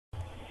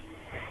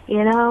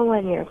You know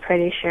when you're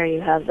pretty sure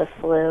you have the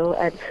flu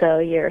and so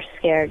you're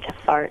scared to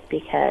fart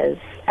because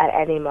at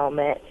any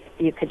moment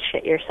you could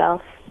shit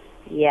yourself?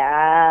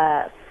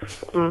 Yes.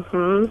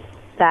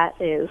 That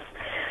is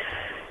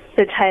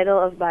the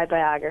title of my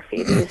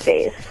biography these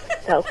days.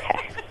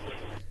 Okay.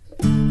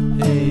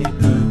 Hey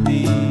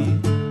Poopy,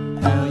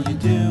 how you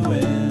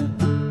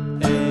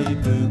doing? Hey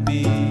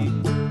Poopy,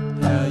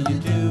 how you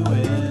doing?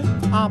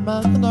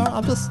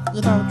 I'm just,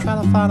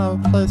 trying to find a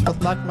place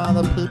with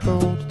like-minded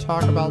people to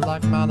talk about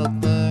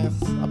like-minded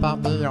things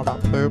about me,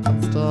 about poop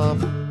and stuff.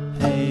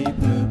 Hey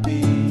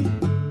Poopy,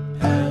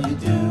 how you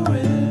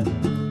doing?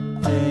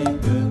 Hey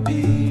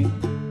Poopy,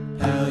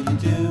 how you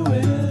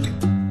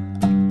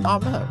doing? Oh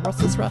man, what's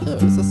this right here?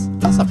 Is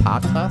this a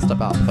podcast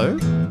about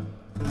poop?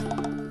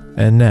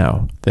 And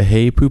now, the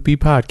Hey Poopy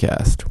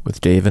Podcast with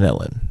Dave and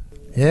Ellen.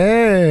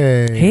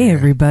 Yay! Hey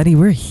everybody,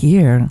 we're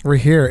here. We're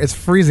here. It's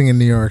freezing in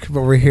New York,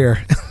 but we're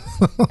here.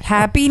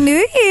 Happy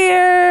New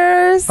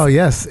Year's! Oh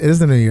yes, it is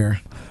the new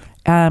year.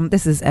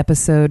 This is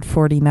episode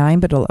 49,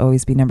 but it'll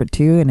always be number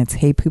 2, and it's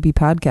Hey Poopy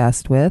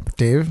Podcast with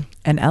Dave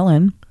and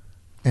Ellen.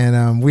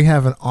 And we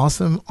have an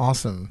awesome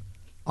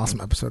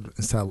episode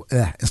in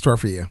store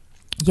for you.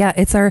 Yeah,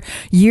 it's our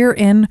year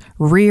in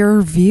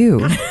rear view.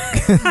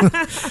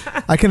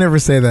 I can never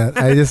say that.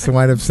 I just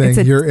wind up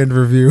saying year in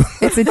review.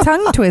 It's a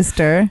tongue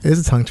twister. It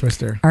is a tongue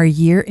twister. Our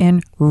year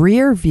in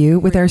rear view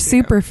with our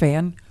super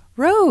fan,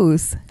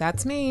 Rose.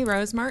 That's me,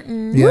 Rose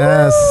Martin.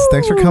 Yes. Woo!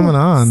 Thanks for coming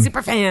on.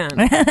 Super fan.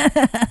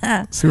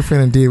 Super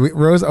fan indeed.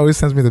 Rose always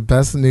sends me the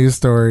best news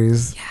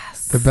stories.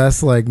 Yes. The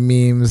best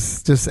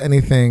memes, just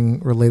anything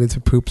related to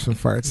poops and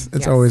farts.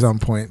 It's always on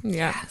point.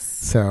 Yes.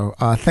 So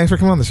thanks for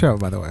coming on the show,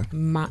 by the way.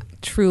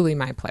 Truly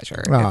my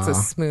pleasure. Aww. It's a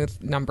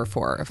smooth number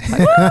 4 of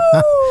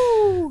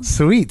pleasure.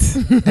 Sweet.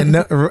 And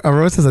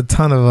Rose has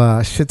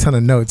a shit ton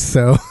of notes,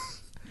 so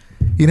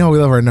you know we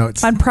love our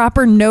notes. On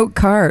proper note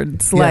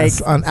cards.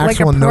 Yes, on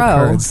actual like a note pro.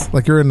 cards.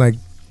 Like you're in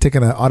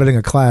auditing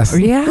a class.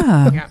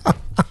 Yeah. Yeah.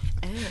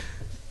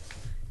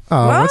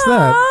 Oh, what's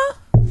that?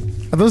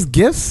 Are those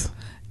gifts?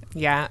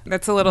 Yeah,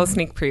 that's a little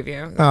sneak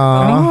preview.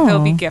 Oh.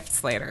 There'll be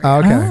gifts later.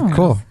 Okay,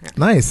 cool.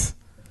 Nice.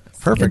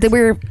 Perfect.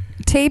 We're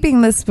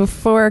taping this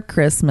before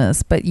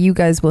Christmas, but you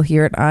guys will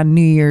hear it on New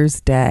Year's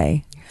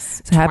Day.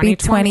 So happy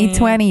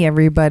 2020,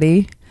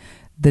 everybody.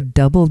 The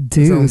double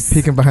deuce. So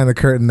peeking behind the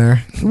curtain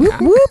there.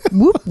 Whoop, whoop,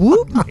 whoop,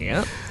 whoop.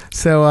 Yep.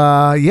 So,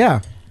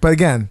 But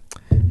again,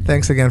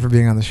 thanks again for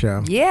being on the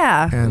show.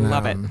 Yeah. And,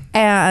 Love it.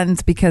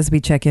 And because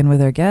we check in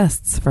with our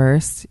guests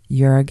first,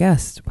 you're our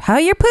guest. How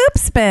your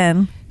poops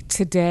been?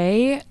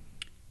 Today,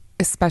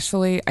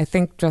 especially, I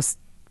think just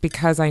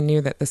because I knew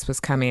that this was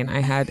coming,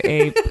 I had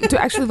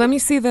actually, let me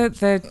see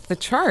the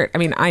chart. I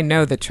mean, I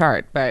know the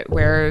chart, but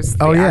where's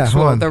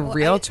the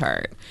real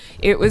chart?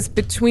 It was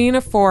between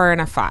a 4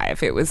 and a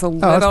 5. It was a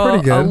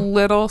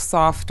little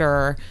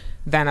softer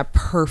than a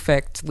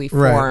perfectly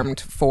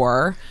formed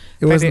 4.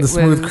 It wasn't the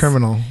smooth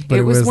criminal, but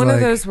it was one of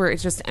those where it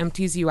just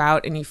empties you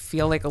out and you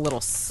feel like a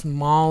little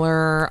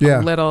smaller,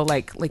 a little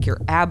like your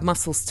ab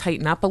muscles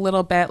tighten up a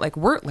little bit.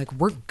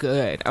 We're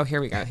good. Oh,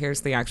 here we go. Here's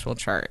the actual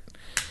chart.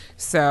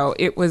 So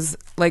it was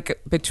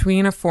like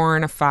between a 4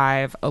 and a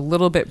 5, a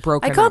little bit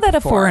broken. I call that a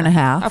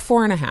 4.5. A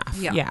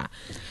 4.5. Yeah.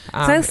 So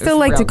I still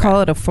like to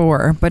call it a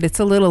 4, but it's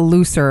a little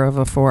looser of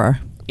a 4.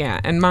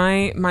 Yeah, and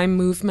my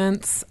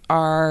movements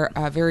are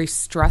very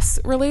stress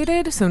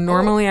related. So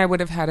normally I would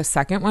have had a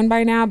second one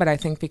by now, but I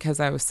think because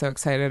I was so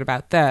excited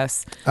about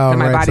this,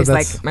 my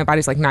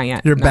body's like not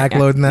yet. You're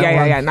backloading that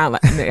one? Yeah. Not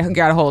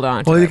gotta hold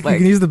on. Well, you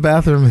can use the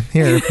bathroom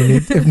here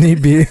if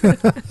need be.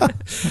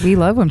 We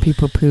love when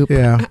people poop.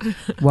 Yeah.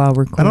 While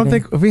recording. I don't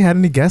think have we had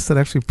any guests that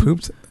actually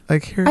pooped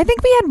here. I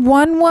think we had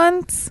one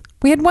once.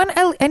 We had one.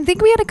 I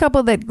think we had a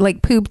couple that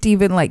pooped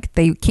even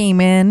they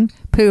came in,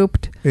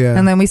 pooped,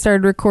 and then we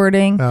started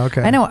recording. Oh,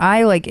 okay. I know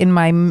I in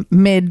my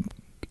mid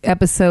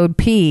episode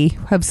P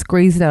have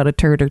squeezed out a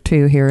turd or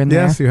two here and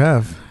there. Yes, you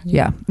have.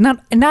 Yeah, not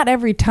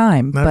every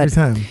time. Not every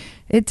time.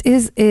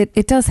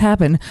 It does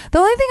happen. The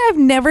only thing I've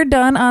never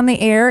done on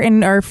the air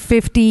in our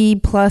 50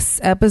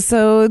 plus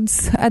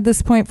episodes at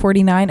this point,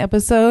 49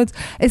 episodes,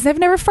 is I've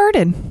never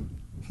farted.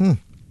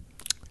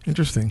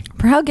 Interesting.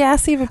 For how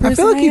gassy of a person I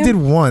feel like you did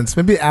once,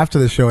 maybe after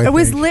the show.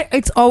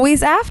 It's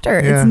always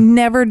after. Yeah. It's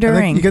never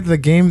during. You get the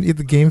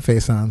game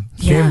face on.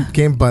 Yeah.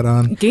 Game butt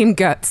on. Game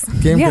guts.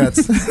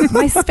 Guts.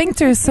 My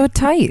sphincter is so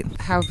tight.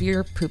 How have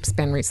your poops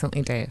been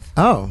recently, Dave?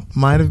 Oh,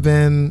 might have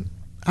been.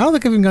 I don't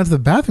think I've even gone to the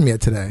bathroom yet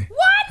today.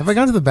 What? Have I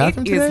gone to the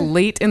bathroom today? It is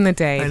late in the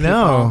day. I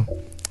know.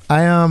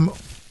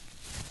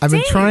 I've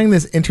been trying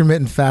this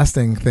intermittent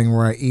fasting thing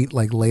where I eat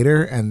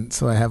later, and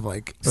so I have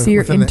So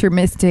you're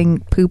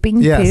intermittent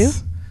pooping too?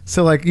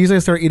 So usually I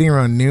start eating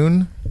around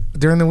noon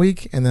during the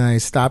week, and then I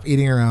stop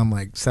eating around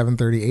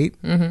 7:38.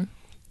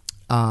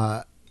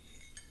 Mm-hmm.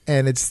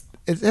 And it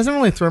hasn't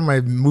really thrown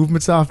my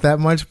movements off that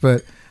much,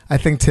 but I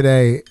think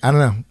today, I don't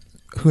know,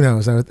 who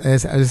knows? I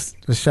just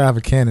was shot out of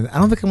a cannon. I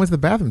don't think I went to the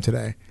bathroom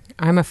today.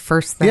 I'm a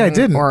first thing I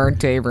didn't. or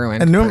day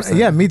ruined. And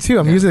person. Me too.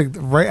 I'm usually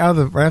right out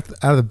of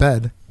the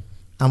bed.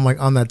 I'm like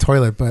on that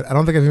toilet, but I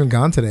don't think I've even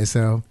gone today.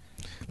 So,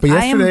 but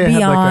I am yesterday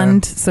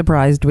beyond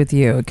surprised with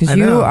you because I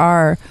you know.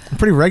 are. I'm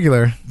pretty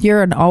regular.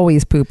 You're an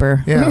always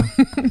pooper. Yeah.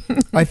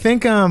 I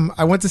think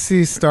I went to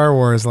see Star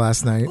Wars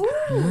last night,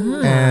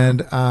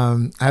 and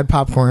I had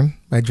popcorn.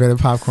 I dreaded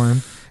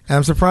popcorn, and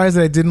I'm surprised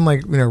that I didn't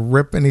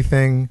rip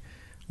anything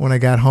when I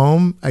got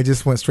home. I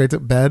just went straight to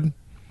bed.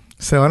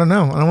 So I don't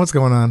know what's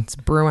going on. It's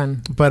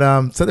brewing.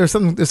 But so there's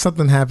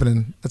something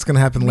happening that's going to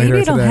happen later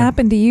Maybe today. it'll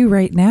happen to you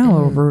right now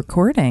over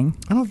recording.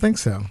 I don't think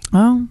so.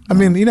 Oh, I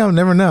mean,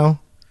 never know.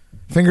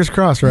 Fingers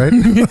crossed, right?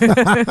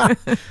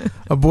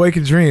 A boy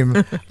can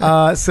dream.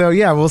 So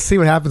yeah, we'll see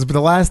what happens. But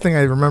the last thing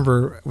I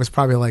remember was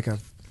probably like a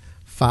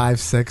 5,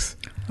 6.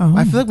 Oh.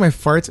 I feel like my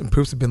farts and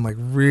poops have been like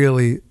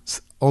really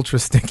ultra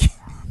stinky.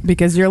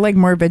 Because you're like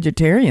more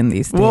vegetarian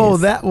these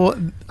days.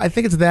 I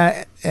think it's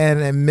that, and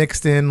it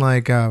mixed in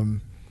like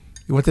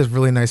we went to this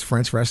really nice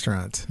French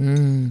restaurant,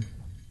 and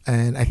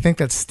I think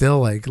that's still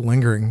like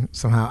lingering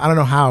somehow. I don't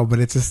know how, but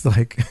it's just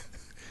like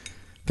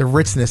the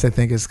richness I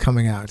think is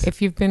coming out.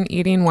 If you've been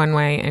eating one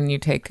way and you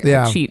take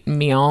a cheat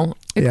meal,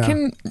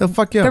 they'll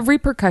fuck you up. The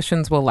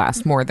repercussions will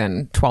last more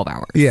than 12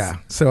 hours. Yeah,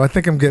 so I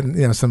think I'm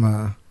getting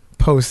some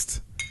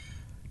post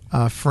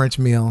French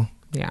meal.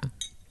 Yeah.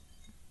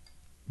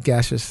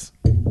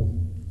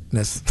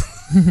 Gaseousness.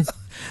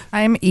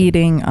 I'm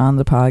eating on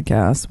the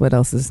podcast. What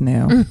else is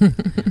new?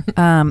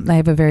 I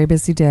have a very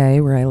busy day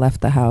where I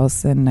left the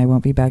house and I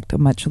won't be back till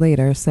much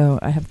later, so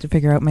I have to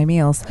figure out my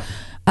meals.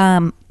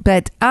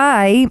 But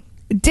I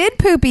did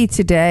poopy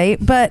today,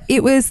 but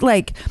it was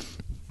like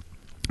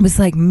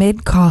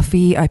mid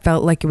coffee. I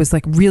felt like it was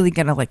like really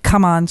gonna like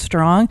come on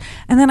strong,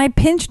 and then I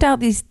pinched out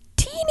these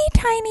teeny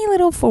tiny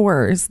little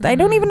 4s. I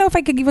don't even know if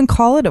I could even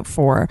call it a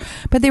 4,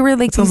 but they were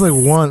like sounds like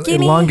one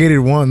skinny, elongated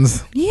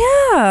ones.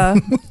 Yeah.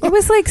 It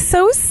was like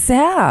so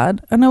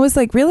sad, and I was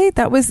like, really,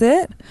 that was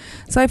it?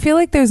 So I feel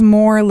like there's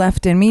more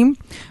left in me,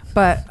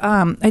 but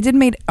I did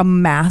make a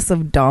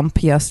massive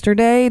dump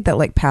yesterday that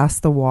like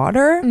passed the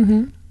water.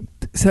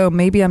 So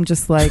maybe I'm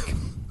just like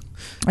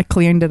I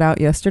cleaned it out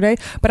yesterday,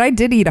 but I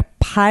did eat a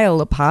pile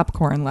of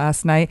popcorn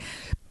last night.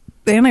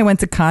 Then I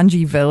went to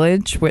Kanji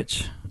Village,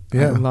 which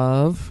I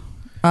love.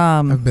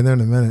 I've been there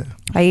in a minute.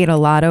 I ate a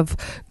lot of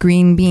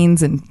green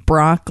beans and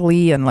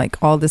broccoli and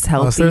like all this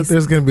healthy. So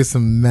there's going to be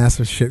some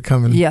massive shit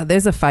coming. Yeah,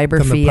 there's a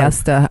fiber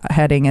fiesta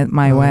heading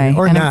my way.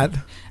 Or not.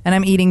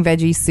 I'm eating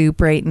veggie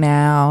soup right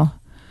now.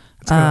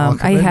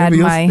 I had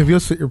if you'll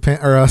shit your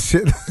pants or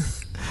shit.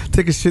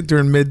 Take a shit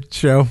during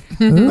mid-show.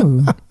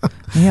 Ooh.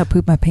 Yeah,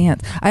 poop my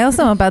pants. I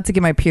also am about to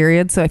get my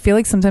period, so I feel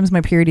like sometimes my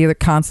period either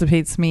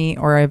constipates me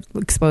or I'm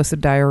exposed to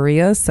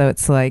diarrhea. So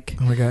it's like,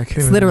 oh my God, I can't it's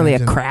even literally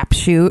imagine. a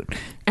crapshoot.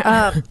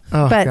 Oh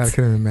God, I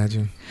couldn't even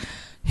imagine.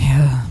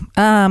 Yeah.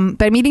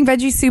 But I'm eating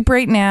veggie soup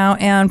right now,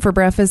 and for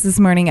breakfast this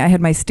morning, I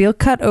had my steel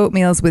cut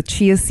oatmeals with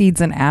chia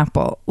seeds and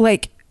apple.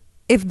 Like,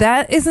 if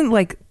that isn't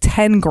like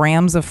 10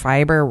 grams of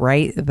fiber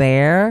right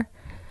there,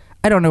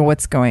 I don't know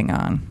what's going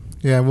on.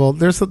 Yeah, well,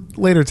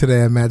 later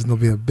today. I imagine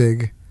there'll be a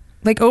big,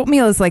 like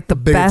oatmeal is like the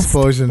big best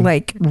explosion.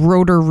 Like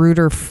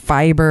rooter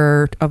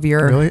fiber of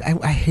your. Really,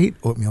 I hate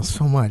oatmeal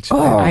so much.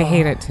 Oh, I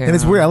hate it too. And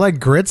it's weird. I like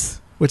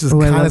grits, which is I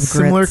kind love of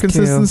similar grits, too.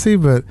 consistency,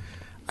 but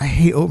I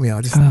hate oatmeal.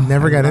 I just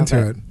never got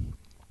into it.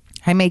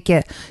 I make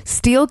it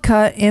steel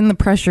cut in the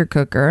pressure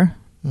cooker,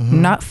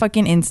 not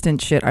fucking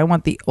instant shit. I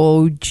want the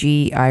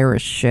OG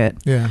Irish shit.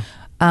 Yeah.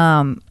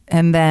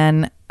 And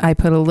then I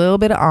put a little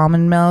bit of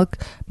almond milk,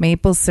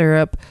 maple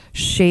syrup,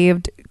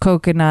 shaved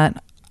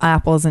coconut,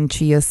 apples, and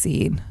chia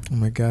seed. Oh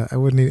my God, I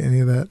wouldn't eat any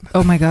of that.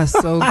 Oh my God,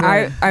 so good.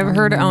 I've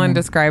heard Ellen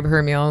describe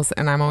her meals,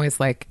 and I'm always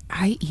like,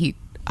 I eat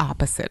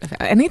opposite of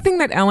that. Anything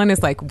that Ellen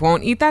is like,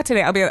 won't eat that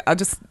today. I'll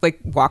just like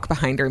walk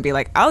behind her and be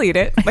like, I'll eat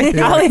it. Like,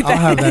 Yeah, I'll eat that. I'll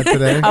have that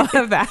today. I'll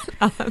have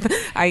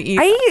that. I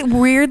eat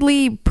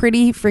weirdly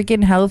pretty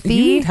freaking healthy.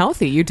 You eat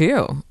healthy. You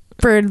do.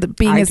 For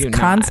being I as do not.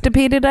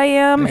 constipated I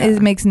am, Yeah.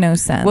 it makes no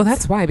sense. Well,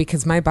 that's why,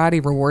 because my body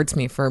rewards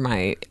me for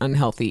my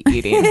unhealthy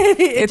eating.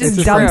 It just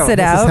It's dumps true. it It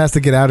just out. has to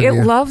get out of It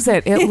you. loves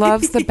it. It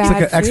loves the bad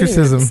like an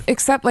exorcism. foods.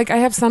 Except like I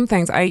have some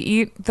things. I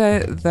eat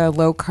the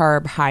low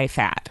carb, high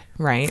fat,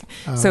 right?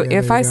 So yeah,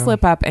 if there I you go.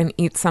 slip up and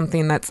eat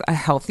something that's a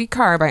healthy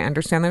carb, I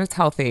understand that it's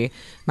healthy.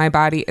 My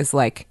body is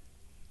like,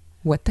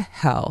 what the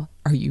hell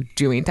are you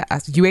doing to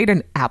us? You ate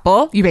an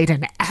apple? You ate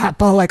an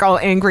apple, like all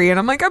angry. And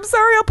I'm like, I'm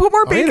sorry, I'll put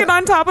more bacon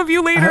on top of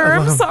you later.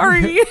 I'm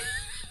sorry.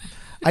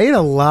 I eat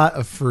a lot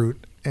of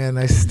fruit, and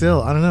I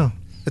don't know.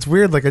 It's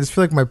weird. Like I just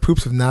feel like my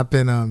poops have not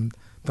been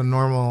the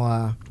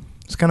normal.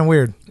 It's kind of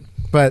weird,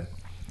 but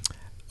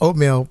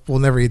oatmeal, we'll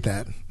never eat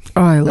that.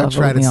 Oh, I I've love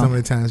tried oatmeal. it so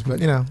many times,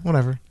 but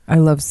whatever. I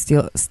love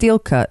steel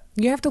cut.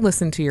 You have to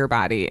listen to your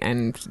body,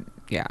 and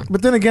yeah.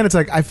 But then again, it's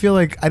like I feel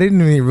like I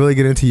didn't even really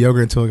get into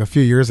yogurt until like a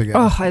few years ago.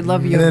 Oh, I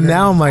love and yogurt. then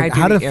now I'm I like, do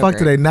how the eat fuck yogurt.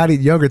 did I not eat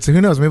yogurt? So who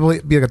knows? Maybe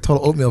I'll be like a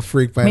total oatmeal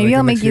freak by Maybe like, I'll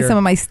the make next you year. some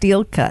of my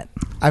steel cut.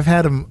 I've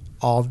had them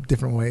all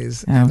different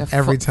ways Yeah. The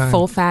every time.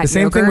 full fat The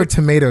same thing yogurt? with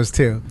tomatoes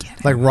too.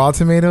 Like raw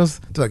tomatoes.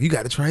 They're like, you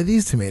got to try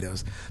these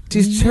tomatoes.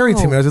 These cherry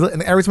tomatoes.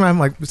 And every time I'm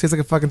like, it tastes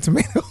like a fucking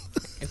tomato.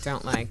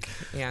 don't like.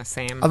 Yeah,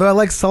 same. Although I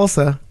like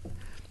salsa.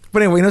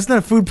 But anyway, it's not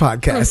a food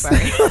podcast.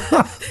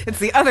 Sorry. It's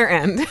the other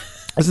end.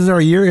 This is our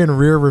year-end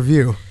rear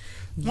review.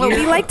 Well,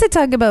 we like to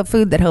talk about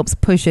food that helps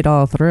push it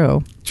all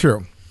through.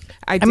 True.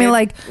 I mean,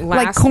 like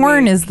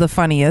corn week, is the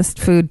funniest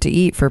food to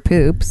eat for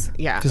poops.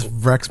 Yeah. Just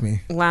wrecks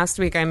me. Last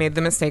week I made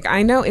the mistake.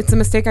 I know it's a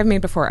mistake I've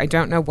made before. I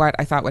don't know what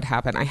I thought would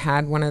happen. I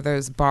had one of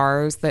those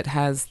bars that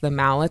has the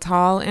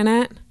maltitol in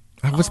it.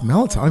 What's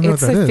maltitol? I don't know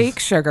It's what that a is. fake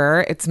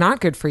sugar. It's not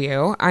good for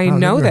you. I I've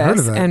know never heard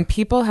this, of that. and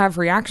people have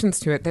reactions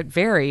to it that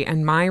vary.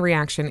 And my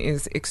reaction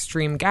is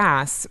extreme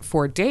gas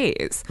for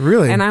days.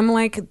 Really? And I'm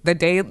like,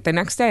 the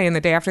next day, and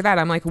the day after that,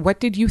 I'm like, what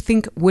did you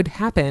think would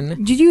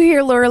happen? Did you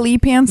hear Laura Lee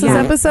Pants'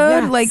 Yeah.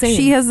 episode? Yeah, like same.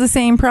 she has the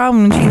same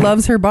problem. She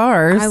loves her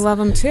bars. I love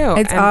them too.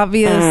 It's And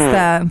obvious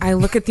that I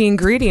look at the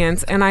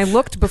ingredients, and I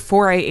looked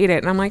before I ate it,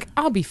 and I'm like,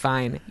 I'll be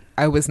fine.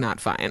 I was not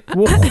fine.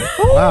 Whoa.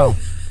 Wow.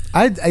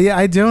 I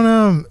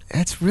don't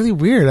it's really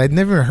weird. I'd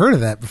never heard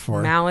of that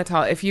before.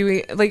 Maltitol. If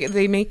you like,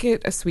 they make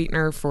it a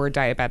sweetener for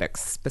diabetics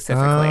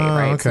specifically, Oh,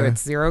 right? So okay.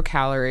 it's 0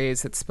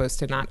 calories. It's supposed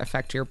to not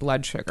affect your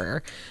blood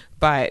sugar,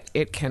 but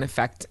it can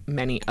affect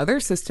many other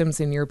systems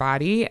in your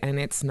body, and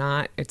it's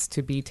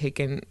to be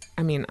taken.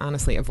 I mean,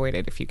 honestly, avoid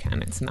it if you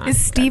can. It's not. is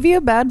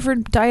stevia bad for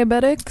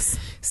diabetics?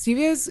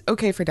 Stevia is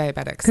okay for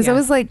diabetics Because I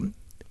was like,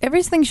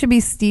 everything should be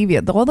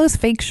stevia. All those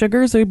fake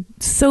sugars are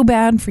so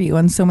bad for you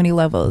on so many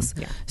levels.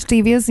 Yeah.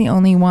 Stevia is the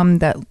only one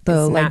that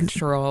the It's like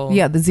natural.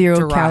 yeah, the 0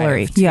 derived.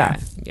 calorie. Yeah.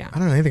 Yeah. I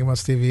don't know anything about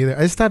stevia either.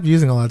 I just stopped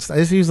using a lot. I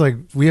just use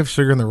we have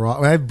sugar in the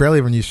raw. I barely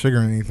even use sugar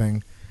in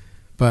anything.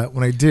 But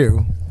when I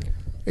do,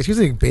 it's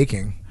usually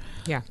baking.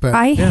 Yeah. But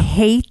I yeah.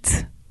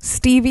 hate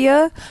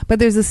stevia, but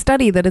there's a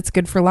study that it's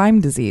good for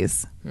Lyme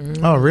disease.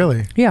 Oh,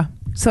 really? Yeah.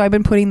 So I've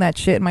been putting that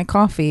shit in my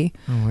coffee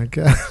Oh my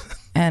god.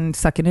 and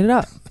sucking it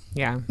up.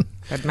 Yeah.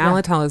 But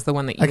maltitol is the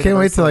one that you I can't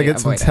wait till I get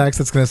some avoid. text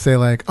that's gonna say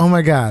like, "Oh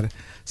my god."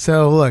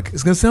 So look,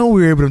 it's gonna sound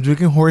weird, but I'm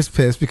drinking horse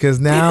piss because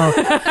now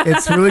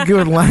it's really good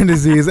with Lyme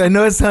disease. I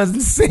know it sounds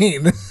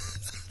insane.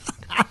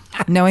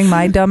 Knowing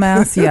my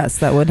dumbass, yes,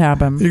 that would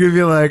happen. You're gonna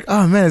be like,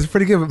 "Oh man, it's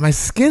pretty good," but my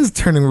skin's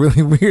turning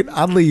really weird,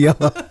 oddly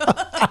yellow.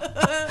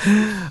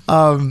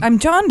 I'm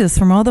jaundiced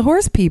from all the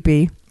horse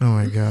pee-pee. Oh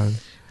my god.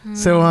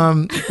 So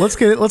let's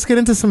get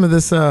into some of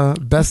this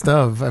best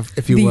of,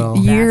 if you The will.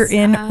 year Best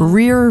in of.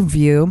 rear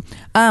view.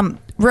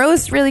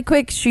 Rose, really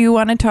quick, do you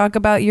want to talk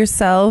about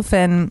yourself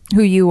and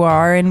who you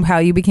are and how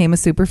you became a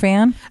super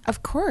fan?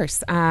 Of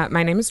course.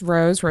 My name is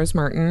Rose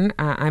Martin.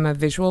 I'm a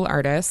visual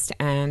artist,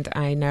 and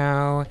I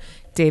know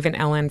Dave and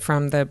Ellen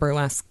from the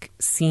burlesque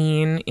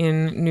scene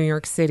in New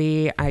York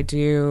City. I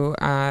do,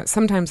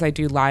 sometimes I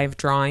do live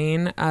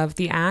drawing of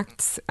the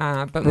acts,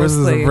 but Rose is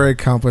mostly... a very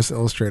accomplished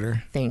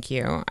illustrator. Thank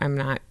you. I'm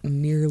not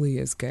nearly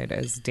as good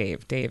as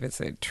Dave. Dave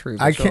is a true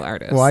I visual can't.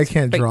 artist. Well, I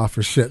can't But- draw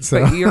for shit.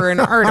 So But you're an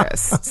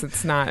artist. So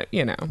it's not,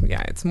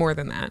 it's more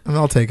than that.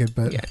 I'll take it.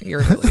 But Yeah,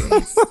 you're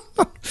really...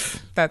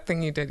 that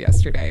thing you did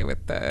yesterday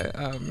with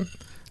the...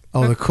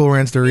 the Cool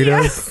Ranch Doritos.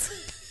 Yes.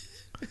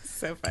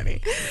 So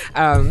funny.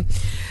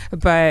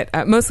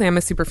 But mostly I'm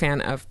a super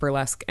fan of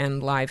burlesque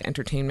and live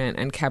entertainment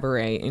and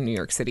cabaret in New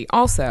York City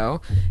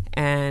also.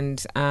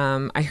 And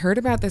I heard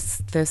about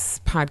this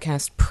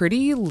podcast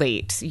pretty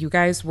late. You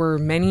guys were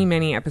many,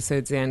 many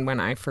episodes in when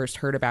I first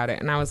heard about it.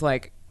 And I was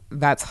like,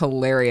 that's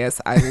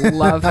hilarious. I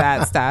love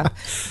that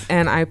stuff.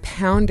 And I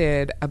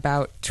pounded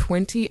about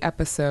 20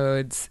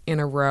 episodes in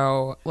a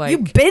row. Like You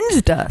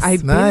binged us. I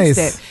binged Nice.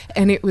 it.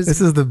 And it was This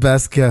is the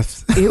best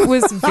gift. it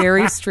was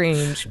very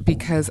strange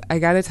because I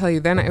got to tell you,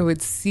 then I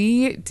would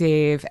see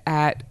Dave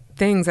at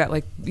things at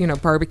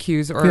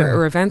barbecues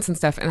or events and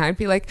stuff, and I'd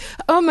be like,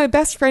 "Oh, my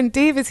best friend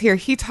Dave is here.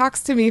 He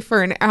talks to me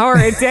for an hour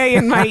a day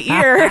in my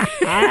ear,"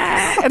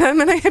 and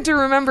then I had to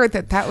remember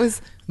that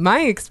was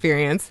my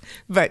experience.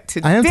 But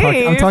to I'm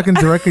Dave, talking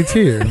directly to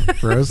you,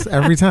 Rose,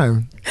 every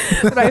time.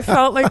 but I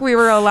felt like we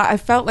were I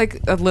felt like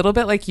a little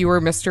bit like you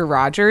were Mr.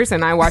 Rogers,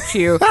 and I watch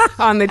you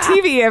on the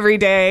TV every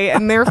day,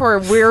 and therefore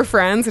we're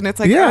friends. And it's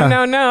like,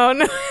 Yeah. oh,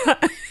 no.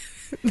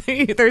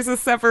 There's a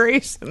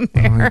separation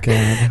there. Oh my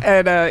god.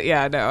 And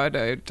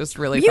I just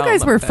really you fell in guys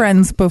love were with it.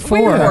 friends before.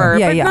 We were,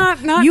 yeah, but yeah.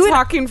 not You and-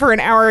 talking for an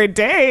hour a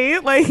day.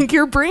 Like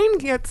your brain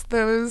gets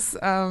those,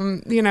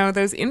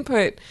 those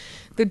input,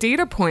 the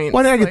data points.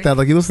 Why did I get like, that?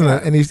 Like you listen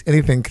to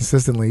anything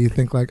consistently, you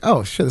think like,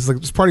 oh shit, it's like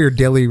it's part of your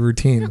daily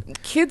routine.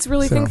 Kids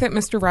really So- think that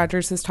Mr.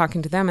 Rogers is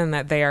talking to them and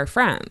that they are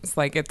friends.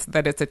 Like it's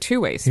a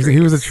two-way street. He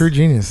was a true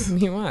genius.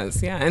 He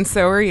was, yeah. And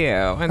so are you.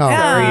 And Oh. so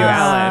are you,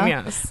 Yeah. Ellen.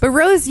 Yes. But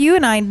Rose, you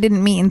and I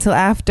didn't meet until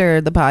after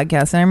the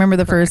podcast. And I remember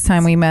the first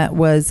time we met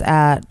was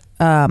at,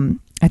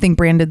 I think,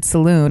 Branded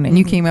Saloon. And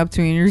you came up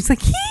to me and you're just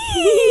like,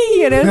 hee.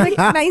 And I was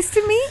like, nice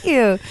to meet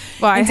you.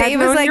 Well, I And had Dave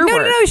was known like, your no,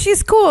 work. no,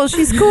 she's cool.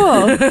 She's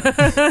cool.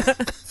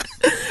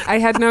 I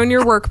had known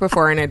your work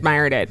before and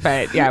admired it,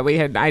 but yeah,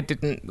 I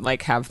didn't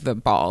have the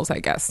balls, I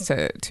guess,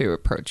 to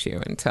approach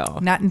you until.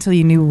 Not until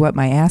you knew what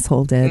my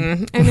asshole did.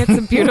 And it's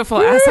a beautiful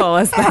asshole,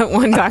 as that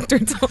one doctor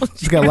told you.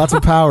 He's got lots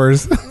of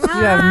powers. You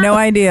have no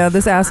idea.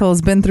 This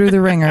asshole's been through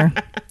the ringer.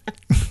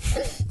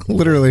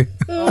 Literally.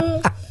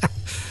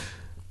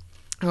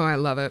 Oh, I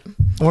love it.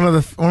 One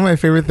of my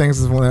favorite things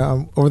is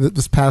when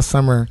this past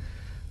summer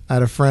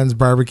at a friend's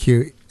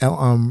barbecue,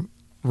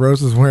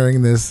 Rose was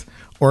wearing this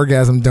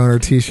orgasm donor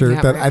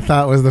T-shirt that I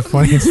thought was the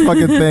funniest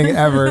fucking thing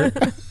ever.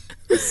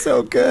 It's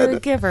so good. You're a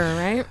giver,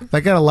 right?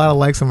 That got a lot of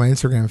likes on my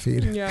Instagram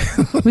feed. Yeah.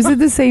 Was it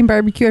the same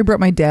barbecue I brought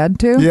my dad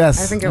to?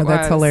 Yes. I think it Oh, was.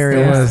 that's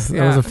hilarious.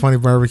 It was a funny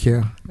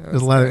barbecue.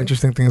 There's a lot of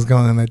interesting things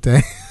going on that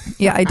day.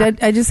 Yeah,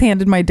 I just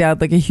handed my dad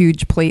like a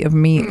huge plate of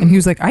meat, and he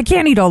was like, "I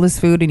can't eat all this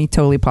food," and he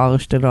totally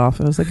polished it off.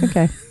 I was like,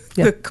 "Okay."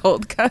 Yeah. The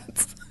cold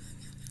cuts.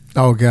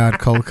 Oh God,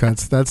 cold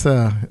cuts. That's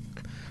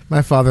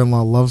my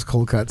father-in-law loves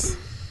cold cuts,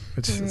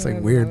 which is like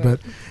weird, but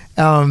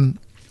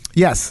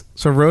yes.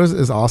 So Rose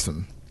is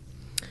awesome.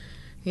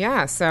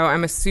 Yeah, so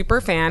I'm a super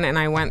fan, and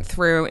I went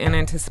through in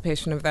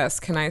anticipation of this.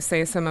 Can I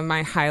say some of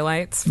my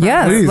highlights?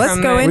 Yes, Please.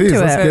 let's go Please, into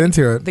let's it. get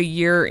into it. The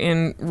year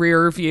in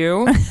rear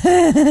view.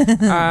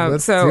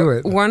 Let's do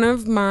it. One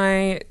of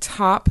my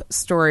top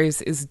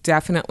stories is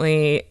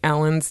definitely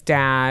Ellen's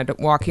dad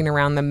walking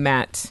around the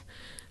Met,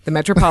 the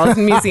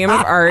Metropolitan Museum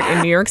of Art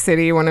in New York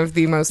City, one of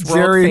the most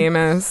world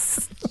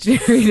famous.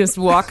 Jerry just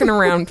walking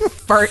around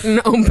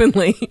farting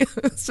openly.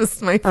 It's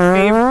just my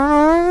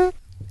favorite.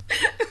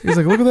 He's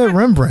like, look at that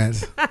Rembrandt.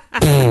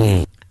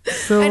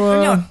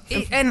 So,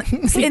 And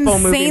People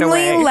moving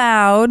away. insanely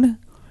loud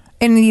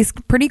in these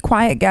pretty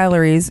quiet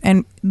galleries,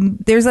 and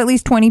there's at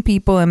least 20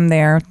 people in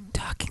there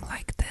talking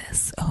like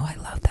this. Oh, I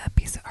love that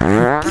piece of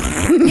art.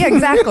 Yeah,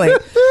 exactly.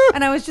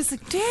 And I was just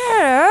like,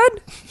 Dad.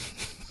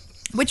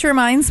 Which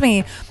reminds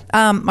me,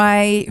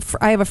 I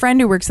have a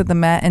friend who works at the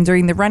Met, and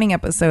during the running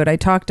episode, I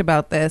talked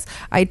about this.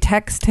 I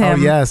text him,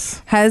 oh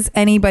yes, has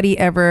anybody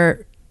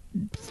ever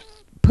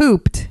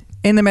pooped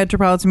in the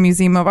Metropolitan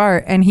Museum of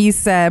Art? And he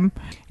said,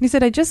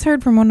 I just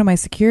heard from one of my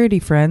security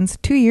friends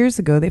 2 years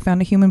ago they found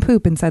a human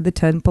poop inside the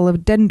temple of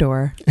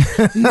Dendor.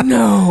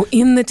 No,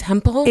 in the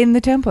temple? In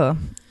the temple.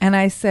 And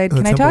I said, The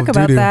can I temple talk of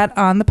about doo-doo. that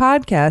on the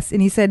podcast?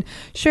 And he said,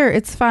 sure,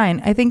 it's fine.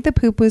 I think the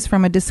poop was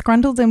from a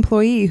disgruntled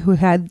employee who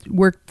had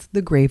worked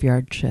the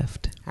graveyard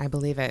shift. I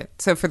believe it.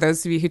 So for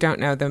those of you who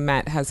don't know, the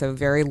Met has a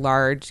very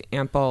large,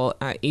 ample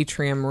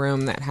atrium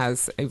room that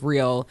has a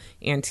real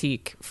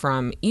antique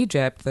from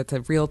Egypt that's a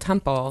real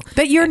temple.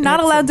 That you're And not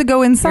it's allowed to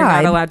go inside.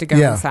 You're not allowed to go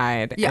Yeah.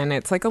 inside. Yeah. And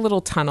it's like a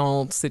little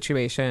tunnel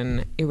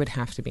situation. It would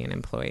have to be an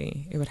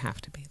employee. It would have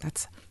to be.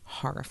 That's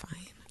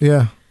horrifying.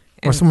 yeah.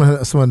 Or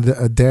And- someone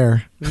a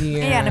dare. Yeah.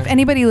 Yeah, and if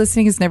anybody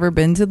listening has never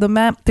been to the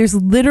Met, there's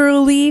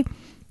literally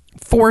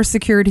 4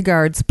 security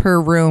guards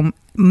per room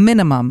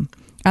minimum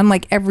on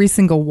like every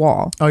single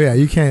wall. Oh yeah,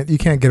 you can't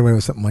get away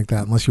with something like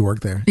that unless you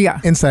work there.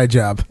 Yeah. Inside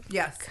job.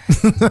 Yes.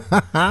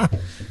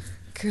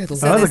 Good So That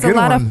was a there's a good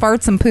lot one. of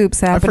farts and poops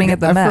happening at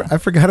the Met. I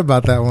forgot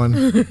about that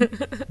one.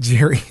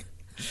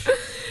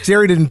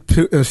 Jerry didn't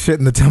shit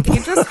in the temple.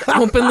 He just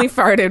openly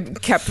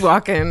farted, kept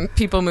walking,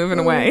 people moving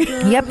away.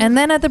 Yep. And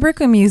then at the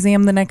Brooklyn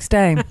Museum the next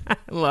day,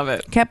 Love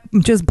it. kept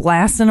just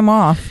blasting them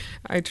off.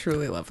 I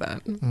truly love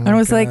that. And I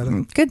was God.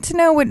 like, good to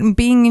know what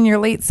being in your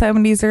late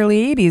 70s,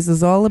 early 80s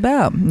is all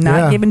about. Not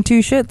Yeah. giving two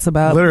shits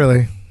about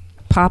Literally.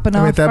 popping I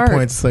off mean, at that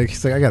farts. point,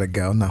 he's like, I gotta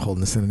go. I'm not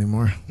holding this in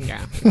anymore.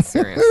 Yeah, it's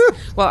serious.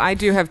 Well, I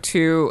do have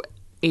 2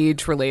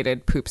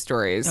 age-related poop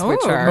stories,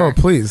 which are Oh,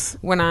 please.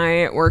 when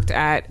I worked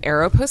at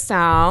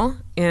Aeropostale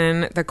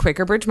in the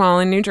Quaker Bridge Mall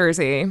in New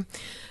Jersey.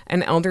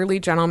 An elderly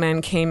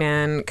gentleman came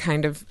in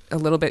kind of a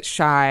little bit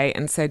shy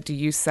and said, do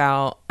you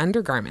sell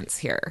undergarments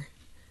here?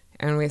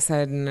 And we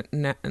said,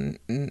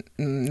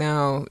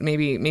 no,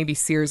 maybe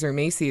Sears or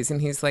Macy's. And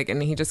he's like,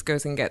 and he just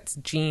goes and gets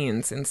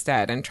jeans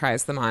instead and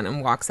tries them on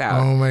and walks out.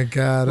 Oh my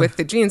God. With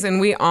the jeans.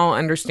 And we all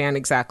understand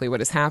exactly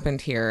what has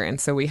happened here. And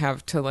so we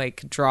have to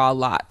like draw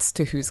lots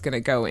to who's going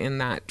to go in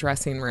that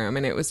dressing room.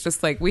 And it was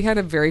just like, we had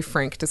a very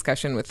frank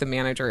discussion with the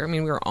manager. I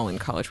mean, we were all in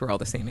college. We were all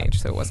the same age.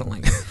 So it wasn't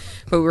like,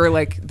 but we were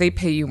like, they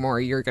pay you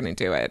more, you're going to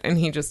do it. And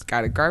he just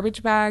got a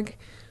garbage bag,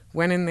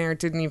 went in there,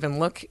 didn't even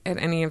look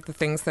at any of the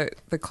things the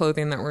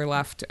clothing that were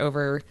left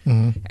over,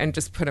 and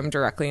just put them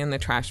directly in the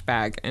trash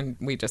bag. And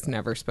we just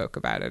never spoke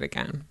about it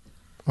again.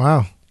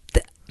 Wow.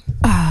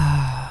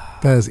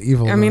 That is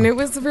evil. I mean, though. it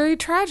was very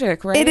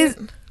tragic, right? It is,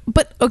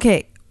 but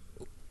okay,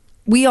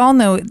 we all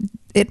know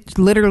it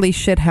literally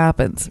shit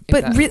happens.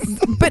 But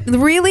but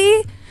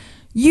really,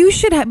 you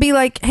should be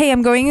like, hey,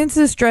 I'm going into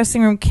this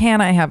dressing room. Can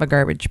I have a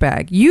garbage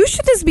bag? You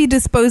should just be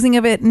disposing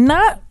of it,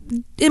 not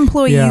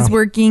employees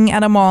working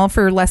at a mall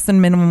for less than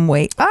minimum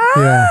wage.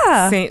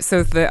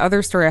 So the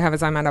other story I have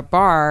is I'm at a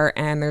bar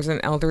and there's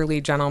an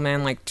elderly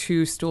gentleman like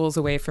 2 stools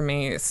away from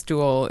me.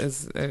 Stool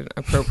is an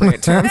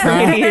appropriate term for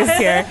me to use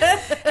here.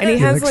 And he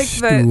has like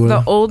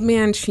the old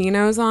man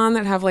chinos on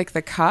that have like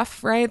the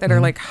cuff, right? That are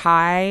like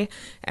high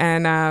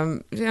and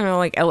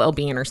like LL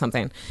Bean or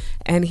something.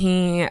 And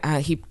he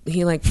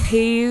like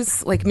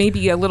pays like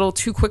maybe a little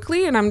too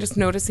quickly, and I'm just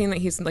noticing that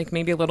he's like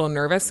maybe a little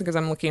nervous because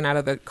I'm looking out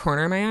of the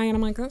corner of my eye and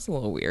I'm like, that's a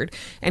little weird.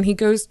 And he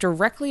goes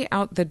directly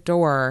out the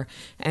door,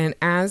 and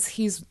as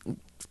he's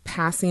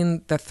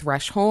passing the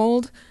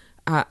threshold,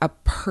 a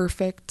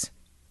perfect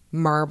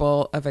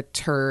marble of a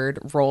turd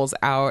rolls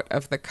out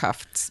of the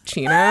cuffed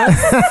chinos.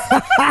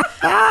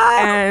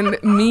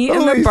 And me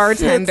and the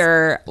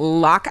bartender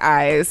lock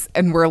eyes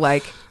and we're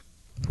like,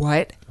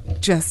 what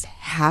just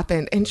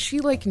happened? And she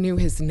like knew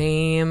his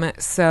name.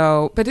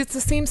 So, but it's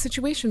the same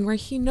situation where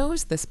he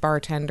knows this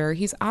bartender.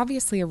 He's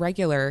obviously a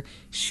regular.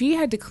 She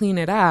had to clean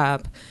it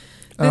up.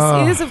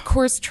 This is, of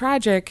course,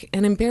 tragic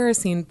and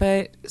embarrassing,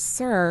 but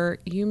sir,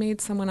 you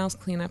made someone else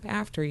clean up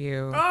after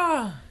you.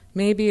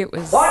 Maybe it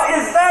was... What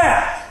is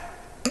that?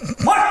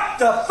 What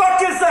the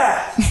fuck is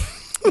that?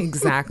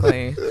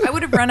 Exactly. I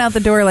would have run out the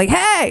door like,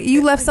 hey,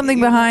 you left something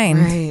behind.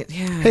 Right,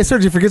 yeah. Hey, sir,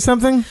 did you forget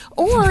something?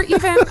 Or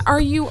even,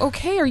 are you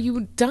okay? Are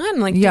you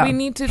done? Like, Yeah. do we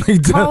need to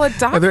call a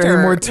doctor? Are there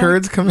any more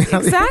turds coming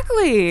out?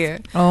 Exactly.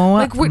 Oh,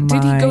 like, what,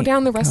 did he go my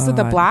down the rest of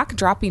the God. block,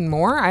 dropping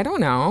more? I don't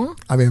know.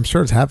 I mean, I'm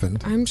sure it's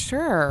happened. I'm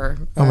sure.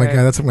 Oh my but-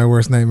 God, that's like my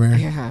worst nightmare.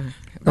 Yeah.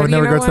 I would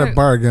never go to that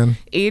bar again.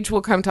 Age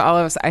will come to all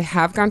of us. I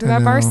have gone to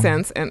that I bar know.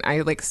 since, and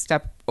I like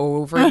step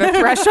over the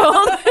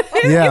threshold.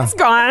 Yeah. It's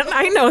gone.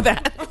 I know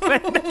that,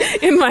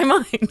 but in my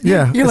mind.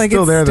 Yeah, You're it's like,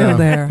 still it's there still though.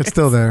 there. It's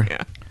still there.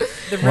 Yeah.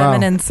 The Wow.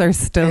 remnants are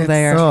still It's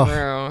there. Oh.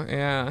 true.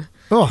 Yeah.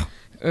 Oh,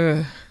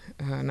 Ugh.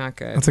 Not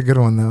good. that's a good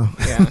one though.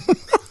 Yeah.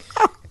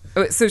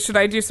 So should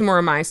I do some more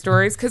of my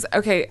stories? Because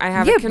okay, I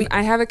have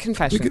I have a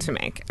confession to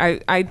make.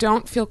 I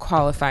don't feel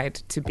qualified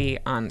to be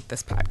on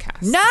this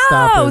podcast. No,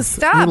 Stop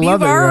stop. it. We love You've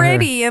that you're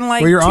already here. in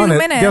like Well, you're 2 on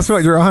minutes. it. Guess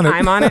what? You're on it.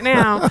 I'm on it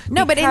now.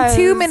 No, but in 2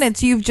 because-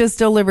 minutes, you've just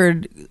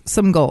delivered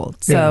some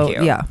gold. So, Thank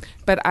you. yeah.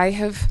 But I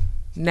have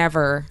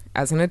never,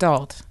 as an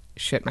adult,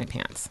 shit my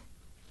pants.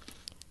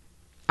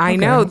 I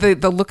know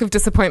the look of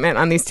disappointment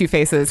on these two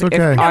faces. Okay.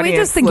 If No, we We audience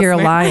just think you're a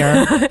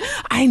listening- liar.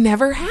 I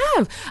never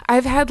have.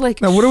 I've had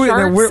like Now, what are we? Now,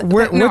 sharps-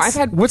 no, I've what's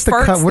had what's the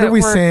farts cut? What are that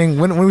we were- saying?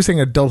 When are we saying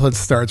adulthood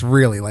starts?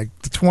 Really, like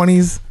the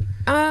 20s?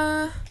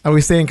 Are we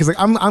saying? Because like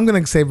I'm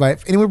gonna say by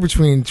anywhere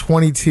between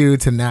 22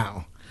 to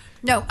now.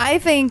 No, I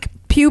think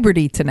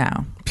puberty to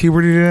now.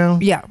 Puberty to now?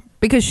 Yeah.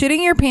 Because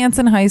shitting your pants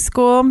in high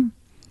school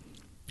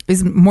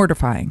is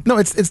mortifying. No,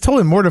 it's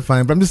totally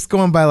mortifying. But I'm just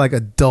going by like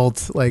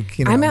adult, like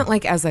you know. I meant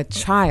like as a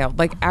child,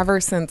 like ever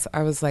since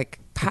I was like,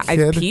 I've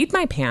kid? peed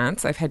my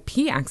pants. I've had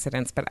pee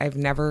accidents, but I've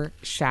never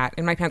shat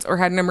in my pants or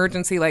had an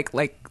emergency like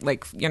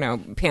you know,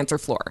 pants or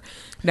floor.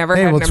 Never.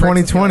 Hey, had well, an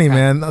emergency 2020, like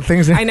that. man.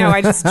 Things. I know.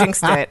 I just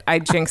jinxed it. I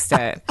jinxed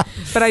it.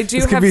 But I do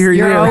This could have. be your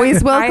You're year.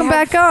 always welcome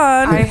back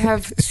on. I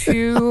have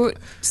 2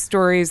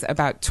 stories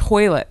about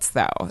toilets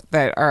though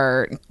that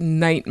are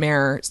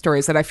nightmare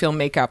stories that I feel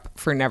make up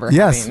for never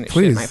Yes, having shit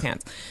please. in my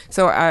pants.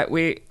 So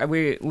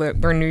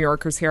we're New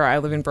Yorkers here. I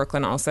live in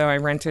Brooklyn also. I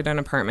rented an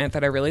apartment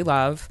that I really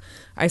love.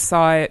 I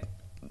saw it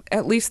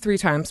at least 3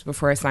 times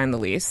before I signed the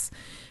lease.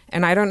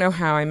 And I don't know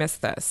how I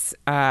missed this.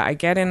 I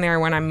get in there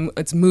when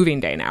it's moving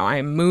day now.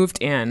 I moved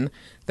in.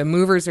 The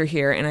movers are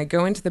here. And I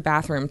go into the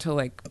bathroom to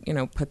like, you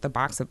know, put the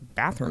box of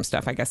bathroom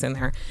stuff, I guess, in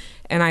there.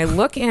 And I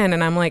look in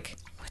and I'm like,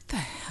 what the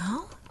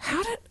hell?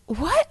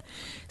 What?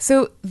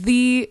 So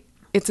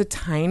it's a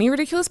tiny,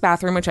 ridiculous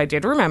bathroom, which I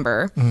did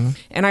remember. Mm-hmm.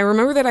 And I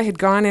remember that I had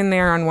gone in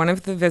there on one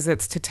of the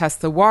visits to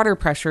test the water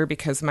pressure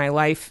because my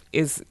life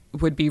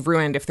would be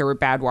ruined if there were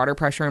bad water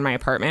pressure in my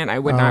apartment. I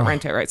would not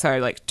rent it, right? So I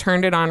like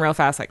turned it on real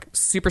fast, like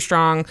super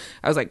strong.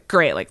 I was like,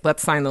 great, like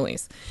let's sign the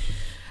lease.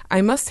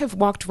 I must have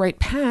walked right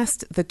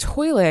past the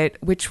toilet,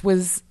 which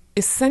was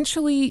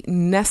essentially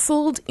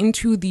nestled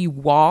into the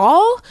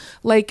wall,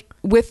 like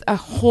with a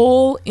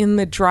hole in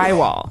the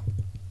drywall.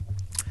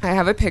 I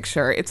have a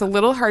picture. It's a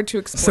little hard to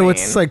explain. So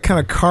it's like kind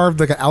of carved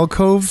like an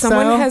alcove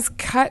Someone style? has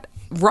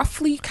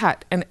roughly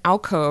cut an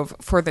alcove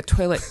for the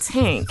toilet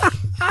tank.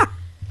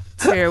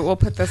 We'll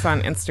put this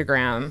on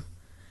Instagram.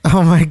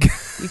 Oh my God.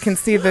 You can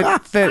see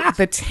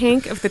the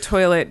tank of the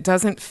toilet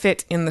doesn't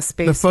fit in the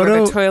space where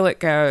photo- the toilet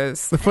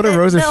goes. The photo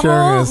Rose is The sharing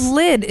whole is.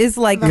 lid is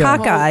like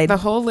cockeyed. The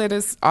whole lid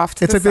is off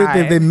to It's the like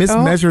side. they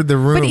mismeasured the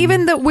room. But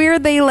even where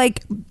they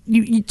like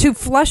you to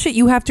flush it,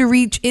 you have to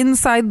reach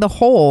inside the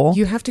hole.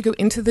 You have to go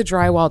into the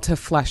drywall to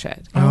flush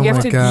it. Oh you have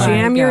my to God.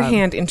 jam My your God.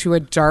 hand into a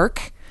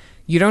dark.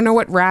 You don't know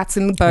what rats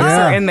and bugs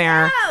Yeah. are in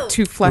there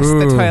to flush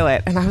the Ooh.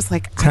 toilet. And I was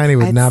like, Tiny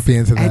would not be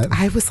into that.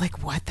 I was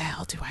like, what the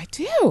hell do I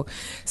do?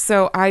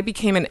 So I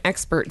became an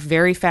expert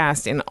very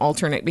fast in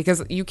alternate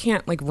because you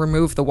can't like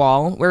remove the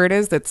wall where it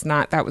is.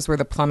 That was where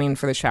the plumbing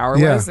for the shower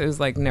Yeah. was. It was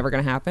like never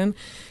going to happen.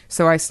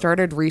 So I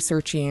started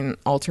researching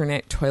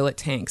alternate toilet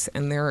tanks,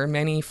 and there are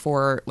many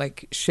for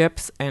like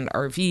ships and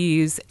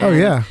RVs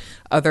and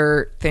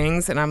other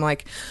things. And I'm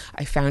like,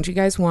 I found you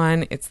guys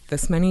one. It's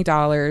this many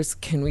dollars.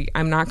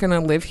 I'm not going to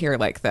live here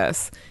like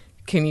this.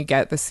 Can you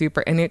get the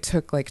super? And it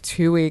took like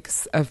 2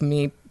 weeks of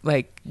me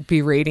like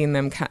berating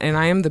them. And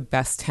I am the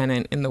best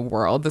tenant in the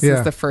world. This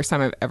is the first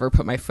time I've ever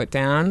put my foot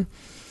down.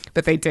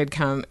 But they did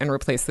come and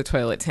replace the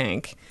toilet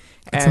tank.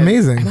 It's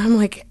amazing. And I'm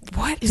like,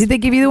 what is Did they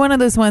give you one of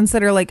those ones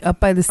that are like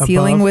up by the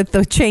ceiling Above? with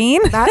the chain?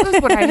 That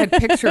was what I had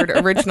pictured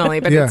originally,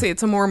 but Yeah.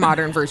 it's a more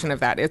modern version of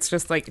that. It's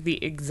just like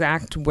the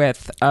exact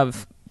width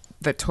of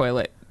the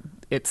toilet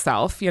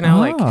itself, like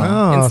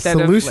instead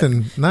solution.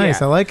 of like,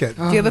 nice. I like it.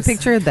 Do you have a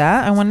picture of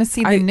that? I want to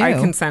see the new. I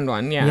can send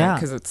one,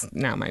 because it's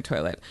now my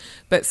toilet.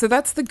 But so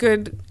that's the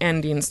good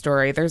ending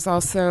story. There's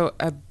also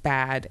a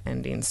bad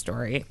ending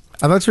story.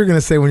 I thought you were going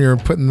to say when you were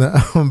putting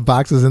the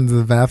boxes into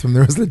the bathroom,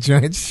 there was a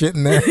giant shit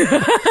in there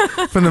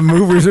from the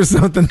movers or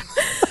something.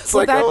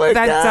 Well,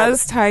 that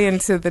does tie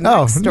into the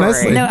next story.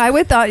 Nicely. No, I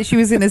would thought she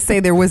was going to say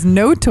there was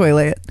no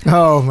toilet.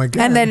 Oh my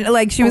God. And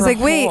then she was like,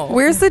 wait,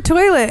 where's the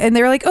toilet? And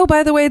they were like, oh,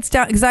 by the way, it's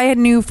down. Because I had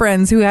new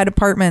friends who had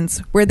apartments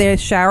where their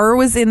shower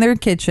was in their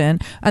kitchen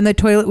and the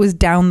toilet was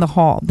down the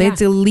hall. They had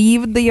to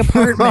leave the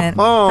apartment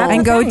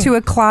and go to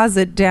a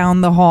closet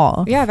down the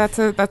hall. Yeah, that's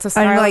a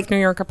style of New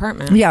York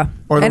apartment. Yeah.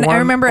 And I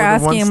remember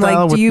asking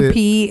him, do you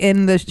pee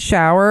in the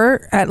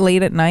shower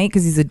late at night?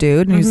 Because he's a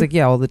dude. And he was like,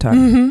 yeah, all the time.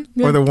 Mm-hmm.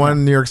 Yeah. Or the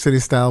one New York City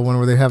style one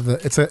where they have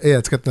it's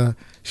got the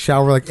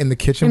shower in the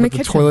kitchen, but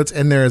the toilet's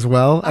in there as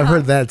well. I've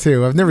heard that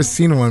too. I've never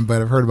seen one,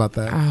 but I've heard about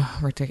that. Oh,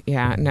 ridiculous.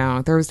 Yeah,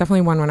 no. There was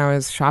definitely one when I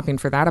was shopping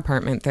for that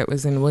apartment that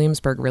was in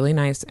Williamsburg, really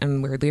nice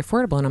and weirdly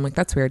affordable. And I'm like,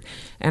 that's weird.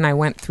 And I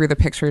went through the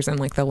pictures and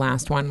the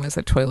last one was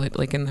a toilet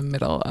in the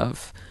middle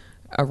of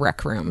a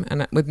rec room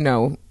and with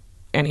no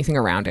anything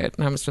around it.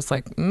 And I was just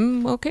like,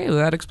 okay, well,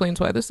 that explains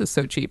why this is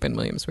so cheap in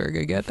Williamsburg.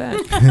 I get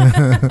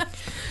that.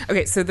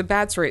 Okay, so the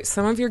bad story.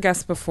 Some of your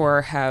guests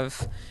before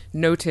have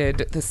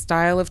noted the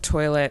style of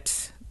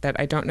toilet that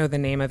I don't know the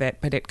name of it,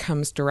 but it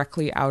comes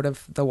directly out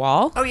of the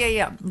wall. Oh,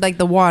 yeah. Like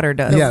the water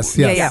does. Yes.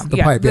 The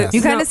pipe, yes.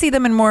 You kind of see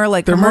them in more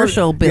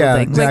commercial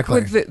buildings. Yeah,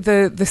 exactly. With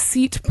the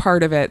seat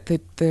part of it,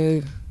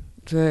 the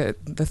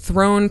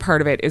throne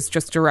part of it is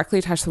just directly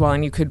attached to the wall,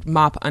 and you could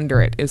mop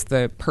under it is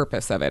the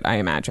purpose of it, I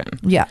imagine.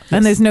 Yeah, yes.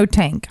 And there's no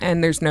tank.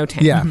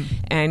 Yeah.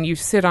 And you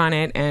sit on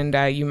it, and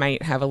you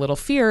might have a little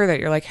fear that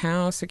you're like,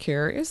 how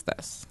secure is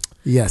this?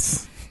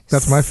 Yes,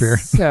 that's my fear.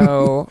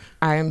 So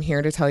I am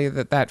here to tell you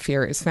that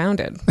fear is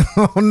founded.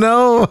 Oh,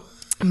 no.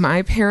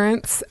 My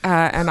parents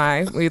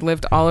and we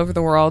lived all over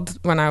the world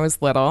when I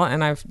was little,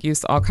 and I've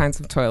used all kinds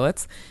of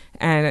toilets.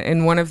 And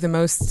in one of the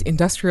most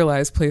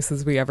industrialized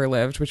places we ever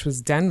lived, which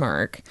was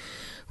Denmark,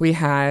 we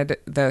had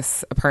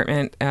this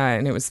apartment,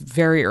 and it was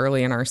very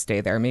early in our stay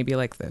there, maybe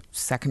the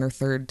second or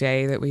third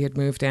day that we had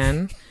moved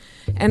in.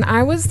 And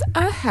I was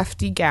a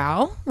hefty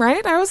gal,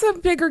 right? I was a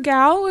bigger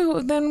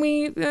gal than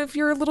if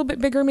you're a little bit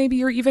bigger, maybe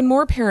you're even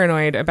more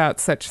paranoid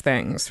about such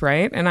things,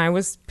 right? And I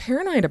was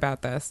paranoid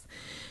about this.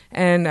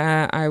 And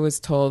I was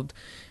told,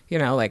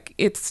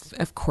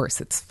 of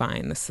course it's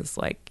fine. This is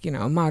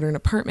a modern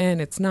apartment.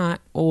 It's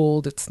not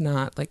old. It's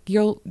not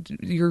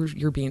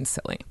you're being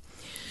silly.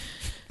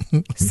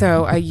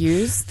 So I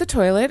use the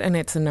toilet, and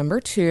it's a number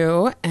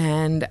 2,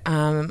 and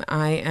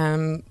I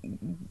am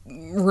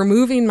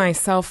removing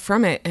myself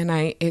from it, and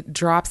it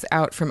drops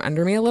out from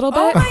under me a little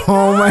bit.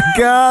 Oh my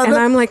God. And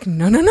I'm like,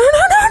 no.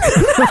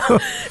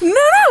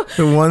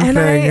 The one and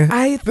thing.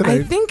 I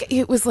think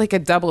it was a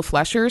double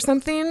flusher or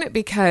something,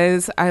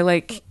 because I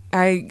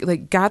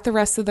got the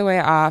rest of the way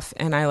off,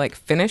 and I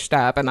finished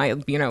up, and I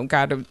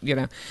got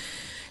and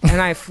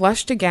I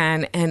flushed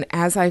again, and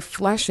as I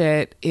flush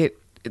it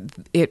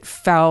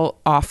fell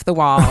off the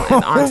wall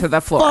and onto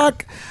the floor.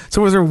 Fuck.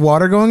 So was there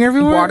water going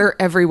everywhere? Water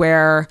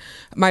everywhere.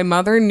 My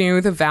mother knew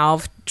the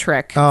valve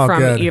trick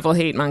from Evil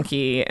Hate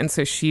Monkey, and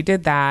so she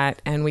did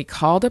that, and we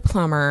called a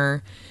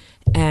plumber,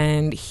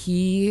 and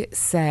he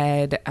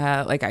said,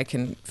 I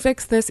can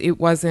fix this. It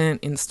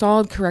wasn't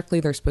installed correctly.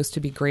 They're supposed to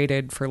be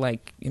graded for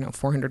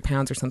 400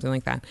 pounds or something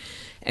like that.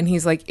 And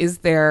he's like,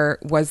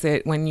 was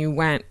it when you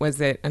went, was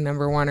it a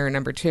number 1 or a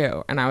number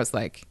 2? And I was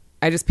like,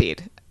 I just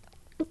peed.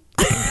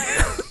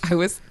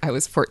 I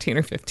was 14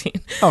 or 15.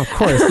 Oh, of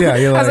course, yeah.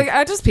 I was like,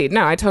 I just peed.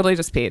 No, I totally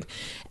just peed.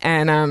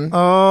 And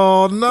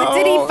oh no! But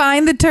did he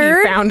find the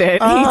turd? He found it. He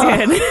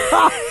did.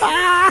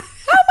 Oh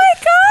my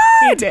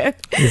God! He did.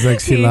 He's like,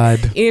 she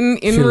lied. In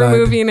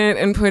removing it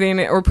and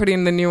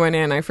putting the new one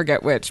in. I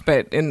forget which,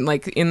 but in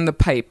the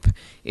pipe,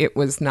 it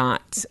was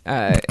not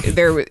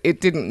there.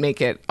 It didn't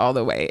make it all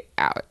the way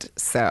out.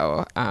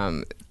 So.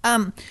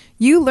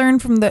 You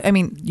learned from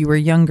you were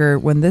younger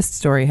when this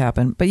story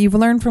happened, but you've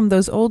learned from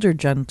those older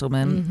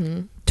gentlemen.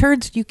 Mm-hmm.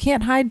 Turds, you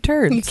can't hide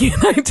turds. You can't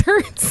hide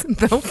turds.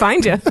 They'll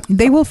find you.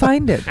 They will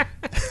find it.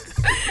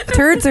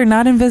 Turds are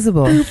not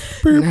invisible.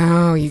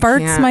 No, you Farts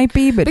can't. might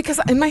be, but because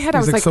in my head I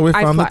was like, so we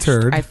found the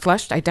turd. I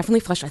flushed. I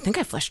definitely flushed. I think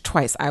I flushed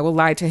twice. I will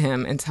lie to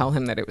him and tell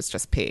him that it was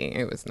just pee.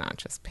 It was not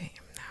just pee.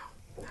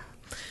 No.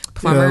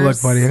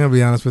 Plumbers. Look, buddy, I'm gonna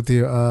be honest with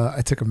you.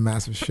 I took a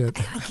massive shit.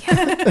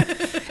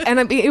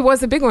 And it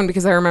was a big one,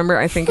 because I remember,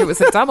 I think it was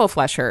a double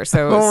flusher.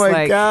 So it was oh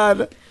my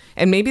God.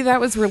 And maybe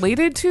that was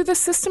related to the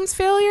system's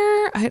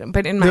failure.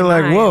 But in my They're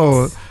mind, like,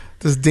 whoa,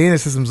 this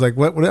Danish system's like,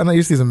 what? I'm not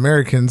used to these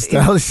American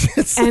style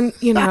shits. And,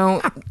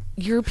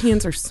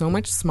 Europeans are so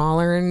much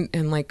smaller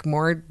and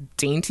more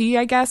dainty,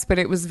 I guess. But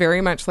it was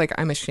very much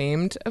I'm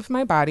ashamed of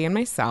my body and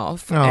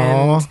myself.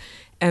 Aww.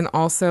 And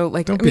also,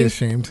 don't be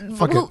ashamed.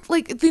 Fuck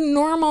it. The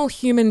normal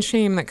human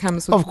shame that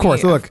comes with of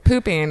course. Look,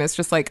 pooping is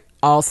just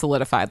all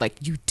solidified. Like,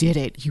 you did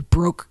it. You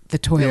broke the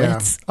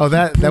toilets. Oh,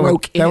 that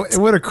it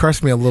would have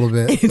crushed me a little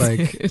bit.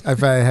 Like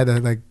if I had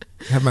to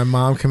have my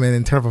mom come in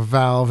and turn up a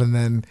valve and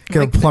then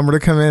get a plumber to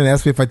come in and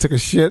ask me if I took a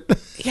shit.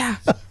 Yeah.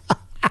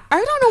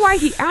 I don't know why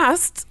he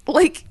asked.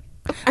 Like,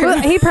 well,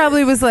 he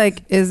probably was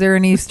like, "Is there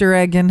an Easter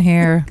egg in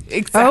here?"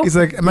 Exactly. He's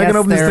like, "Am I gonna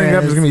open this thing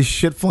up? There's gonna be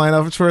shit flying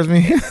off towards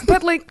me."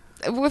 But like,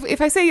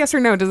 if I say yes or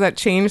no, does that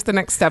change the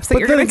next steps that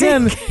you're gonna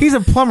take? He's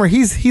a plumber.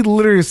 He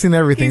literally has seen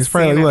everything. He's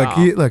probably like,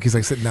 look. He's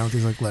like sitting down.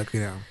 He's like, look,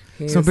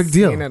 it's no big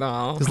deal. Seen it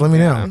all. Just let me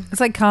know.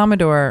 It's like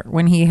Commodore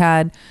when he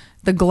had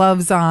the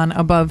gloves on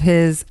above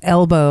his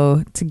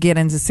elbow to get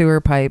into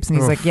sewer pipes, and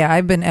he's like, "Yeah,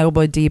 I've been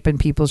elbow deep in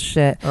people's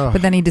shit."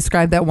 But then he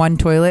described that one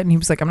toilet, and he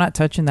was like, "I'm not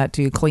touching that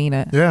till you clean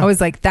it." Yeah. I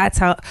was like, "That's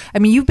how." I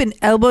mean, you've been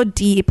elbow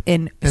deep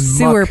in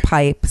sewer muck.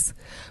 pipes,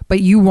 but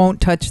you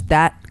won't touch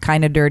that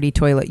kind of dirty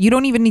toilet. You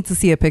don't even need to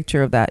see a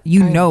picture of that.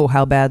 You know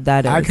how bad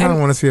that is. I kind of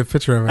want to see a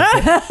picture of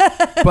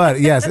it,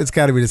 but yes, it's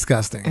got to be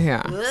disgusting.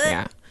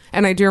 Yeah.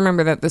 And I do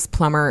remember that this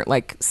plumber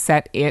like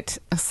set it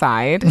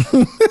aside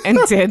and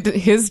did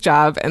his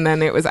job, and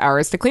then it was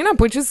ours to clean up,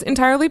 which is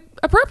entirely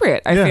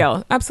appropriate. I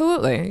feel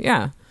absolutely,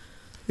 yeah.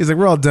 He's like,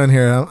 "We're all done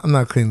here. I'm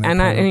not cleaning that."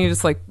 And he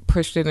just like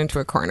pushed it into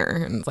a corner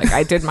and was like,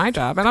 "I did my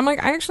job." And I'm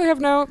like, I actually have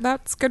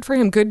that's good for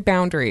him. Good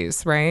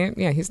boundaries, right?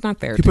 Yeah, he's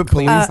not there. He put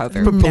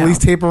police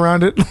tape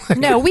around it.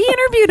 No, we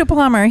interviewed a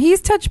plumber.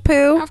 He's touched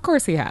poo. Of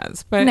course he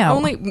has, but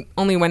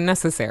only when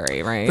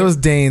necessary, right? Those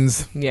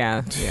Danes.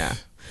 Yeah.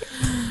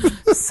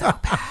 So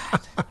bad.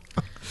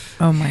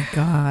 Oh my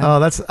god. Oh,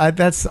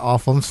 that's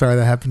awful. I'm sorry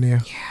that happened to you.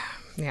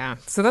 Yeah.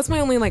 So that's my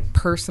only like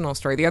personal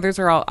story. The others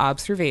are all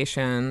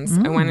observations.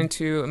 I went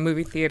into a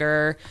movie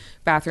theater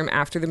bathroom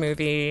after the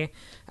movie,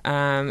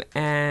 and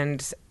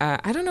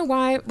I don't know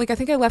why. Like, I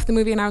think I left the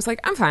movie and I was like,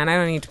 I'm fine. I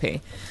don't need to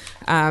pee.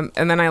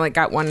 And then I like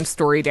got one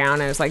story down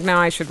and I was like, no,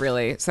 I should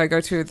really. So I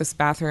go to this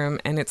bathroom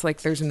and it's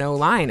like there's no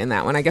line in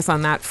that one. I guess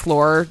on that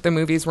floor the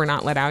movies were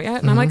not let out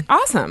yet. And I'm like,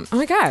 awesome.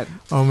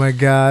 Oh my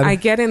god. I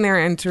get in there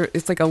and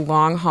it's like a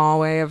long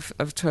hallway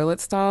of toilet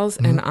stalls,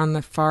 and on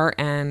the far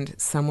end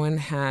someone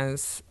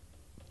has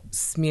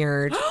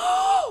smeared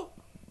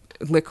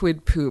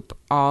liquid poop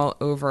all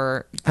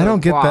over the I don't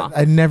get wall. that.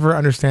 I never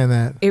understand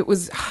that. It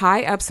was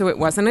high up, so it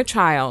wasn't a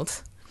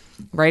child,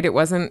 right? It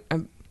wasn't a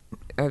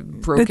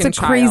broken child. It's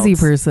a crazy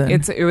person.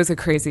 It was a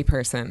crazy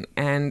person,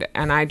 and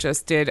I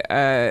just did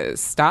a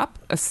stop,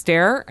 a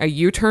stare, a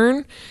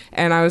U-turn,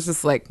 and I was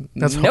just like,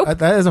 nope.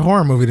 That is a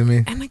horror movie to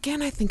me. And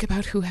again, I think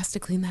about who has to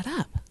clean that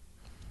up.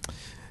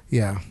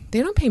 Yeah,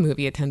 they don't pay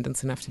movie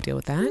attendants enough to deal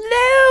with that.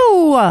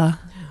 No.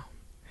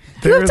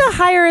 You have to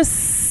hire a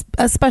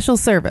special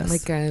service,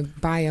 like a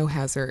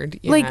biohazard,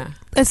 like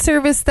a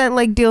service that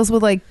like deals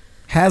with like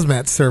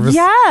hazmat service.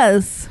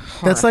 Yes,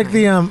 that's like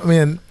the I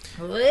mean.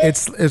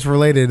 It's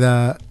related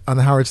on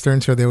the Howard Stern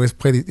show. They always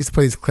play these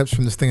clips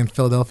from this thing in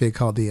Philadelphia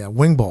called the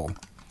Wing Bowl,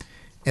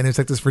 and it's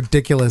like this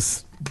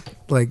ridiculous,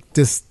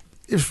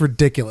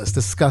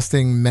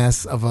 disgusting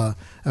mess of a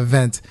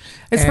event.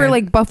 It's for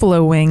like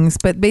buffalo wings,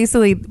 but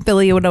basically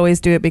Philly would always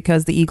do it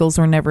because the Eagles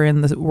were never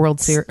in the World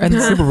Series,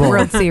 Super Bowl,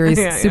 World Series,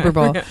 Super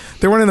Bowl.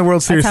 They weren't in the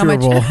World Series, Super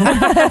Bowl.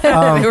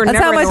 They were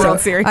never in the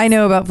World Series. I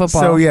know about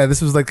football. So yeah, this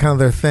was like kind of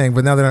their thing,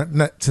 but now they're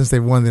not since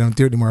they've won, they don't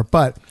do it anymore.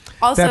 But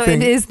also,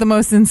 it is the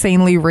most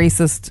insanely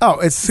racist. Oh,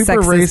 it's super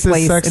racist,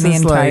 place sexist in the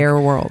entire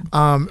world.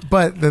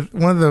 But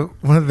one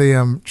of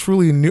the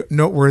truly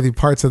noteworthy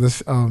parts of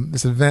this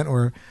this event,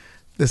 where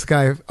this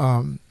guy,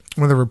 one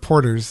of the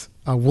reporters,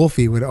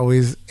 Wolfie, would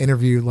always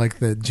interview like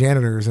the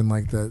janitors and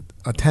like the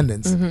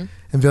attendants, and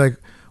be like,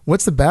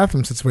 "What's the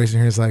bathroom situation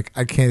here?" He's like,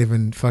 "I can't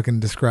even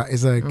fucking describe."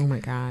 He's like, "Oh my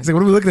god!" He's like,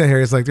 "What are we looking at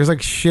here?" It's like there's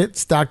like shit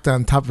stacked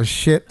on top of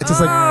shit. It's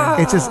just like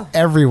it's just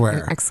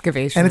everywhere. An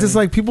excavation, and it's just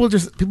like people are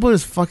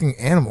just fucking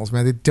animals,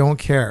 man. They don't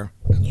care.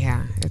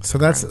 Yeah, so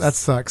that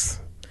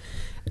sucks.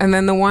 And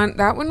then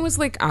that one was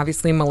like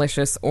obviously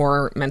malicious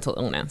or mental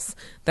illness.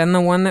 Then the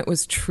one that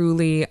was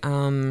truly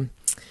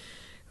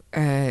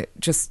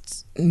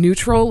just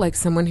neutral, like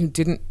someone who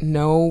didn't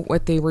know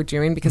what they were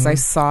doing, because I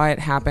saw it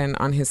happen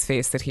on his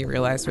face that he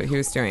realized what he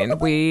was doing.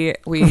 We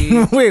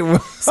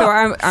wait. So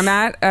I'm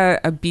at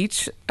a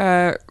beach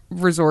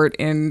resort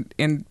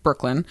in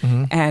Brooklyn,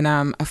 and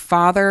a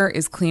father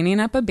is cleaning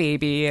up a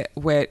baby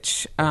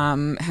which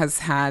has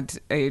had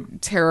a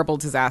terrible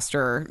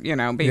disaster. You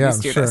know, babies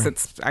do this.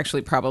 It's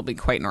actually probably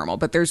quite normal,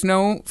 but there's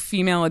no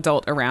female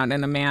adult around,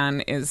 and a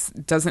man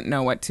doesn't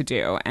know what to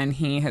do, and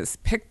he has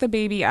picked the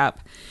baby up,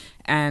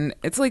 and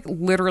it's like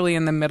literally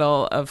in the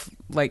middle of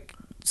like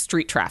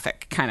street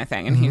traffic kind of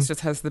thing, and he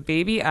just has the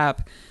baby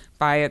up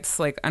by its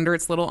like under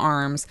its little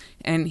arms,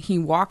 and he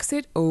walks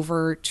it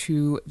over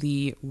to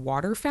the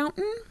water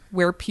fountain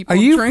where people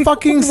drink. Are you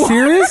fucking water.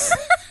 serious?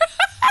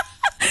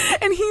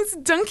 And he's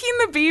dunking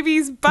the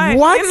baby's butt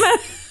What? in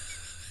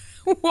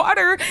the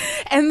water,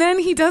 and then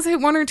he does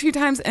it one or two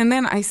times, and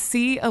then I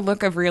see a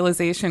look of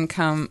realization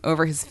come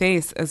over his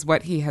face as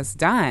what he has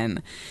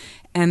done,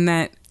 and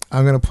that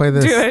I'm gonna play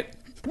this. Do it.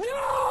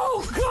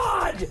 No,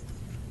 God!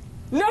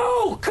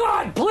 No!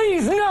 God,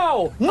 please,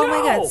 no! No! Oh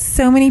my God,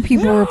 so many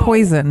people were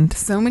poisoned.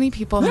 So many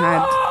people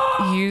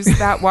had used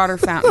that water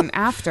fountain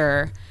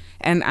after,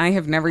 and I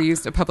have never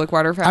used a public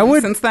water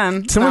fountain since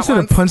then. Someone should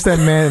have punched that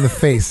man in the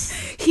face.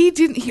 He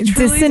didn't. He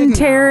truly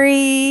Dysentery.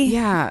 didn't know.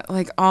 Yeah,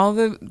 like all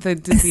the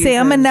diseases.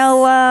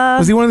 Salmonella.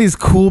 Was he one of these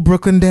cool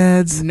Brooklyn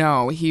dads?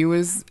 No, he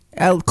was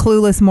A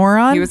clueless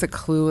moron. He was a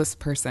clueless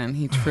person.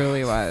 He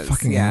truly was.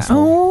 Fucking yeah.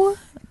 asshole. Oh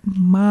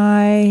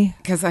my.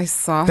 Because I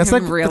saw That's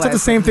him like realize. that's like the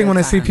same thing when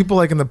I see people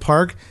like in the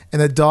park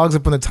and the dog's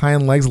up on the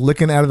tying legs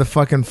looking out of the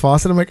fucking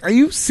faucet. I'm like, are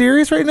you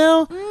serious right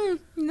now?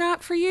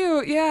 Not for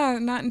you. Yeah,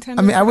 not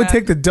intended. I mean, I would for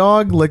take the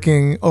dog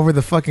licking over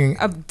the fucking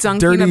of dunking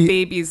dirty a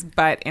baby's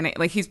butt in it.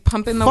 Like he's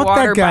pumping the Fuck that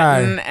water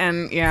guy. button,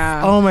 and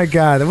yeah. Oh my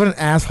God, what an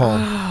asshole.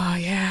 Oh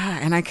yeah,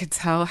 and I could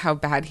tell how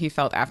bad he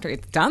felt after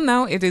it's done.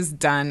 Though it is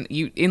done,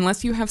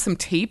 unless you have some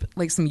tape,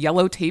 like some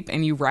yellow tape,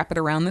 and you wrap it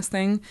around this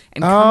thing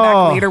and come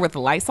back later with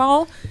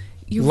Lysol.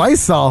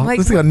 Lysol? like-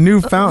 This is like a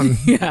new fountain.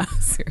 Yeah,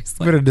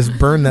 seriously. Better just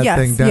burn that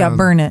thing down. Yeah,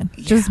 burn it.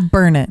 Just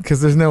burn it.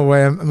 Because there's no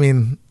way. I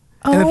mean,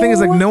 and the thing is,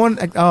 like, no one.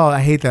 Like,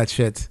 I hate that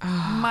shit.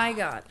 My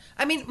God.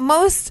 I mean,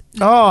 most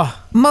Oh,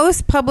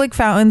 public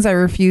fountains I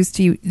refuse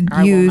to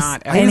I will use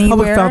not ever. I use anywhere.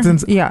 public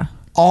fountains Yeah.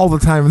 all the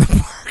time in the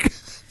park.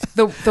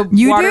 The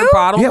You water do?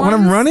 bottle. Yeah, when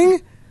I'm ones,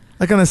 running,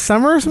 like on a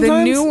summer The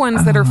sometimes. new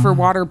ones that are for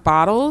water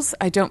bottles,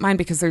 I don't mind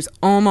because there's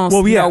almost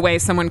no way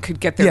someone could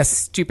get their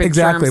stupid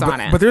germs but,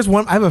 on it. But there's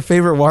one. I have a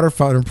favorite water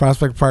fountain in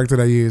Prospect Park that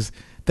I use.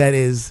 That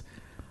is,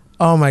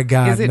 oh my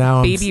God! Is it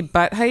now baby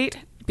butt height?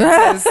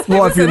 Because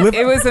Well, it, if you're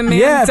it was a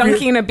man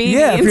dunking a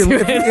baby into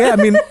it. I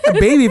mean, a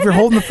baby. If you're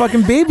holding the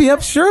fucking baby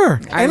up, sure.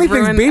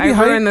 Anything's baby I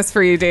height. ruined this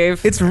for you,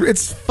 Dave.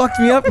 It's fucked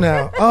me up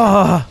now.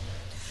 Oh,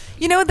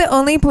 You know, the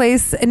only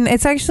place, and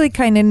it's actually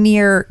kind of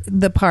near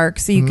the park,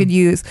 so you could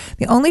use,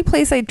 the only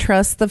place I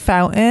trust the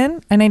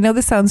fountain, and I know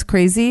this sounds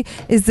crazy,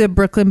 is the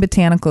Brooklyn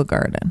Botanical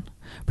Garden.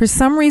 For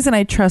some reason,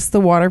 I trust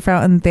the water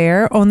fountain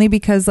there, only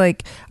because,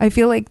 like, I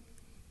feel like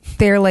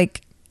they're,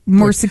 like,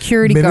 more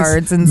security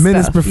guards and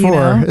minutes stuff. before, you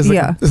know? it's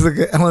like, it's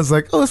like Ellen's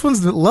like, oh, this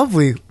one's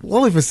lovely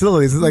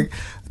facilities. It's like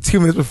 2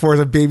 minutes before,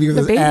 it's a baby with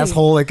his baby.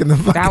 asshole like in the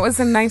fucking. That was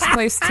a nice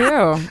place too.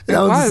 It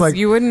Ellen's was. just like,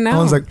 You wouldn't know.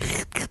 Ellen's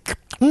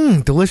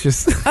like,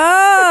 delicious.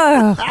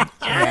 Oh,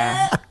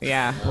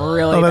 yeah,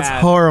 really Oh, that's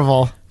bad.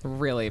 horrible.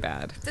 Really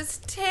bad. that's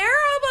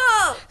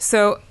terrible.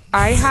 So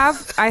I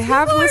have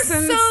People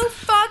listened. are so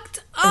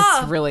fucked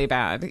up. It's really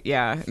bad.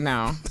 Yeah,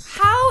 no.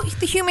 How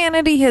the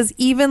humanity has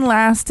even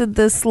lasted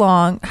this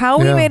long. How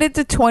we Yeah. made it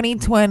to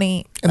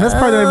 2020. And that's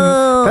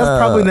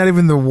probably not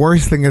even the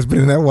worst thing that's been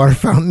in that water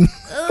fountain.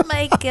 Oh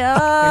my You're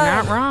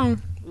God. not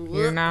wrong.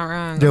 You're not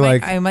wrong. You're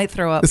like, I might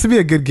throw up. this would be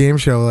a good game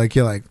show. Like,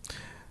 you're like,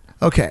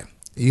 okay,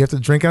 you have to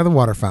drink out of the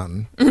water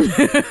fountain,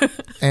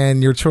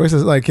 and your choice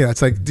is like,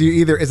 it's like,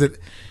 you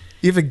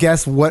have to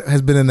guess what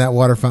has been in that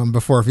water fountain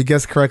before. If you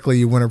guess correctly,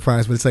 you win a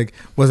prize. But it's like,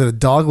 was it a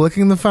dog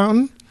licking the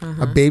fountain,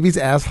 a baby's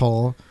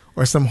asshole,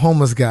 or some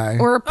homeless guy?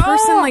 Or a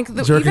person like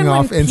Jerking even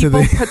off when into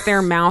people the- put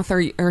their mouth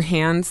or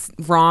hands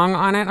wrong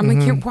on it, I'm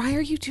like, why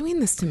are you doing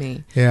this to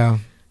me? Yeah.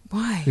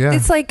 Why? Yeah.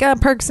 It's like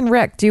Parks and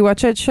Rec. Do you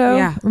watch that show?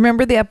 Yeah.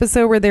 Remember the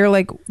episode where they're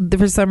like,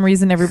 for some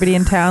reason, everybody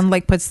in town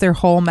like puts their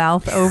whole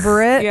mouth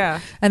over it? Yeah.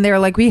 And they're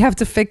like, we have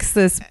to fix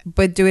this,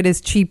 but do it as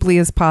cheaply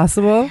as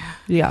possible.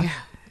 Yeah.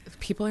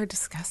 People are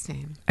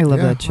disgusting. I love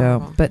Yeah. that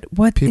show. But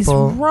what is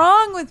People-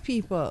 wrong with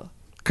people?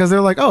 Because they're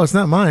like, oh, it's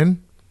not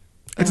mine.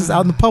 It's just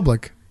out in the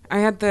public.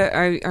 I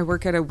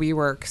work at a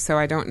WeWork, so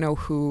I don't know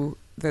who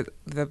the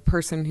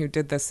person who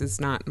did this is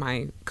not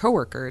my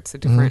coworker. It's a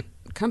different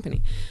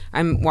company.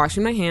 I'm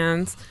washing my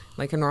hands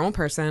like a normal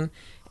person,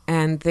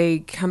 and they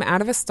come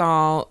out of a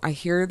stall. I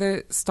hear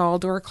the stall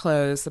door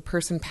close. The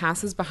person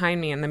passes behind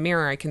me in the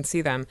mirror. I can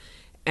see them,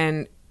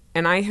 and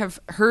I have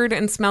heard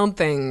and smelled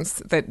things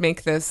that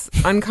make this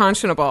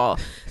unconscionable.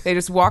 They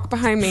just walk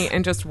behind me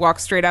and just walk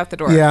straight out the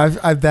door. Yeah,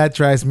 that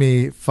drives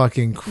me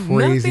fucking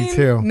crazy Nothing,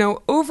 too.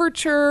 No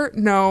overture,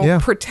 no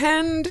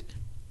pretend,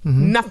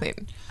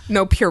 nothing.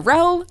 No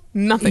Purell,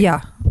 nothing.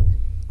 Yeah.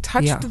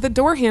 Touched the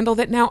door handle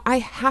that now I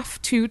have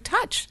to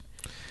touch.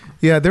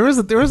 Yeah, there was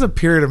a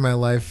period of my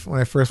life when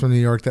I first went to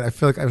New York that I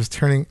feel like I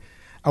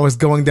was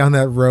going down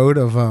that road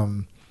of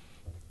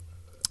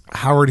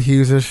Howard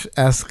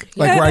Hughes-esque,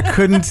 like where I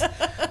couldn't, it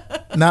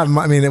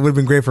would have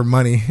been great for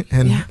money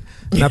and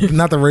not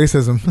the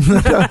racism,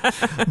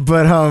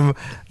 but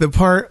the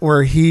part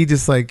where he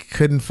just like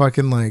couldn't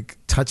fucking like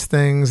touch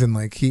things and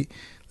like he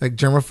like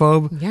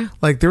germaphobe. Yeah.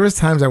 Like there was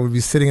times I would be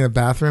sitting in a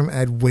bathroom and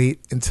I'd wait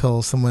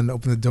until someone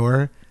opened the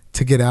door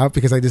to get out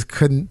because I just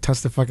couldn't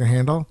touch the fucking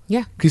handle.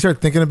 Yeah. You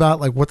start thinking about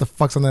like what the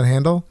fuck's on that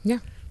handle. Yeah.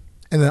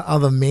 And then all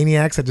the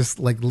maniacs that just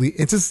like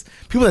it's just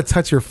people that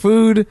touch your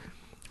food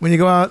when you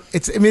go out.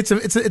 It's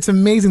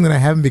amazing that I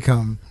haven't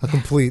become a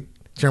complete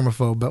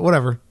germaphobe, but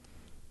whatever.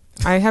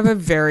 I have a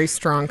very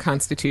strong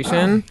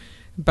constitution,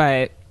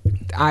 but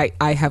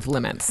I have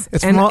limits.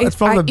 It's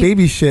from the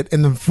baby shit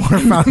in the water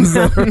fountains.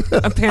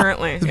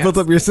 Apparently. It's built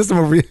up your system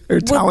over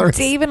your tolerance.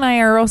 Dave and I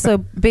are also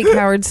big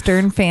Howard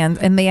Stern fans,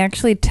 and they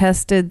actually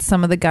tested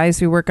some of the guys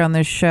who work on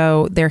this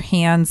show, their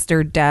hands,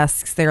 their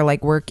desks, their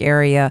like work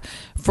area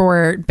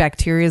for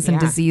bacteria and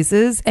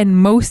diseases. And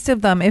most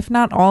of them, if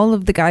not all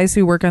of the guys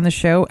who work on the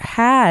show,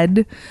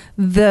 had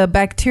the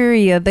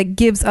bacteria that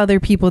gives other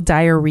people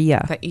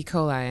diarrhea. The E.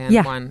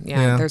 coli one.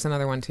 Yeah, there's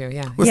another one too.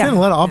 Yeah. Well, in a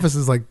lot of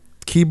offices, like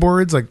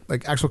keyboards, like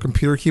actual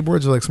computer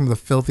keyboards, are like some of the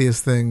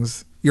filthiest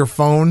things. Your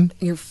phone.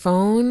 You're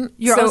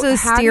also the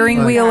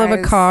steering wheel of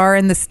a car,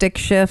 and the stick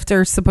shift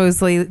are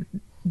supposedly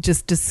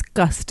just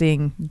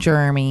disgusting,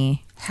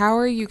 germy. How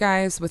are you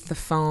guys with the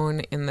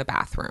phone in the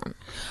bathroom?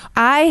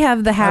 I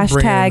have the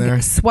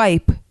hashtag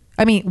swipe.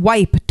 I mean,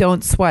 wipe,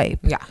 don't swipe.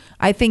 Yeah.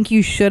 I think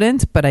you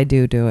shouldn't, but I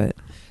do it.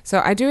 So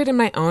I do it in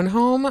my own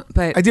home,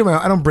 but I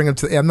don't bring it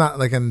to. I'm not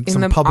like in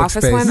some the public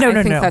office space. one.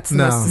 I think that's the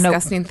most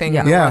disgusting thing.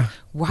 Yeah.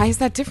 Why is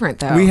that different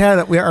though? We had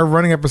our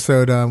running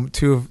episode.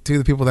 Two of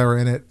the people that were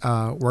in it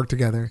worked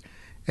together,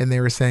 and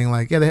they were saying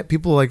like, they had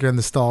people like are in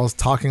the stalls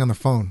talking on the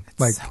phone.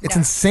 Like it's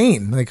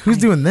insane. Like who's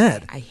doing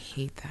that? I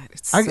hate that.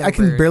 It's I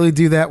can barely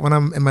do that when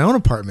I'm in my own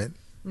apartment.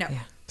 No.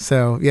 Yeah.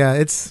 So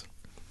it's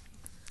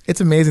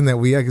amazing that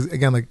we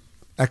again like.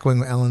 Echoing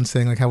what Ellen's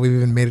saying, like how we've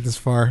even made it this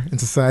far in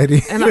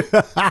society. And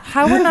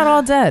how we're not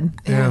all dead.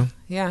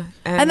 Yeah.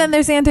 And then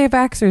there's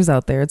anti-vaxxers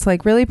out there. It's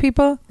like, really,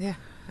 people? Yeah.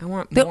 I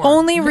want the more.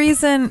 only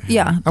reason,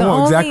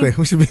 exactly.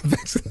 We should be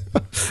vaccinated.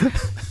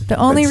 The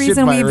only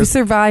reason we've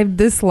survived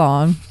this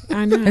long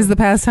is the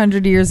past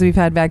 100 years we've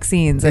had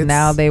vaccines, and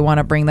now they want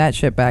to bring that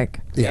shit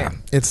back. Yeah,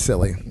 it's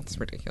silly. It's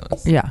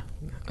ridiculous. Yeah.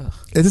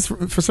 It's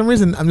just, for some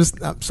reason, I'm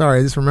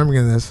sorry, just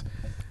remembering this.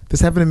 This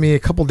happened to me a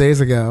couple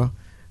days ago.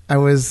 I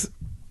was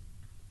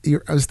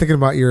thinking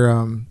about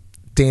your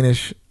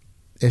Danish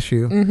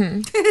issue.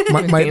 Mm-hmm.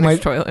 My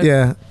Danish toilet.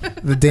 Yeah,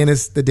 the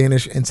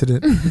Danish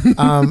incident.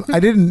 I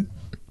didn't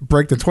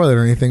break the toilet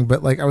or anything,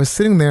 but like I was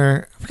sitting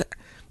there.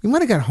 We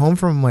might have got home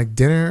from like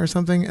dinner or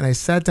something, and I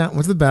sat down,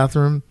 went to the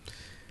bathroom.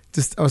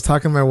 I was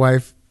talking to my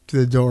wife to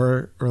the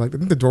door, or like I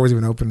think the door was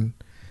even open,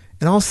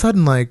 and all of a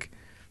sudden like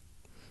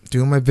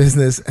doing my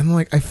business, and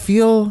like I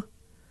feel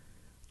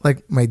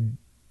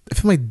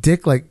my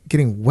dick like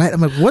getting wet.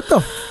 I'm like, what the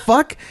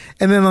fuck?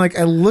 And then like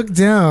I look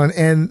down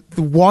and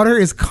the water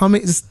is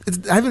coming.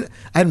 I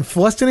hadn't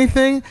flushed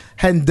anything,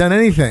 hadn't done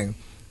anything.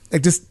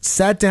 Like just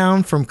sat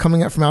down from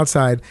coming out from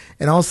outside,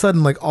 and all of a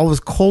sudden like all this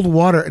cold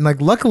water, and like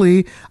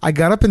luckily I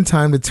got up in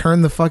time to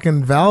turn the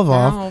fucking valve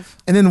off,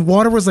 and then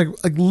water was like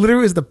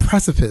literally is the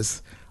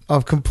precipice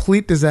of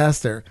complete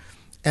disaster.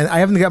 And I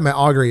haven't got my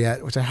auger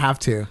yet, which I have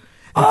to.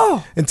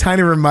 And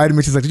Tiny reminded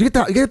me, she's like, did you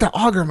get that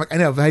auger? I'm like, I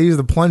know, but I used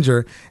the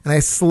plunger, and I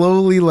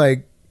slowly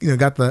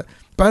got the,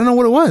 but I don't know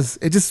what it was.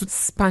 It just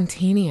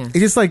spontaneous. It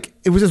just like,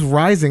 it was just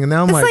rising, and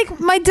now it's like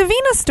my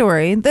Davina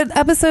story, the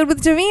episode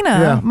with Davina.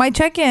 Yeah. My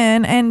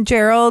check-in, and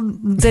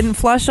Gerald didn't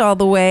flush all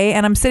the way,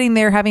 and I'm sitting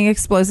there having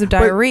explosive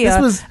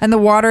diarrhea, and the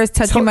water is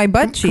touching my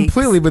butt cheeks.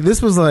 Completely, but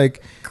this was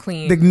like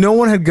clean. Like no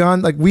one had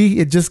gone, like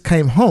it just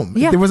came home.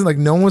 Yeah. There wasn't like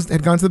no one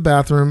had gone to the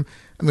bathroom.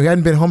 I mean, we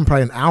hadn't been home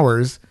probably in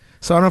hours.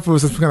 So I don't know if it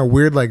was some kind of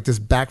weird, like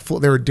just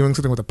backflow. They were doing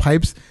something with the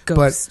pipes,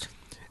 Ghost.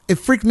 But it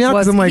freaked me out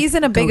because I'm like, he's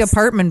in a big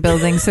apartment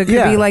building, so it could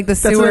Yeah, be like the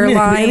that's what sewer I mean. It could be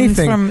lines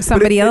anything. from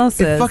somebody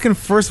else's. It fucking,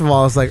 first of all,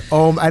 I was like,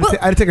 I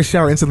had to take a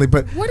shower instantly.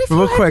 But what if but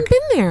you real quick,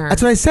 hadn't been there?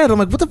 That's what I said. I'm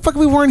like, what the fuck?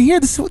 We weren't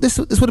here. This would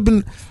have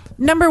been.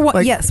 Number one,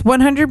 like, yes,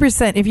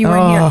 100% if you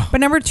weren't here.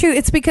 But number two,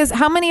 it's because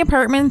how many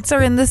apartments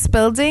are in this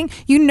building?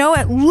 You know,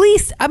 at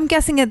least, I'm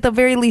guessing at the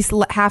very least,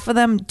 half of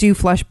them do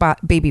flush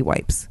baby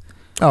wipes.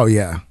 Oh,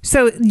 yeah.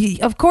 So,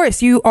 of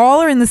course, you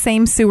all are in the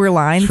same sewer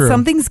line. True.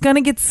 Something's going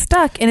to get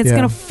stuck, and it's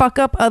going to fuck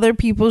up other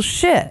people's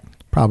shit.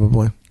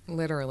 Probably.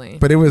 Literally.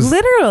 But it was.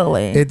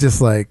 Literally. It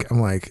just like, I'm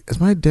like, is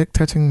my dick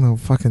touching the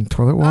fucking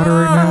toilet water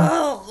right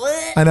now?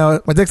 I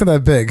know, my dick's not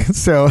that big.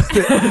 So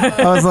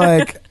I was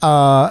like,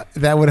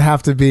 that would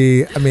have to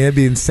be, I mean, it'd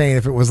be insane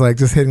if it was like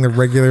just hitting the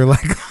regular,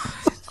 like.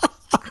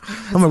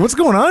 I'm like, what's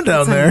going on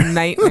down there? A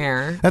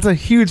nightmare. That's a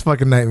huge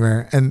fucking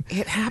nightmare. And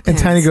it happens. And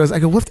Tiny goes, I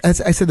go, what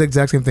if, I said the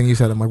exact same thing you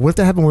said. I'm like, what if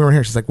that happened when we weren't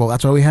here? She's like, well,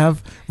 that's why we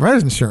have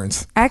renter's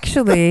insurance.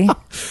 Actually,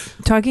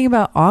 talking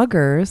about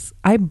augers,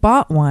 I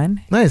bought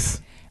one.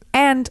 Nice.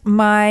 And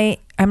I'm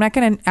not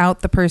going to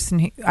out the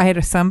person. I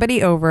had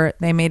somebody over.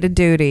 They made a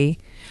duty.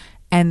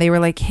 And they were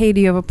like, hey, do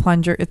you have a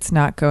plunger? It's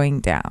not going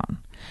down.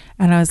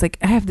 And I was like,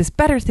 I have this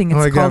better thing.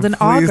 It's called an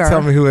auger. Please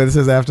tell me who this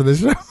is after the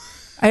show.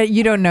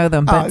 You don't know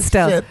them, but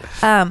still. Shit.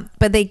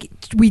 But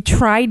we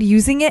tried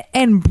using it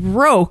and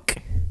broke.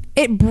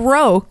 It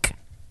broke.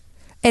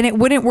 And it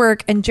wouldn't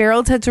work. And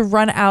Gerald had to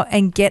run out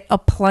and get a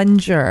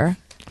plunger.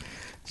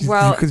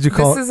 Well, Could you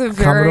call this it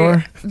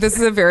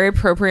is a very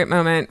appropriate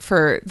moment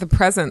for the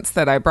presents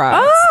that I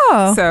brought.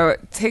 Oh. So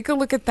take a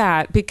look at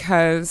that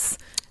because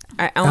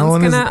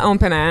Ellen's gonna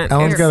open it.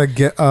 Ellen's got to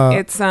get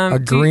a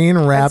green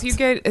wrapped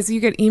as you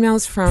get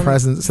emails from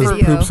present that says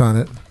poops on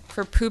it.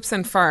 For poops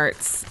and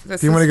farts.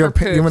 Do you want to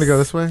go? You want to go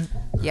this way?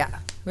 Yeah.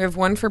 We have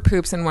one for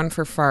poops and one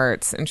for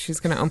farts, and she's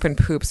going to open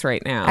poops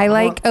right now. I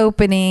like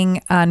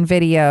opening on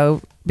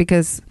video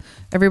because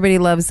everybody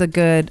loves a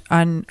good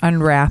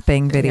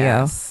unwrapping video.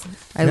 Yes.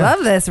 I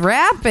love this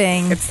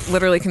wrapping. It's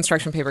literally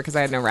construction paper because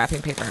I had no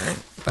wrapping paper.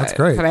 That's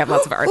great. But I have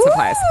lots of art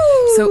supplies.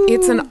 So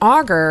it's an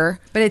auger.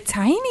 But a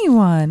tiny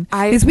one.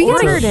 I Because we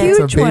got a ordered it. huge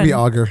It's a baby one.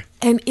 auger.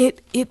 And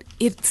it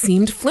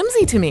seemed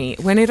flimsy to me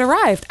when it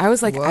arrived. I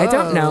was like, I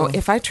don't know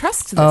if I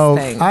trust this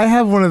thing. I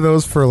have one of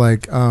those for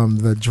like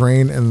the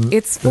drain and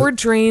It's for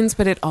drains,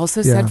 but it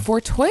also Yeah. said for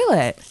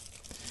toilet.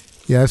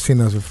 yeah, I've seen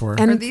those before.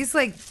 And Are these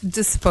like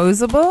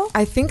disposable?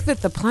 I think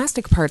that the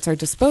plastic parts are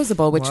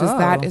disposable, which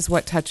that Whoa. is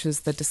what touches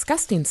the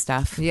disgusting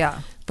stuff. Yeah.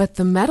 But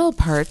the metal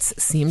parts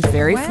seemed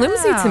very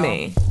flimsy to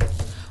me.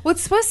 Well,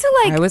 it's supposed to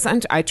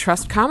like. I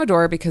trust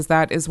Commodore because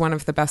that is one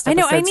of the best I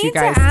know. episodes I you need to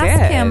guys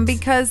ask did. him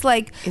because,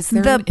 like, Is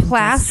there the an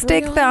plastic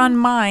industrial? that on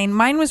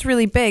mine was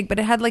really big, but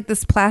it had like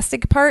this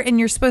plastic part, and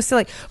you're supposed to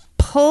like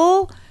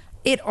pull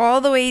it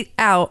all the way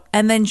out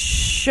and then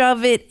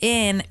shove it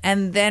in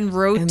and then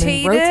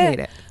rotate, rotate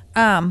it.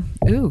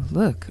 Ooh,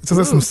 look. It sounds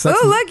like some sex.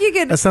 Oh, look, you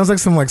can That sounds like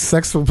some like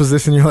sexual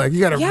position. You're like,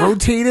 you gotta Yeah.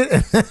 rotate it.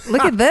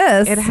 look at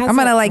this. It has I'm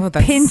gonna like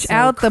that's pinch so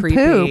out the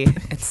creepy. poop.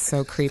 It's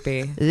so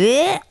creepy.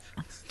 Blech.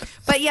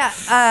 But yeah,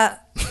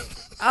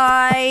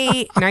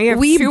 Now you have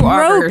we two broke.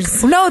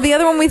 augers. No, the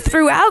other one we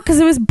threw out because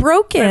it was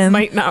broken. That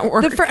might not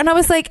work. And I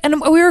was like,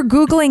 and we were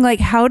Googling, like,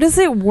 how does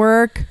it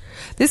work?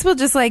 This will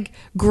just like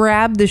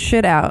grab the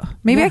shit out.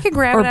 Maybe Yeah. I could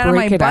grab Or it out of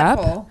my break it up.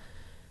 butthole.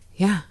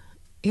 Yeah.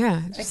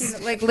 Yeah. I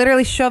can like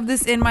literally shove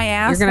this in my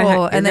You're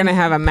asshole and then gonna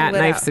have a Matt pull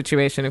it Knife out.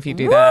 situation if you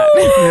do Woo!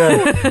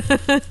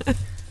 that.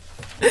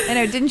 I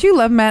know. Didn't you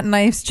love Matt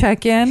Knife's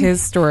check-in?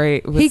 His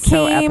story was he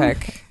so came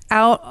epic.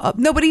 out.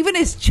 No, but even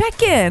his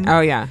check-in.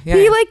 Oh yeah. Yeah.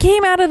 He like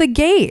came out of the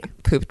gate.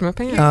 pooped my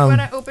pants. You want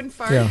to open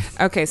fart? yeah.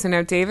 Okay, so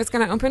now Dave is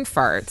going to open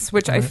farts,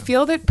 which I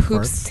feel that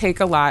poops Farts. take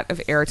a lot of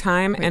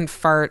airtime, and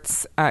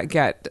farts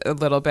get a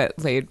little bit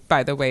laid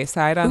by the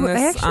wayside on Ooh, this.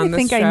 I actually on this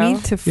think show. I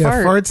need to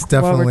Yeah, fart.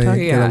 farts while we're definitely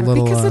talking. get a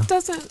little. because it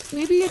doesn't.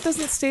 Maybe it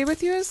doesn't stay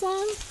with you as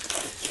long.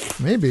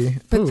 Maybe.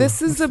 But Ooh,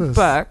 this is what's a this?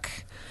 book,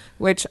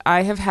 which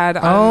I have had.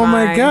 On Oh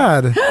my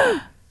god!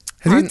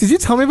 Did you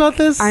tell me about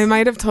this? I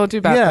might have told you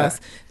about Yeah. this.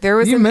 There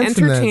was You an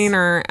mentioned this.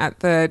 entertainer at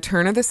the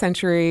turn of the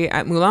century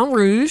at Moulin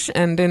Rouge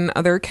and in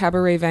other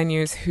cabaret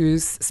venues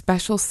whose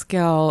special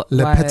skill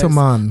Le was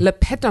pétoman. Le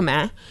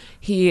pétoman.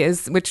 He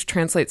is, which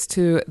translates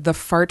to the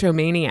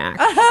fartomaniac.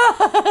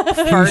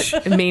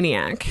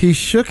 Fartmaniac. He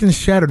shook and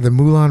shattered the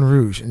Moulin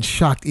Rouge and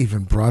shocked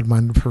even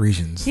broad-minded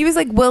Parisians. He was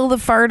like Will the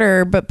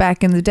Farter, but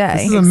back in the day.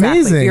 This is Exactly.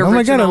 amazing! The Oh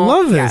my god, I original-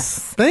 love this. yes.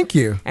 Thank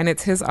you. And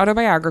it's his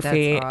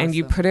autobiography, That's and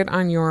you awesome. put it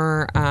on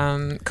your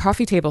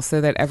coffee table so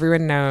that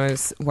everyone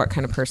knows what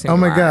kind of person Oh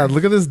you my are. god,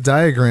 look at this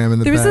diagram in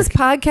the There was back. this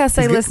podcast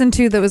I He's get- listened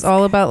to that was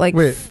all about like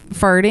Wait.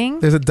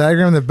 farting. There's a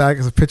diagram in the back.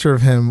 It's a picture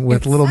of him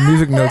with little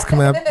music notes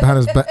coming up behind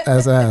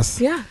his ass.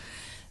 Yeah.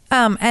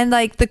 And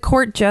like the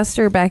court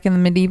jester back in the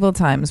medieval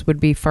times would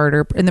be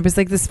farter, and there was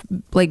like this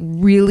like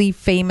really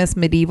famous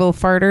medieval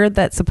farter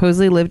that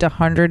supposedly lived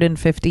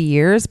 150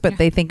 years, but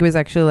they think it was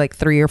actually like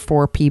 3 or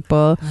 4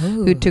 people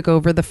who took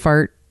over the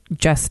fart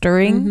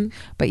jestering.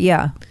 But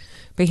yeah,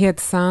 But he had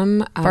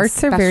some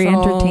Farts are very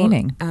special,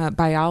 entertaining.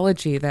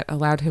 Biology that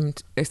allowed him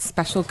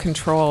special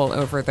control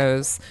over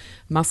those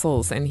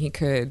muscles, and he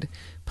could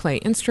play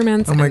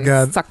instruments. Oh my and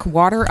God. suck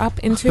water up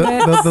into The,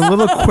 it.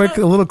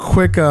 the little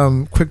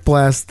quick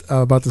blast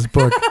about this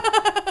book.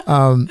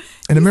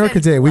 In America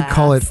today, we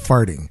call it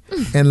farting.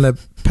 And Le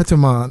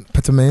Pétoman,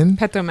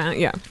 Pétoman,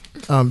 yeah.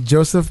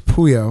 Joseph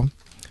Puyo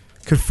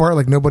could fart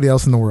like nobody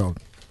else in the world,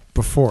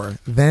 before,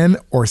 then,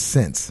 or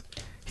since.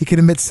 He could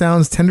emit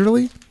sounds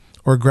tenderly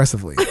or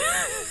aggressively,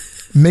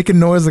 make a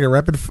noise like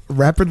a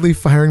rapidly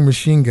firing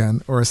machine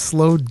gun or a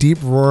slow, deep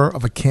roar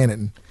of a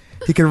cannon.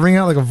 He could ring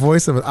out like a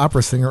voice of an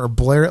opera singer or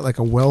blare it like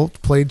a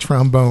well-played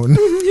trombone.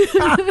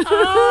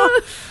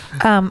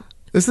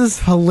 This is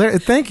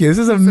hilarious. Thank you. This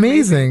is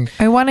amazing.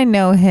 I want to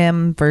know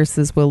him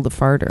versus Will the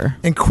Farter.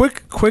 And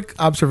quick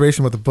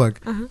observation with the book.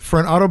 For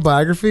an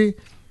autobiography,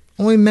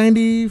 only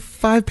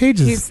 95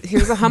 pages. He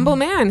was a humble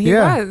man. He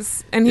Yeah.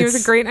 was. And he was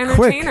It's a great quick.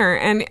 entertainer.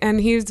 And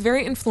he was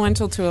very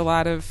influential to a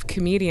lot of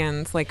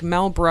comedians. Like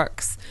Mel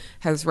Brooks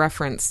has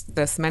referenced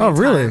this many Oh,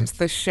 really? times.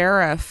 The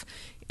sheriff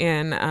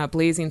in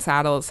Blazing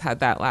Saddles had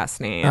that last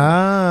name.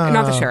 Ah.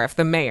 Not the sheriff,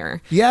 the mayor.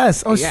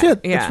 Yes. Oh, Yeah, shit.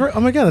 yeah. That's right. Oh,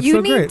 my God. That's You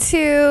so need great.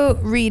 to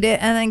read it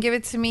and then give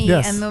it to me,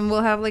 Yes. and then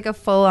we'll have like a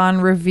full-on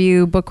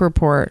review book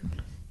report.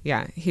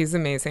 Yeah, he's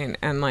amazing.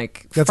 And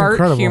like That's fart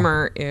incredible.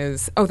 humor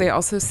is, they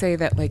also say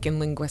that like in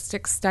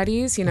linguistic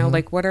studies, you know,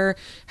 Mm-hmm. like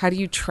how do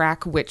you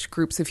track which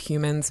groups of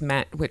humans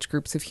met which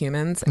groups of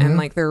humans? Mm-hmm. And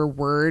like there are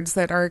words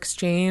that are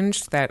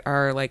exchanged that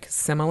are like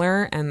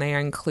similar, and they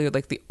include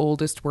like the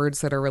oldest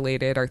words that are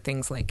related are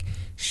things like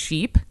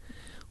sheep,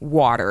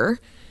 water,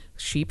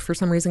 sheep for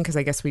some reason, because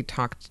I guess we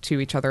talked to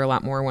each other a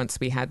lot more once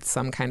we had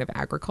some kind of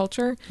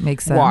agriculture.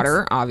 Makes sense.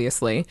 Water,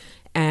 obviously,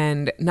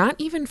 and not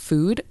even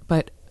food,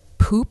 but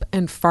poop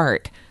and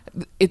fart.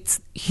 It's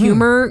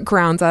humor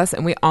grounds us,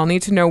 and we all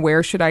need to know,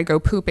 where should I go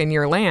poop in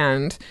your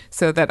land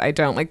so that I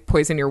don't like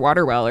poison your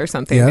water well or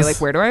something. Yes. Be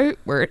like,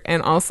 where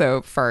and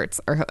also farts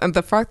are, and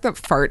the fact that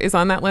fart is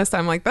on that list,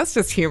 I'm like, that's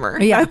just humor.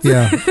 Yeah.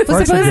 Yeah. Well,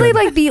 Farts are supposedly, good.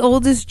 like the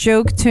oldest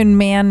joke to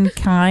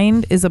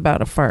mankind is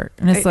about a fart,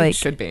 and it's It like,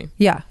 should be.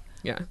 yeah,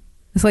 Yeah.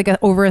 it's like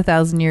over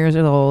 1,000 years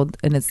old,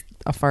 and it's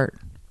a fart.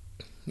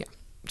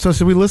 So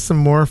should we list some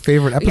more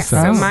favorite Yeah,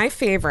 episodes? so my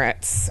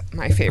favorite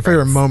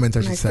moments,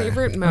 I should my say.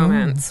 favorite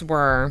moments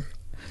were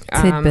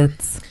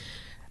Tidbits.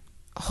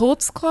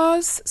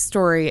 Holtzclaw's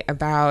story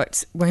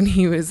about when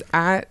he was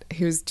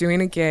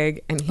doing a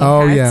gig, and he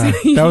Oh had yeah,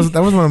 to-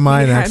 that was one of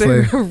mine he had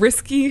actually.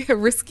 a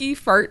risky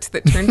fart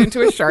that turned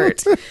into a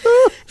shart,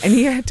 and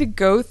he had to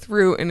go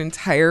through an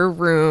entire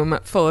room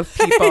full of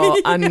people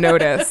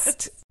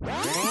unnoticed.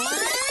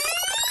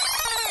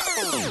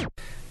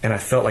 And I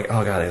felt like,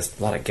 oh god, there's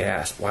a lot of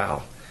gas.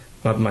 Wow.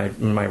 I'm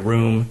in my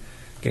room,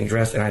 getting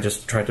dressed, and I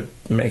just tried to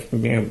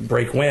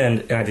break wind,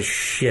 and I just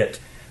shit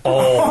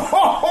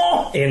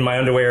all in my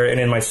underwear and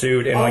in my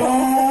suit, and like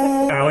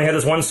I only had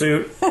this one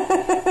suit,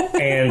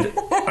 and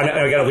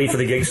I got to leave for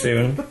the gig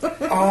soon.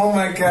 Oh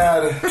my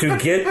god. To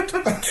get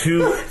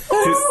to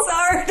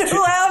Sorry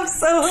to laugh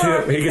so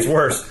hard. it gets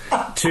worse.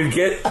 To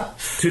get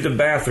to the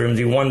bathroom,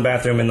 the one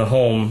bathroom in the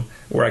home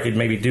where I could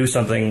maybe do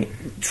something,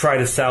 try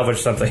to salvage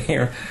something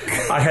here,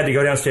 I had to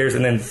go downstairs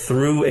and then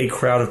through a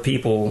crowd of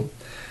people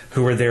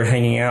who were there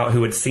hanging out,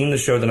 who had seen the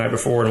show the night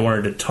before and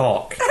wanted to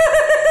talk to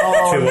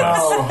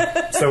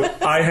us. So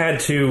I had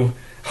to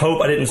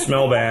hope I didn't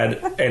smell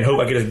bad and hope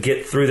I could just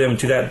get through them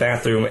to that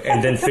bathroom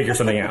and then figure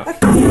something out.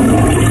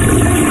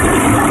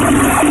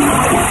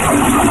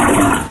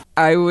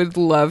 I would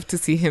love to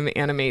see him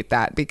animate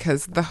that,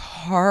 because the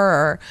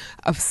horror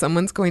of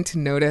someone's going to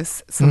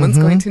notice, and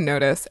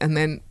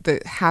then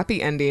the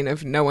happy ending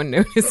of no one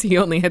noticed, he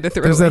only had to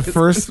throw There's away that his-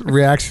 first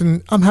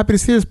reaction. I'm happy to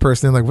see this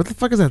person. And like, what the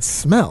fuck is that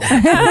smell?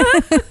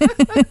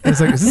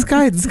 It's like, is this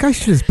guy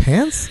shit his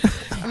pants?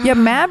 Yeah,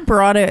 Matt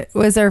brought it.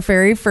 Was our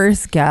very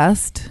first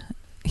guest.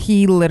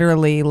 He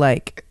literally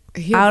like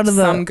He out had of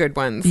the some good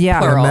ones, Yeah.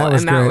 plural, Yeah, Matt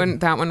was and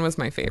that great. one was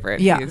my favorite.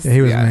 Yeah. Yeah,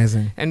 he was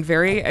amazing. and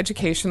very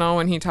educational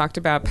when he talked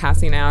about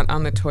passing out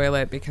on the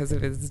toilet because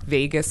of his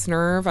vagus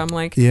nerve. I'm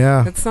like,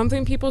 Yeah. that's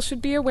something people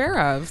should be aware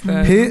of.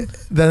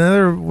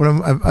 Another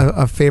one of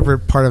a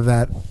favorite part of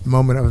that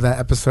moment of that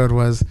episode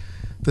was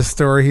the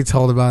story he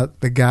told about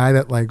the guy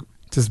that like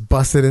just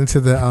busted into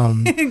the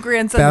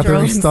Grand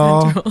Central. bathroom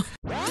stall.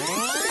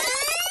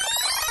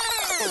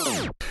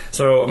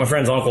 So my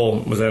friend's uncle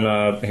was in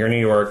here in New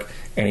York,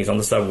 and he's on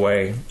the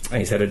subway, and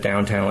he's headed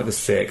downtown at the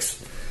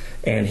 6,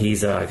 and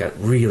he's got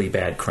really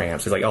bad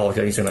cramps. He's like,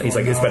 he's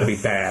like, it's about to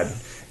be bad.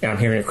 And I'm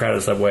hearing a crowd at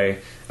the subway.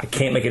 I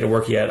can't make it to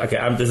work yet.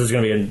 Okay, this is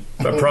going to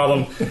be a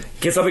problem.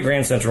 Gets up at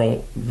Grand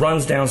Central,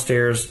 runs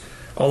downstairs,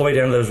 all the way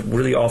down to those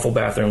really awful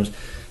bathrooms,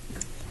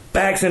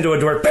 backs into a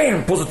door,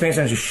 bam, pulls his pants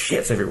down, and just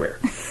shits everywhere.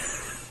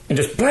 And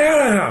just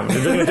blam!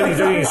 Doesn't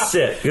even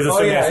sit because it's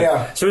so nasty.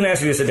 Yeah. So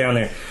nasty to sit down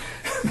there.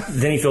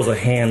 Then he feels a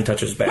hand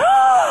touch his back.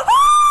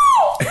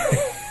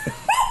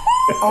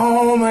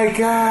 Oh my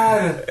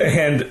god!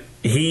 And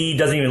he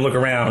doesn't even look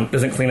around,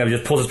 doesn't clean up, he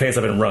just pulls his pants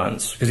up and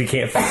runs because he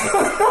can't face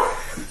it.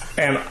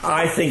 And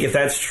I think if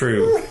that's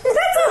true,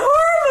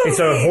 it's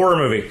a horror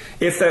movie.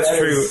 If that's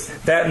true,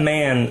 that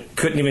man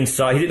couldn't even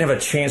saw. He didn't have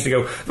a chance to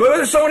go, well,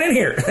 there's someone in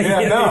here.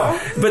 Yeah, no.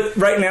 But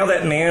right now,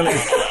 that man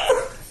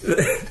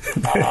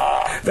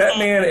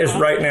is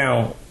right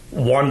now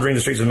wandering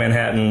the streets of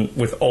Manhattan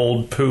with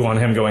old poo on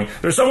him, going,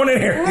 "There's someone in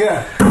here."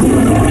 Yeah.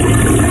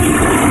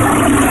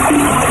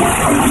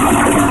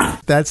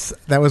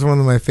 That was one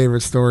of my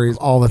favorite stories.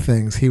 All the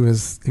things that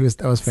was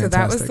fantastic. So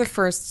that was the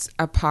first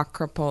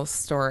apocryphal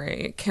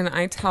story. Can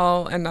I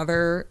tell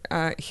another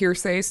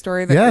hearsay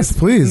story that Yes, is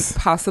please.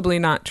 possibly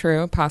not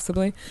true,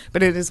 possibly,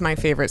 but it is my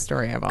favorite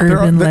story of all.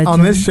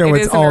 On this show, It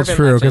it's is an all urban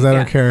true because legend,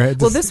 I don't care.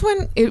 Well, this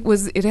one,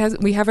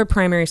 we have a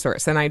primary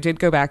source, and I did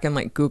go back and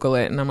like Google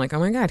it, and I'm like, oh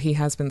my God, he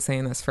has been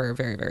saying this for a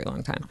very, very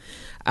long time.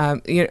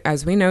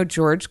 As we know,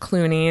 George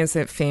Clooney is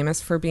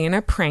famous for being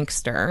a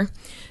prankster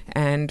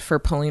and for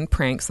pulling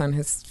pranks on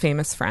his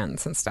famous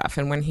friends and stuff.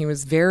 And when he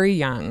was very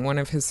young, one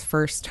of his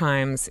first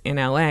times in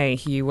LA,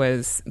 he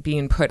was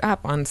being put up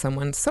on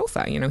someone's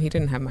sofa. He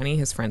didn't have money.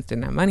 His friends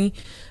didn't have money.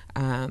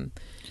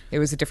 It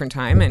was a different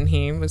time, and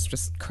he was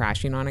just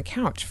crashing on a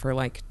couch for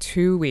like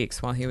 2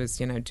 weeks while he was,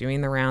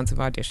 doing the rounds of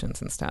auditions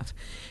and stuff.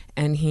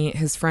 And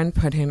his friend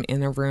put him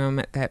in a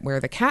room where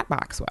the cat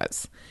box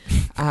was.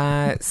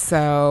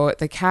 So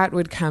the cat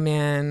would come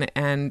in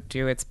and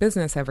do its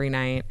business every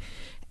night,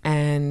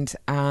 and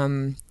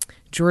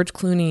George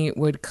Clooney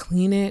would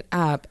clean it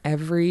up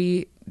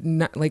every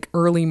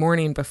early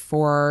morning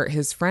before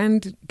his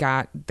friend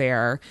got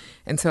there.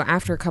 And so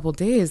after a couple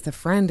days, the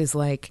friend is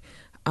like,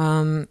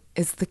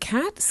 is the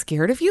cat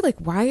scared of you? Like,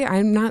 why?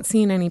 I'm not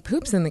seeing any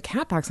poops in the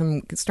cat box.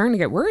 I'm starting to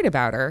get worried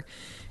about her.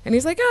 And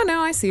he's like, oh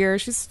no, I see her.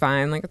 She's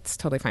fine. Like, it's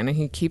totally fine. And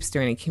he keeps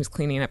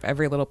cleaning up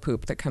every little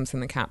poop that comes in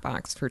the cat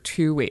box for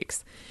 2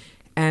 weeks.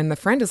 And the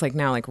friend is like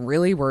now like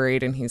really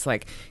worried, and he's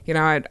like, you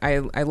know,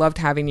 I loved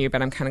having you,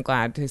 but I'm kind of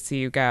glad to see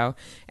you go.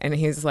 And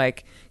he's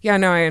like, yeah,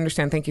 no, I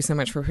understand. Thank you so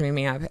much for putting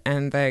me up.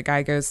 And the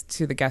guy goes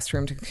to the guest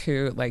room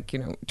to like, you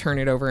know, turn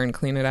it over and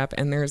clean it up.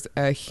 And there's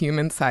a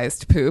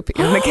human-sized poop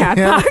in the cat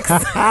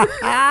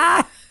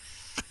box.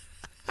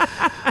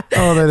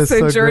 Oh, that is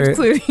so George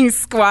great. Clooney's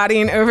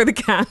squatting over the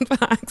cat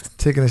box,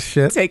 Taking a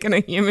shit. taking a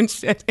human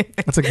shit in it,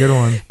 That's a good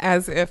one.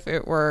 as if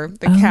it were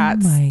the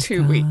cat's my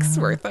 2 weeks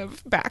worth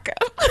of backup.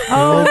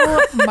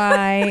 Oh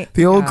my!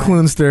 The old God.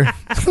 Kloonster.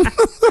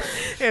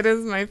 It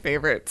is my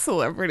favorite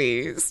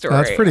celebrity story.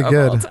 That's pretty of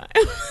good. all time.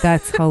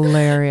 That's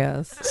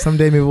hilarious.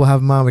 Someday maybe we'll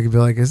have Mom. We could be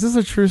like, "Is this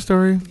a true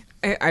story?"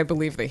 I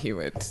believe that he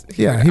would.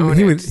 Yeah, own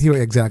he it. would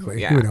exactly.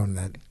 Yeah. He would own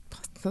that.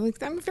 So,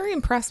 like, I'm very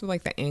impressed with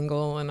like the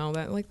angle and all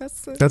that. Like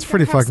that's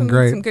Pretty have fucking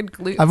great. Some good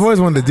glutes. I've always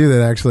wanted to do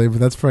that actually, but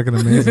that's fucking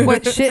amazing.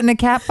 What, shit in a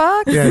cat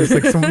box? Yeah, it's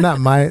like not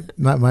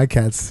my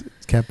cat's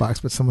cat box,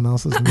 but someone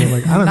else's. And they're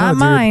like, I don't know, Not dude.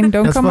 mine.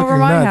 Don't That's come over fucking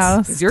my nuts.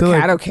 house. Is your Still,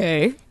 cat like-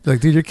 okay? Like,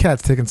 dude, your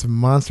cat's taking some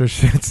monster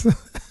shits.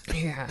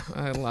 Yeah,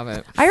 I love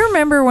it. I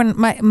remember when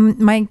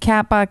my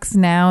cat box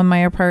now in my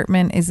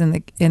apartment is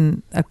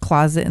in a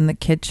closet in the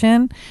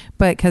kitchen,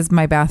 but because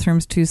my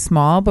bathroom's too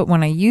small. But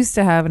when I used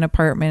to have an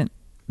apartment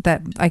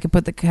that I could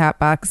put the cat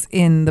box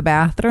in the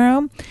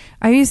bathroom,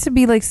 I used to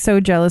be like so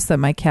jealous that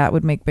my cat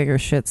would make bigger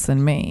shits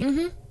than me.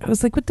 Mm-hmm. I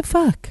was like, what the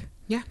fuck?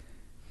 Yeah,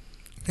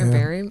 they're Yeah.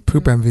 very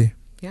Poop envy.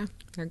 Yeah,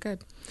 they're good.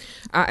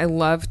 I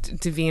loved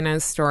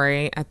Davina's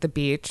story at the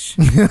beach.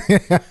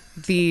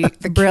 The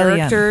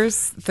Brilliant.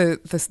 characters,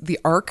 the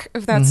arc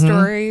of that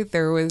story.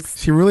 There was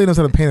She really knows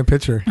how to paint a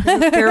picture.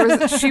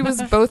 she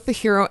was both the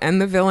hero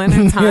and the villain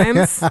at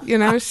times. You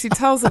know, she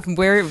tells a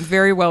very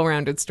very well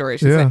rounded story.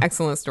 She's Yeah. an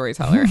excellent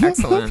storyteller.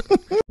 Excellent.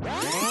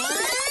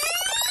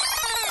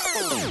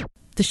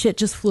 The shit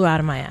just flew out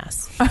of my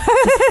ass.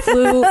 Just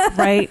flew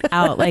right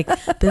out like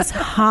this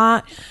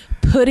hot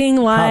pudding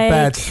Hot like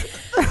batch.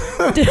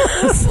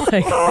 just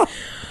like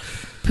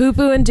poo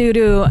poo and doo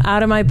doo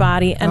out of my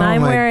body, and Oh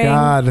I'm my wearing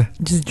God.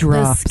 Just the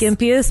drops.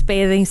 skimpiest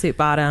bathing suit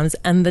bottoms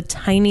and the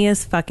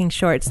tiniest fucking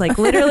shorts. Like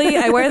literally,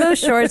 I wear those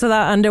shorts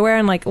without underwear,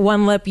 and like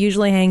one lip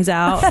usually hangs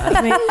out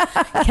of me,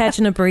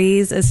 catching a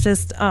breeze. It's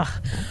just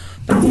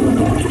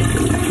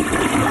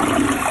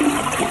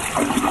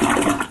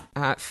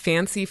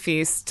Fancy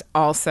Feast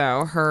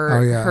also her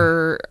Oh, yeah.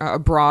 her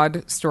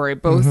abroad story,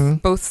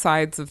 both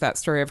sides of that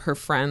story of her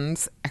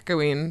friends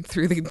echoing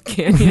through the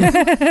canyon,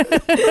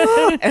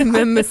 and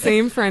then the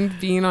same friend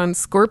being on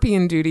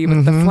scorpion duty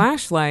with the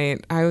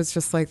flashlight. I was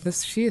just like,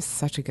 she is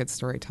such a good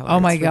storyteller. Oh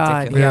my It's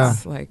God.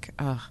 ridiculous. Yeah. Like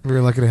We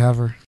were lucky to have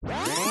her.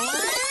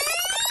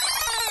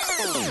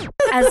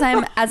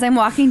 As I'm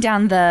walking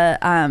down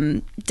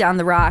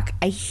the rock,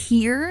 I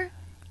hear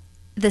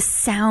the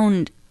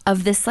sound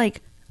of this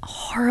like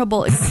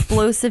horrible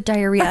explosive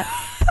diarrhea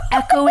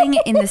echoing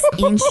in this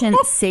ancient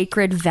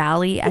sacred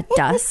valley at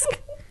dusk.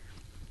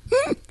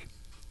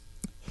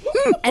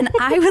 And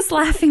I was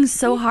laughing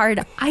so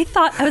hard. I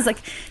was like,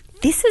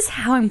 this is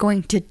how I'm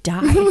going to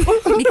die,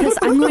 because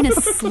I'm going to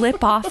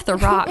slip off the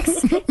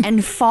rocks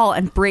and fall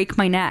and break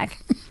my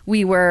neck.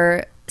 We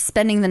were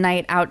spending the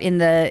night out in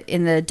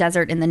the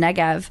desert in the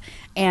Negev,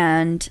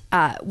 and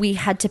we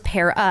had to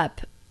pair up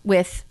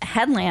with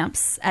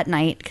headlamps at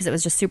night because it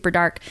was just super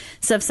dark.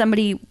 So if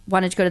somebody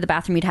wanted to go to the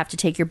bathroom, you'd have to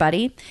take your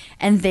buddy,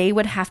 and they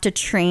would have to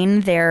train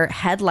their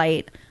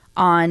headlight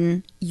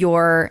on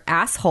your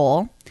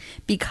asshole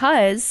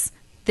because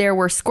there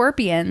were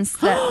scorpions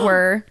that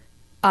were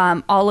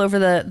all over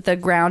the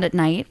ground at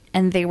night,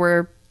 and they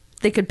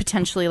could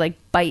potentially like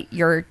bite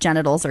your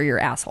genitals or your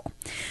asshole.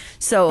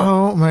 So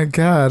Oh my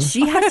God.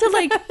 she had to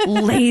like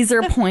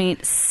laser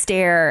point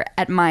stare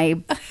at my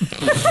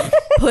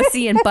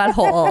pussy and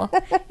butthole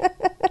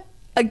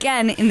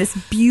again in this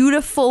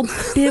beautiful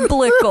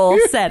biblical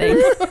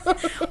setting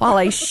while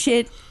I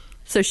shit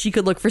so she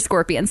could look for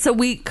scorpions. So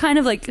we kind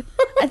of like,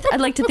 I'd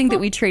like to think that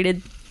we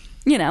traded,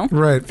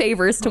 Right.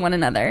 favors to one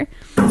another.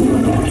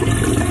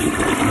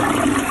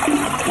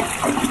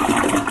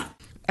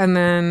 And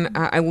then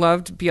I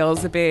loved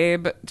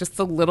Beelzebub, just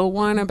the little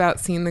one about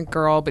seeing the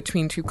girl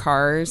between two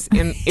cars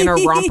in a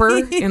romper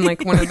in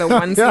like one of the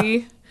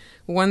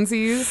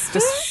onesies,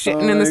 just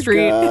shitting in the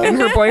street, and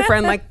her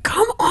boyfriend like,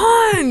 come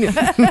on,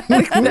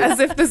 like, as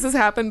if this has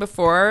happened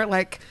before,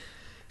 like,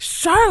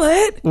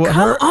 Charlotte, come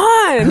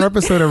on. Her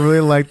episode I really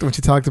liked when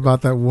she talked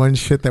about that one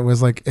shit that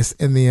was like it's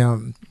in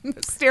the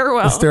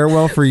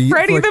stairwell for Freddie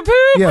like, the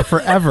Poop. Yeah,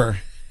 forever.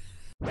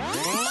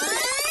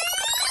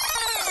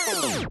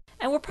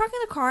 And we're parking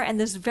the car, and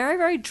this very,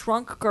 very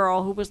drunk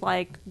girl who was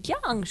like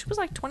young, she was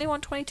like 21,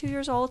 22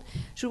 years old.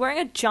 She was wearing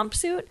a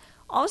jumpsuit.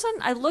 All of a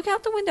sudden, I look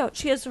out the window.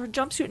 She has her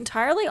jumpsuit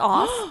entirely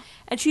off,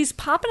 and she's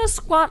popping a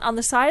squat on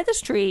the side of the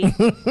street,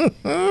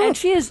 and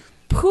she is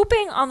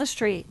pooping on the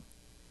street.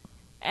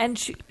 And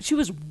she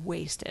was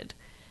wasted.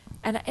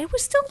 And it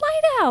was still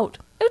light out.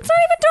 It's not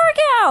even dark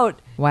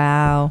out.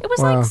 Wow. It was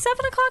like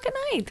 7 o'clock at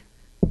night.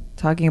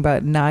 Talking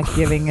about not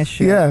giving a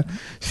shit. Yeah,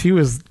 she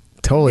was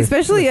totally.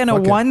 Especially in a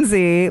Fuck it.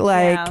 onesie.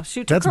 Like, Yeah,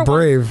 she took That's her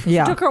brave. She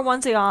took her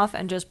onesie off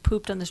and just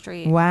pooped on the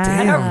street. Wow.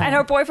 And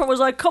her boyfriend was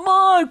like, "Come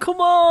on, come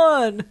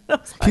on."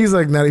 He's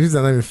like, he's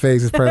not even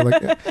phased. He's probably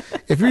like,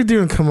 if you're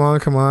doing come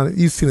on,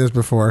 you've seen this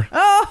before.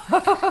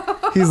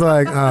 Oh. He's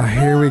like,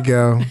 here we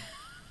go.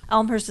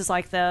 Elmhurst is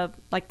like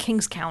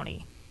Kings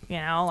County, you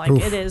know, like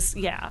Oof. it is.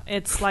 Yeah,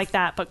 it's like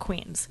that, but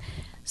Queens.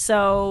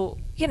 So,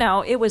 you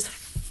know, it was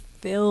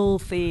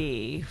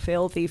filthy.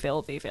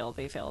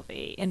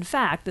 In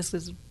fact, this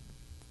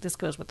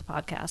goes with the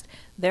podcast.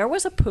 There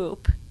was a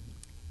poop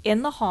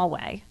in the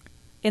hallway,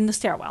 in the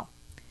stairwell,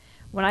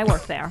 when I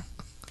worked there,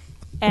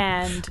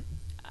 and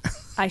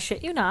I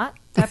shit you not,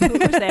 that poop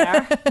was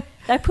there.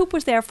 That poop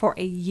was there for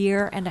a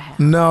year and a half.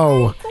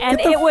 No, and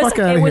Get the it was fuck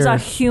outta here. a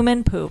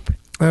human poop.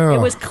 Oh. It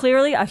was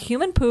clearly a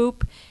human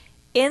poop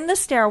in the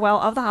stairwell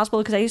of the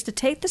hospital, because I used to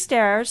take the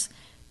stairs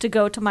to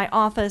go to my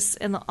office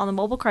on the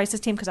mobile crisis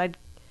team, because I'd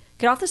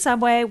get off the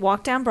subway,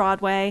 walk down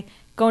Broadway,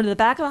 go into the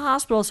back of the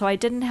hospital so I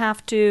didn't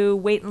have to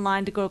wait in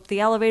line to go up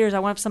the elevators. I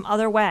went up some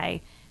other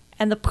way,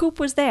 and the poop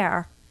was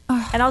there.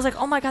 And I was like,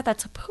 oh my God,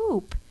 that's a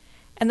poop.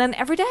 And then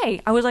every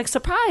day I was like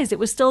surprised it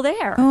was still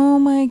there. Oh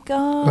my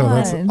God. Oh,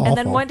 that's awful. And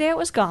then one day it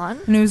was gone.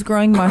 And it was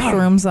growing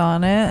mushrooms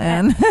on it.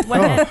 And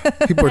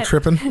people are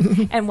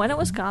tripping. And when it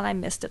was gone, I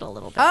missed it a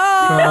little bit.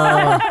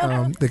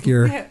 Think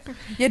you're.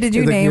 Yeah, did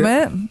you name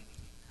it?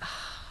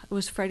 It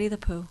was Freddie the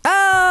Pooh.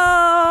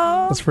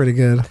 Oh, That's pretty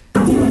good.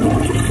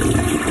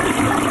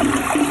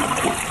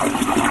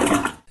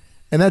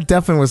 And that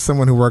definitely was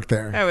someone who worked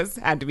there. That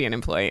had to be an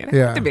employee. It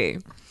Yeah. had to be.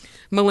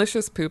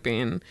 Malicious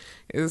pooping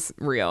is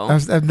real.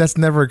 That's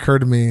never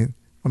occurred to me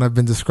when I've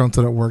been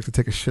disgruntled at work to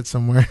take a shit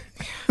somewhere.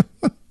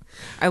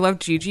 I love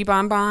Gigi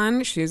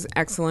Bonbon. She's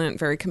excellent,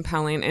 very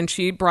compelling, and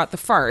she brought the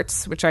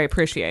farts, which I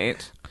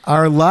appreciate.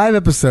 Our live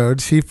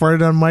episode, she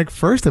farted on mic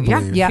first, I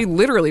believe. Yeah, she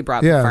literally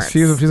brought the farts.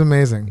 She's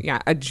amazing. Yeah,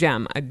 a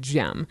gem.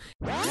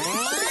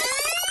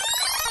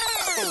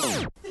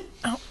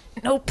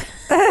 Nope.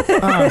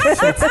 Oh,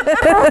 shit.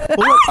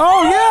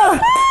 Oh, yeah.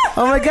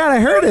 Oh, my God, I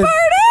heard it.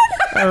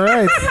 All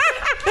right.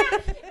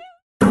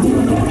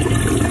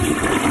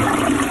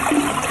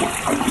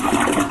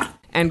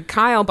 And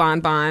Kyle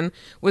Bonbon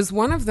was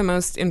one of the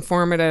most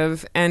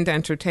informative and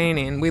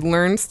entertaining. We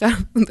learned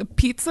stuff. The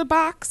pizza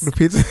box. The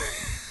pizza.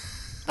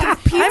 I'm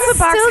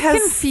still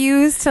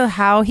confused to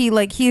how he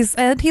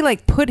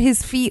put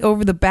his feet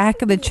over the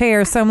back of the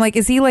chair. So I'm like,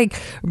 is he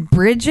like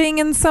bridging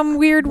in some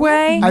weird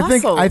way?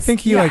 I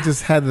think he like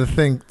just had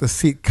the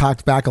seat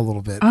cocked back a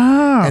little bit.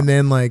 Oh. And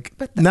then like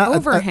but the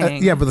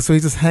overhang. but so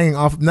he's just hanging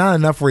off, not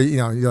enough where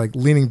you're like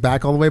leaning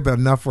back all the way, but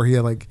enough where he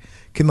like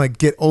can like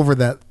get over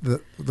that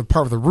the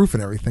part of the roof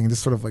and everything and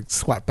just sort of like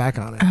squat back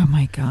on it. Oh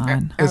my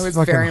God. I was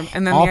very,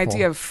 and then awful. the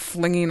idea of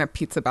flinging a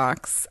pizza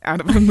box out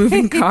of a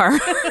moving car.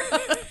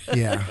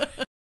 Yeah.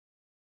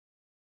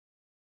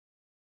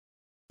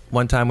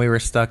 One time we were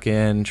stuck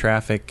in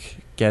traffic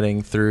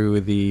getting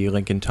through the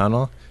Lincoln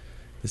Tunnel.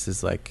 This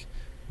is like,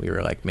 we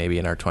were like maybe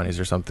in our 20s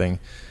or something.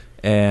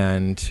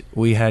 And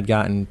we had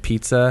gotten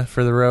pizza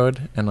for the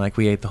road and like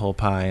we ate the whole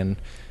pie. And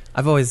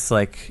I've always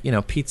like,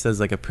 pizza is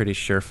like a pretty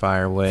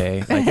surefire way.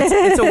 Like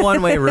it's a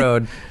one-way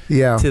road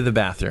to the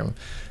bathroom.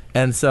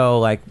 And so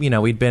like,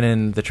 we'd been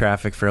in the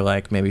traffic for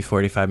like maybe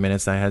 45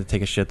 minutes. And I had to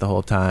take a shit the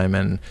whole time.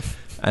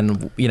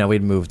 And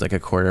we'd moved like a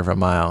quarter of a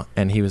mile.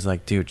 And he was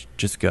like, dude,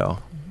 just go.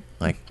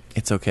 Like,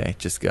 it's okay.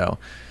 Just go.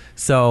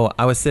 So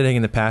I was sitting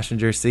in the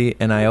passenger seat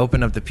and I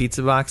opened up the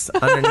pizza box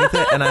underneath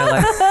it. And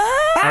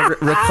I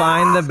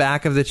reclined the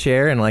back of the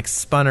chair and like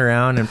spun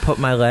around and put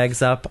my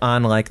legs up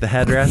on like the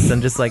headrest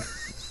and just like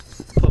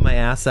put my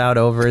ass out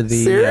over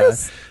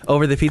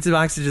the pizza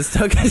box and just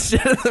took a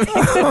shit in the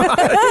pizza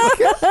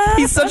box.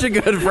 He's such a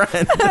good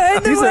friend.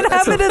 And then what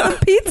happened to the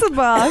pizza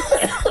box?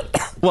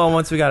 Well,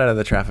 once we got out of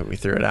the traffic, we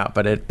threw it out.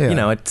 But it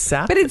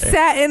sat. But it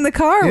sat in the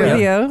car with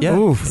you. Yeah.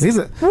 Oof.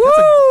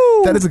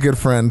 That is a good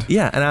friend.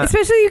 Yeah, and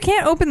especially you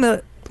can't open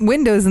the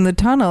windows in the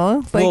tunnel.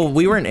 Like, well,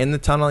 we weren't in the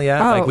tunnel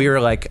yet. Like we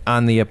were like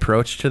on the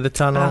approach to the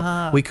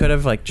tunnel. We could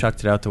have like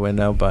chucked it out the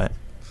window, but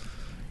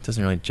it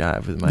doesn't really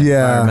jive with my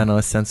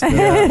environmentalist sensibility.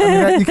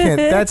 Yeah, I mean, you can't.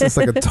 That's just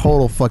like a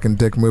total fucking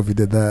dick move. He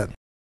did that.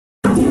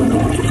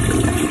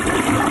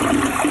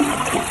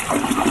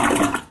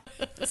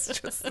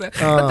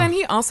 But then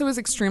he also was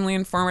extremely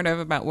informative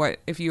about what,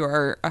 if you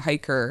are a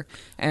hiker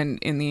and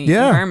in the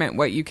environment,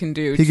 what you can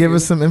do. He gave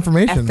us some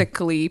information.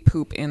 Ethically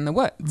poop in the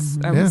woods.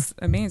 That was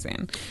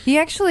amazing. He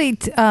actually,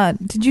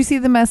 did you see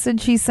the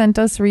message he sent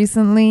us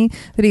recently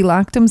that he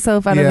locked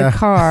himself out of the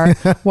car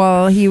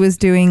while he was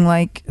doing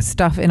like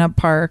stuff in a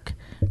park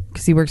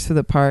because he works for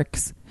the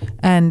parks.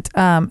 And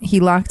he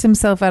locked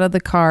himself out of the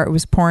car. It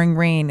was pouring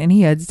rain and he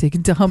had to take a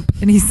dump.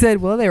 And he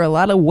said, well, there were a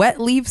lot of wet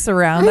leaves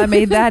around. That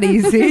made that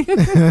easy.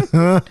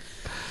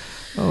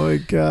 Oh, my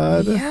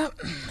God. Yeah.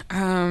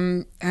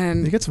 And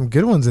you get some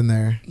good ones in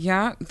there.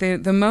 Yeah.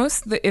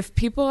 If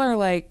people are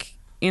like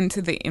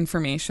into the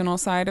informational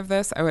side of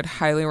this, I would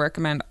highly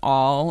recommend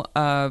all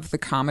of the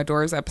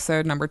Commodores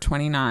episode number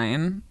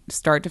 29.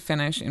 start to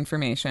finish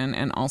information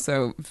and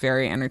also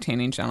very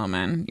entertaining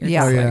gentleman. You're Yeah.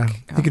 just Oh, yeah.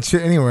 like, He could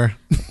shit anywhere.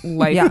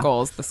 life Yeah.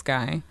 goals, this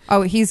guy.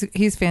 Oh,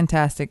 he's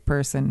fantastic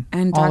person.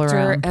 And all Dr.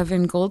 around.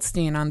 Evan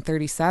Goldstein on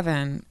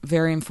 37,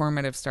 very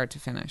informative start to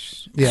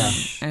finish. Yeah.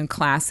 And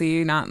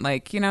classy, not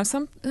like,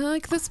 some,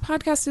 like this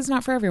podcast is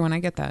not for everyone. I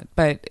get that.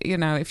 But,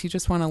 if you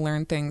just want to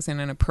learn things in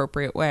an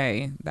appropriate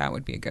way, that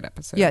would be a good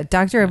episode. Yeah,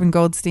 Dr. Evan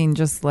Goldstein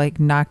just like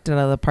knocked it out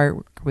of the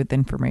park with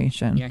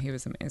information. Yeah, he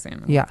was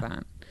amazing. I Yeah. love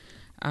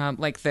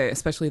that.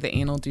 Especially the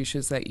anal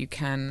douches that you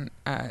can,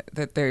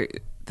 that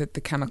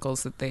the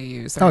chemicals that they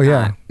use are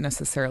not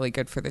necessarily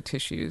good for the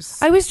tissues.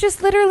 I was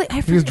just literally,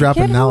 He was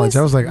dropping knowledge.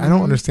 I was like, I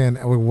don't understand.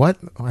 Wait, what?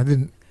 I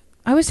didn't.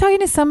 I was talking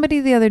to somebody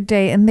the other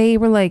day and they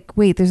were like,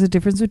 wait, there's a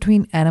difference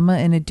between enema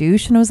and a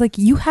douche. And I was like,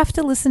 you have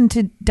to listen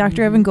to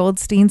Dr. Evan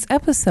Goldstein's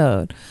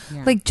episode.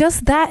 Yeah. Like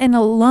just that and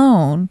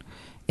alone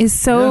is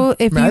so,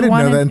 if I you didn't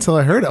want know that until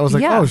I heard it. I was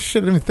like, Yeah. oh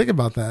shit, I didn't even think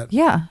about that.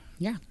 Yeah.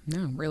 Yeah,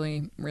 no,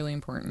 really, really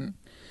important.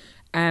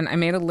 And I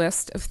made a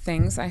list of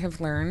things I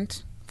have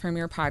learned from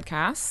your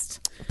podcast.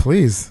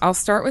 Please. I'll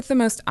start with the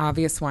most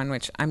obvious one,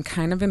 which I'm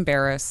kind of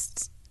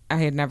embarrassed I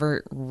had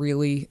never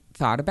really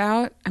thought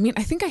about. I mean,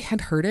 I think I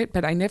had heard it,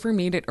 but I never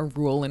made it a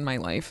rule in my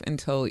life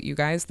until you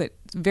guys. That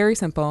very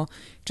simple.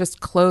 Just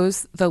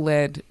close the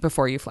lid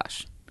before you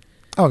flush.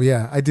 Oh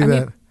yeah, I do that.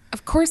 Mean,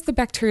 of course, the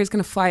bacteria is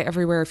going to fly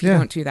everywhere if you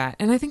don't do that.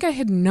 And I think I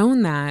had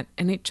known that.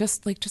 And it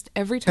just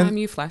every time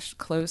you flush,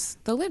 close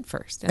the lid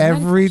first. And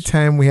every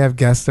time we have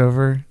guests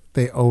over,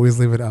 they always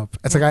leave it up.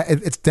 It's like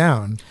it's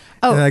down.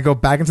 Oh. And then I go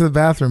back into the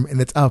bathroom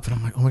and it's up. And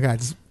I'm like, oh my God,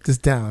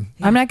 just down.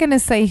 I'm not going to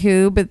say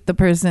who, but the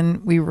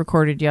person we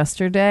recorded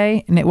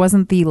yesterday, and it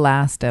wasn't the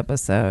last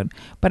episode,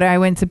 but I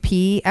went to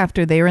pee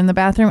after they were in the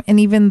bathroom and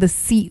even the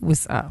seat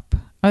was up.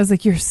 I was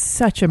like, you're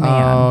such a man.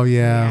 Oh,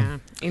 yeah.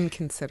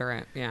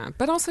 Inconsiderate. Yeah.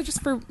 But also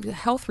just for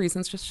health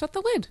reasons, just shut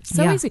the lid.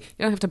 So Yeah. easy. You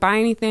don't have to buy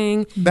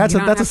anything. That's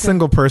a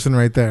single person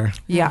right there.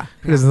 Yeah.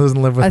 Who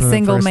doesn't live with A another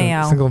single person.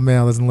 male. A single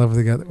male doesn't live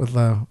with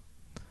a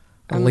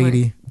And,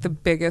 lady. like, the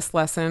biggest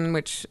lesson,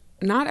 which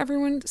not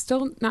everyone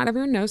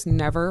knows,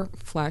 never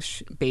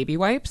flush baby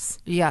wipes.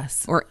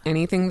 Yes. Or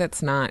anything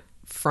that's not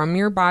from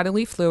your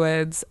bodily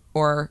fluids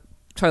or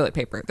toilet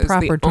paper. Those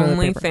Proper are the toilet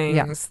only paper.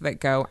 things that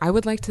go. I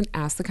would like to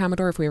ask the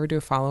Commodore if we ever do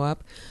a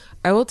follow-up.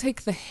 I will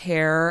take the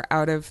hair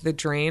out of the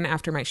drain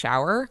after my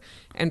shower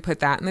and put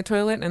that in the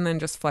toilet and then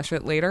just flush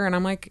it later. And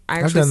I'm like,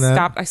 I've done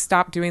that. I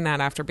stopped doing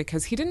that after,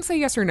 because he didn't say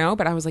yes or no,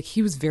 but I was like,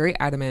 he was very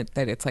adamant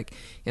that it's like,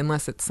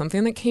 unless it's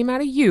something that came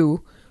out of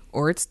you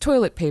or it's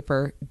toilet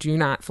paper, do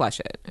not flush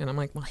it. And I'm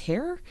like, well,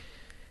 hair?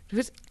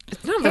 It's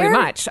not very Hair?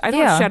 much. I don't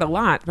Yeah. shed a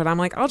lot, but I'm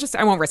like,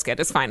 I won't risk it.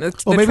 It's fine. The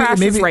Well, trash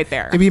is right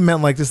there. Maybe you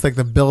meant like just like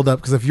the build up,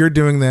 because if you're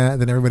doing that,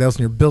 then everybody else in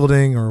your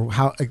building or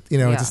how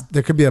Yeah. just,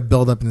 there could be a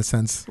build up in a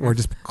sense, or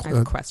just I have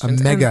a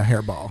questions. mega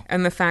hairball.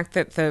 And the fact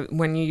that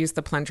when you use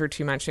the plunger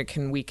too much, it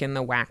can weaken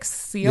the wax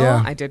seal.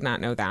 Yeah. I did not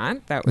know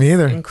that. That was Me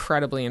either.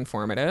 incredibly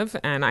informative.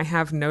 And I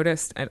have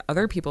noticed at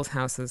other people's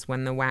houses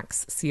when the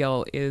wax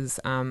seal is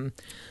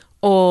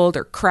old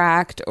or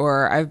cracked,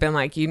 or I've been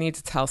like, you need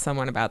to tell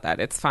someone about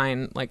that. It's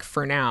fine, like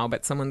for now,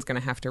 but someone's going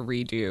to have to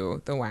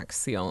redo the wax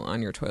seal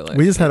on your toilet.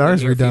 We just had in the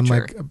ours near redone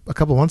future. like a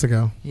couple months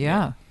ago.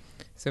 Yeah.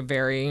 So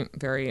very,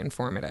 very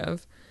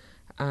informative.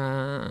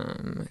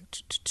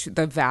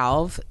 The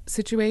valve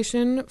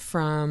situation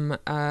from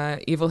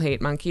Evil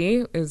Hate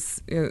Monkey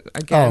is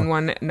again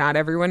one not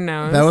everyone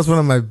knows. That was one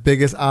of my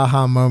biggest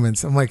aha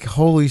moments. I'm like,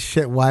 holy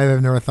shit, why have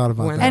I never thought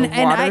about When that?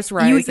 the water's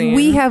rising.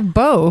 we have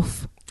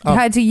both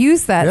had to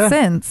use that Yeah.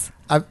 since.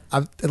 I've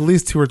at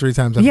least 2 or 3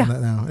 times I've Yeah.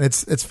 done that now.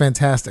 It's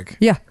fantastic.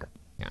 Yeah.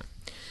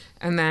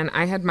 And then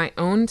I had my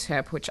own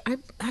tip, which I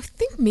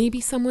think maybe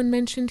someone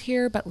mentioned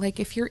here, but like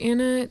if you're in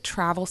a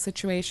travel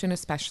situation,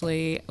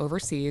 especially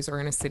overseas or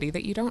in a city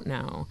that you don't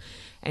know,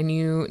 and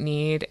you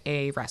need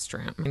a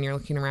restroom and you're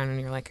looking around and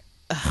you're like,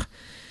 ugh,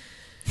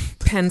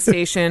 Penn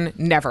Station,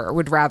 never,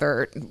 would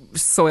rather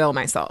soil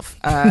myself.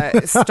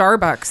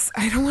 Starbucks,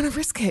 I don't want to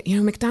risk it.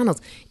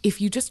 McDonald's. If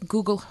you just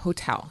Google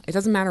hotel, it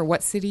doesn't matter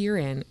what city you're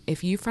in.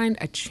 If you find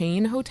a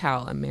chain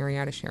hotel, a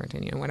Marriott, a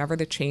Sheraton, whatever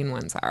the chain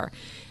ones are,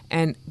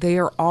 and they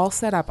are all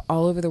set up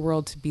all over the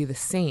world to be the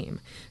same.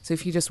 So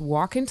if you just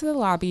walk into the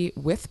lobby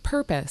with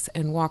purpose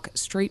and walk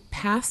straight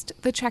past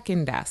the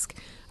check-in desk,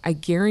 I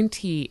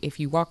guarantee if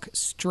you walk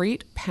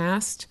straight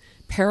past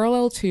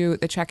parallel to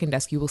the check-in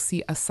desk, you will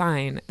see a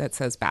sign that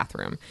says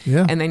bathroom.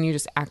 Yeah. And then you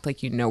just act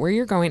like you know where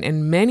you're going.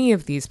 And many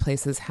of these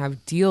places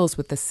have deals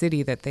with the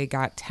city that they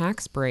got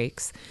tax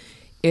breaks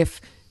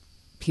if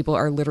people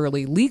are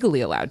literally legally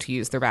allowed to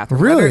use their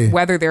bathroom, Really?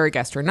 whether they're a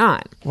guest or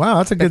not. Wow,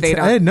 that's a But good. they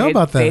I didn't know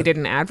about that. They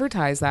didn't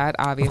advertise that,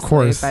 obviously. Of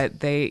course.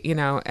 But they,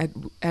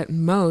 at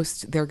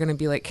most, they're going to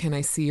be like, can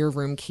I see your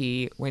room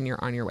key when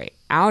you're on your way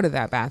out of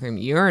that bathroom?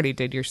 You already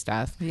did your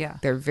stuff. Yeah.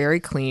 They're very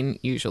clean,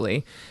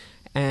 usually.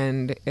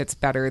 And it's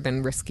better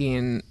than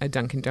risking a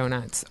Dunkin'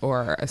 Donuts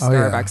or a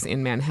Starbucks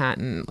in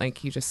Manhattan.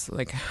 Like, you just,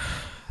 like...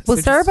 Well,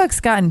 so just-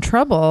 Starbucks got in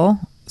trouble,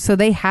 so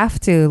they have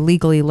to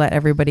legally let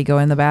everybody go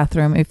in the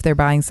bathroom if they're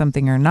buying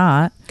something or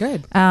not.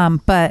 Good.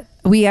 But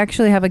we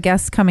actually have a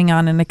guest coming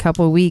on in a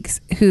couple of weeks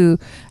who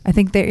I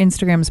think their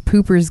Instagram is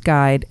Pooper's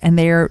Guide, and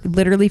they are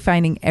literally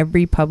finding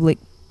every public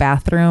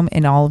bathroom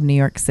in all of New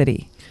York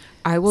City.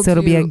 I will. So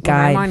it'll be a when I'm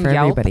guide on for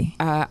Yelp, everybody.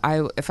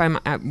 If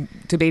I'm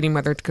debating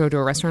whether to go to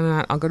a restaurant or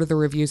not, I'll go to the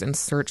reviews and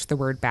search the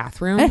word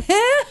bathroom.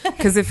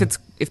 Because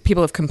if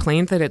people have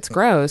complained that it's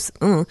gross,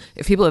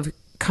 if people have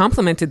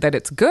complimented that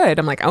it's good,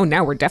 I'm like, oh,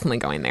 now we're definitely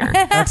going there.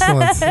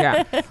 Excellent.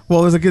 Yeah.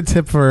 Well, there's a good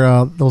tip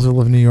for those who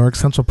live in New York.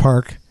 Central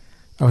Park.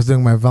 I was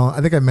doing my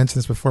I think I mentioned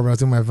this before, but I was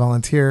doing my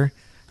volunteer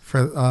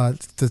for the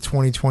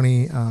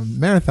 2020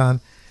 marathon.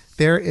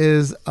 There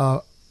is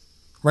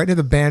right near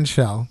the band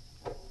shell,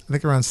 I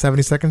think around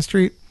 72nd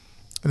Street,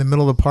 in the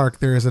middle of the park,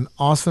 there is an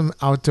awesome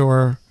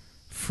outdoor,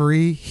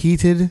 free,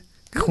 heated,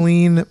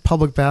 clean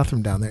public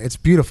bathroom down there. It's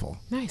beautiful.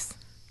 Nice.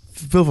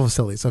 Beautiful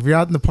facility. So if you're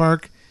out in the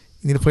park,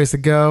 you need a place to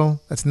go,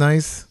 that's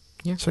nice.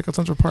 Yeah. Check out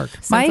Central Park.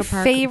 Central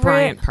Park, favorite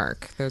Bryant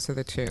Park. Those are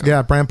the two.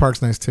 Yeah, Bryant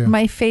Park's nice too.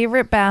 My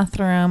favorite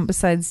bathroom,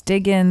 besides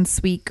Diggin',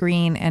 Sweet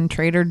Green, and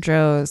Trader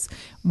Joe's,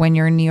 when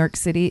you're in New York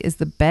City, is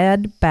the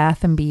Bed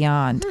Bath &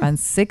 Beyond on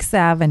 6th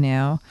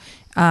Avenue,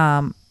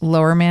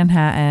 Lower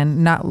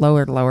Manhattan, not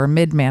lower,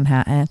 Mid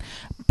Manhattan.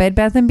 Bed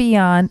Bath &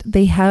 Beyond,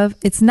 they have,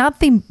 it's not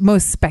the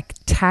most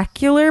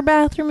spectacular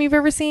bathroom you've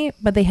ever seen,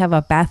 but they have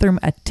a bathroom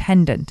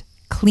attendant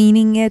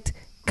cleaning it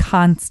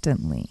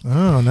constantly.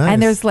 Oh, nice.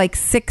 And there's like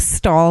 6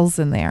 stalls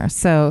in there.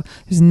 So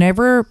there's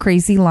never a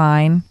crazy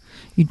line.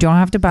 You don't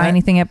have to buy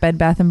anything at Bed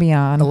Bath &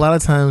 Beyond. A lot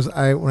of times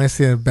when I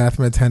see a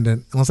bathroom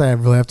attendant, unless I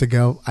really have to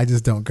go, I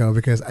just don't go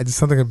because I just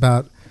something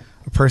about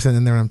a person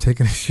in there when I'm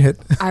taking a shit.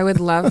 I would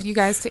love you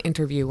guys to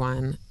interview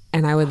one.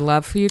 And I would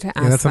love for you to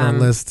ask that's on our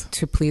them list.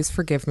 to please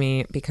forgive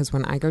me because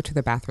when I go to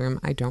the bathroom,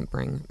 I don't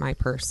bring my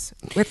purse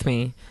with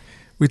me.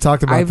 We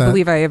talked about that. I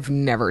believe I have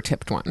never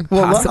tipped one.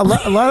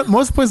 Well,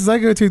 most places I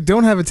go to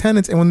don't have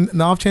attendants, and when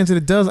the off chance that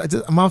it does,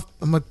 I'm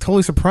like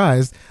totally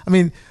surprised. I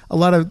mean, a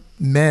lot of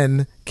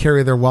men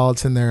carry their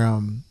wallets in their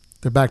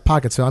back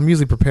pocket, so I'm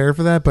usually prepared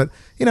for that. But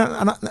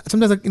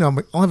sometimes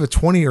I'll have a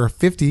 20 or a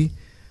 50.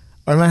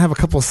 Or I might have a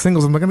couple of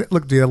singles. I'm like,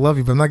 look, dude, I love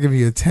you, but I'm not giving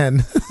you a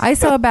 10. I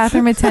saw a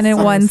bathroom attendant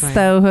once,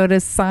 though, who had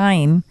a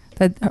sign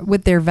that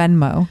with their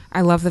Venmo.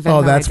 I love the Venmo.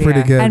 Oh, that's idea.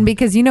 pretty good. And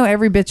because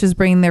every bitch is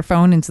bringing their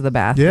phone into the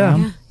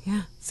bathroom.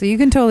 Yeah. So you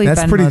can totally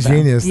That's Venmo pretty them.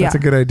 genius. That's a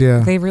good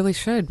idea. They really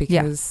should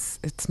because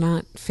it's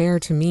not fair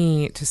to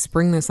me to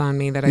spring this on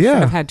me that I should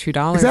have had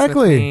 $2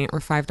 exactly. with me or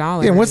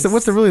 $5. Yeah. What's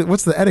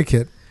the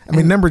etiquette? I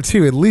mean, number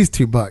 2, at least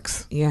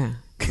 $2. Yeah.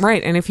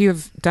 Right, and if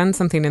you've done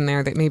something in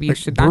there that maybe you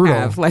should brutal. not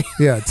have, like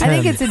 10. I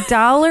think it's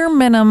 $1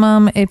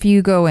 minimum if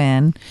you go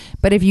in,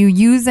 but if you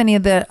use any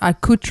of the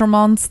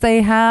accoutrements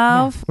they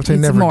have, which I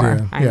it's never more.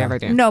 do. I never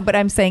do. No, but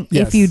I'm saying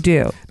Yes. if you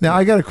do. Now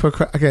I got a quick.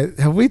 Okay,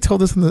 have we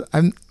told this on the?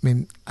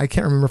 I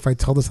can't remember if I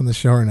told this on the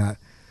show or not.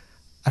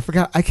 I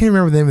forgot. I can't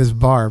remember the name of this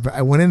bar, but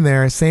I went in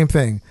there. Same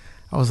thing.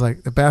 I was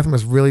like, the bathroom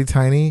was really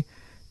tiny,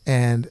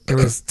 and there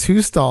was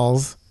 2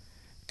 stalls,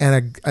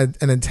 and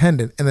an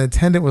attendant, and the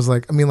attendant was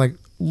like,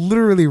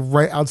 literally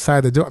right outside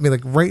the door.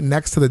 Right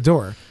next to the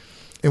door.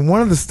 And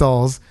one of the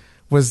stalls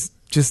was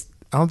just,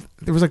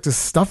 there was like this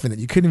stuff in it.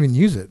 You couldn't even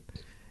use it.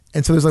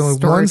 And so there's like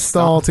Storage one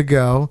stall stuff. to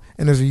go,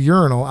 and there's a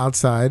urinal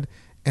outside.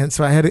 And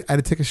so I had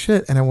to take a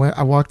shit, and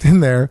I walked in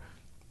there,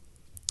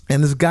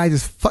 and this guy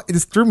just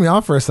threw me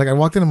off for a second. I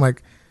walked in, I'm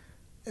like,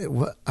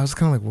 what? I was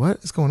kind of like,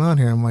 what is going on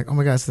here? I'm like, oh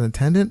my God, it's an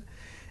attendant.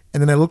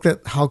 And then I looked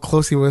at how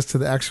close he was to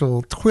the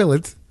actual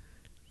toilet.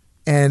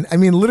 And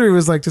literally it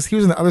was like he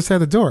was on the other side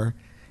of the door.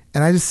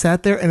 And I just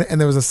sat there,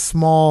 and there was a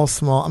small,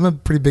 I'm a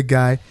pretty big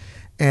guy,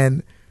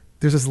 and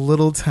there's this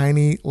little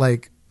tiny,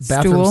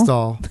 bathroom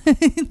stall.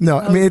 No,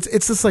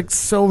 it's just,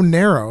 so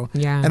narrow.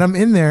 Yeah. And I'm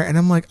in there, and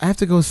I'm like, I have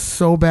to go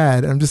so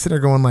bad. And I'm just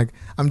sitting there going,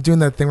 I'm doing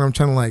that thing where I'm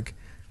trying to,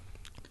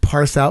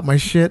 parse out my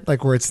shit,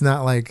 where it's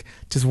not,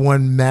 just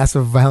one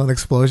massive violent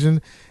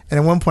explosion. And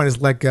at one point,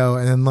 it's let go,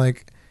 and then,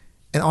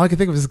 and all I can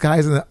think of is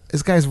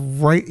this guy's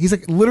right,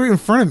 he's, literally in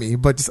front of me,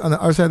 but just on the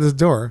other side of this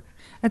door.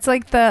 It's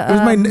like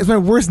It's my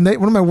worst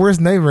one of my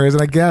worst nightmares,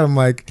 and I get him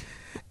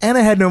and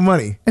I had no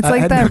money. It's I like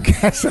had that no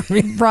cash on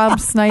me. Rob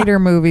Snyder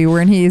movie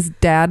where his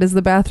dad is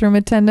the bathroom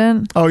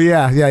attendant. Oh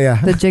yeah.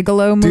 The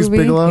Gigolo Deuce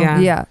movie. Bigelow?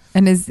 Yeah.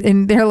 And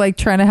they're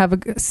trying to have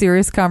a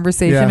serious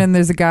conversation, Yeah. and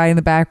there's a guy in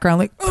the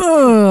background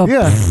oh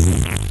Yeah.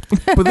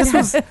 But this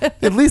was,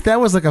 at least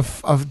that was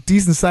a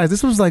decent size.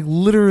 This was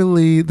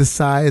literally the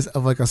size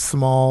of a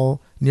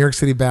small New York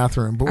City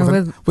bathroom,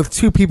 but with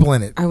 2 people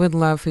in it. I would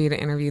love for you to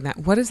interview that.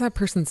 What is that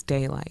person's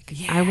day like?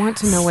 Yeah. I want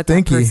to know what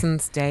Stinky. that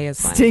person's day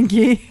is like.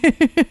 Stinky.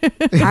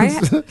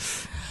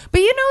 But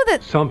you know that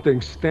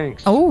Something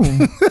stinks. Oh,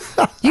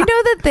 you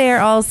know that they're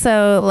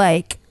also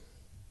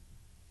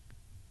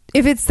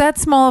if it's that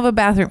small of a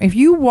bathroom, if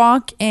you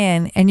walk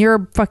in and you're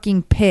a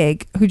fucking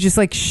pig who just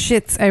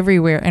shits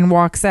everywhere and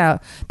walks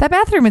out, that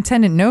bathroom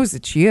attendant knows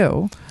it's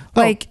you.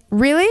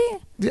 Really?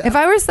 Yeah. If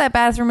I was that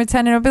bathroom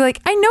attendant, I'd be like,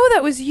 I know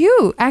that was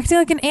you acting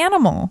like an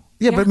animal.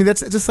 Yeah, but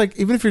that's just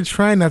even if you're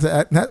trying not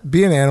to not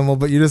be an animal,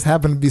 but you just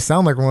happen to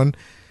sound like one.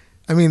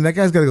 That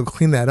guy's got to go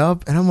clean that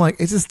up, and I'm like,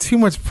 it's just too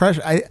much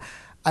pressure.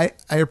 I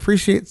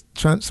appreciate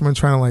someone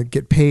trying to like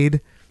get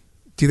paid,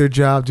 do their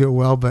job, do it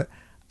well, but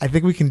I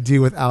think we can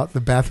do without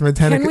the bathroom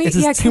attendant. It's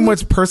just too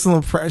much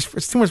personal pressure.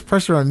 It's too much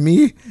pressure on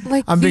me.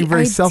 Like I'm being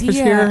very selfish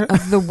here.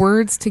 Of the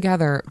words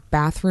together,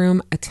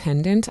 bathroom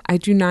attendant. I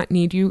do not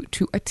need you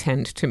to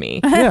attend to me.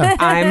 Yeah.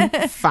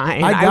 I'm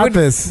fine. I would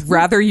this.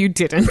 Rather you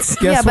didn't.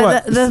 Guess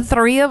but the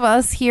three of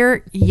us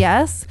here,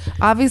 yes.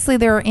 Obviously,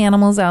 there are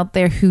animals out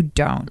there who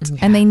don't,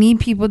 and they need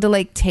people to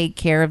like take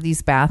care of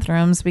these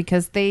bathrooms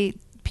because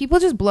people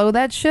just blow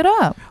that shit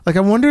up. Like,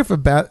 I wonder if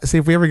say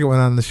if we ever get one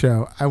on the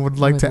show, I would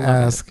like to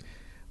ask,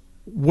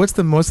 what's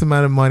the most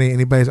amount of money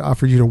anybody's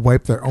offered you to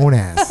wipe their own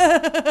ass?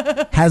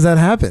 Has that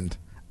happened?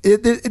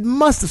 It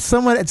must have.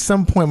 Someone at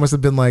some point must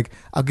have been like,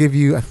 I'll give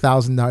you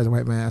 $1,000 to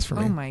wipe my ass for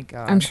me. Oh my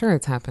God. I'm sure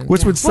it's happened.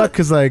 Which would suck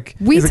because like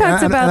we talked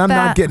like, about and I'm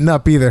that. not getting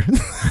up either.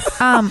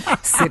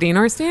 Sitting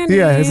or standing.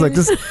 Yeah, it's like,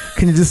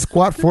 can you just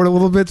squat forward a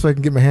little bit so I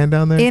can get my hand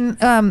down there? In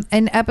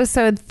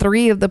episode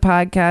 3 of the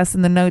podcast,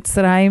 in the notes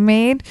that I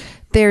made,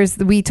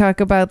 we talk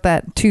about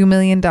that $2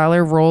 million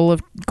roll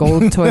of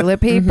gold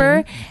toilet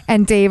paper,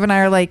 and Dave and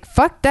I are like,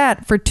 fuck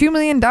that. For $2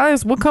 million,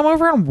 we'll come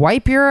over and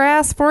wipe your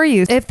ass for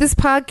you. If this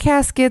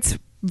podcast gets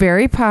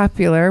very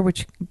popular,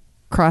 which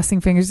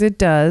crossing fingers it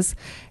does,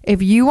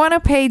 if you want to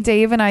pay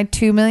Dave and I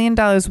 $2 million,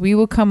 we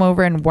will come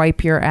over and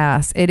wipe your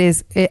ass. It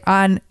is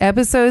on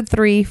episode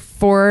 3,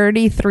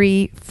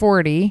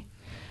 4340.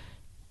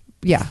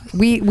 Yeah,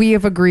 we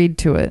have agreed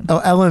to it. Oh,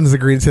 Ellen's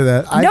agreed to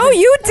that.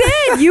 You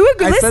did. You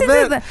listened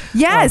to that.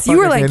 Yes, you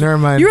were like, never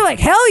mind. You were like,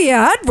 hell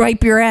yeah, I'd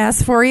wipe your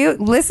ass for you.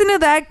 Listen to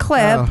that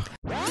clip.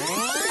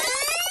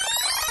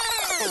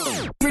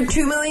 For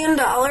 $2 million,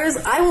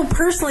 I will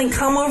personally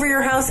come over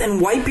your house and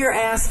wipe your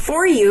ass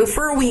for you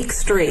for a week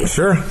straight.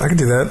 Sure, I can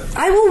do that.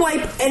 I will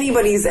wipe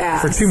anybody's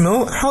ass. For $2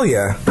 million? Hell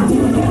yeah.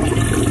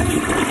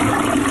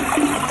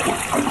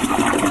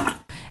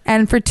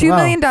 And for $2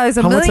 million,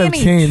 $1 How much million I've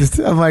each. changed.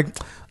 I'm like,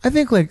 I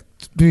think like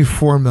maybe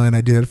 $4 million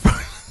I did it for.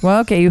 Well,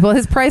 okay. Well,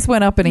 his price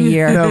went up in a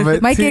year. No,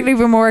 but Might get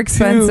even more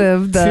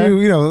expensive.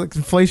 Like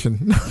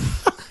inflation.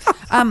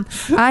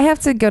 I have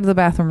to go to the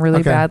bathroom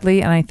really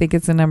badly, and I think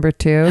it's a number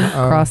 2.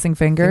 Crossing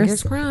fingers.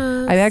 Fingers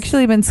crossed. I've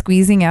actually been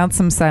squeezing out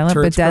some silent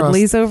but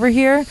deadlies over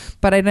here,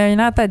 but I know you're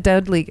not that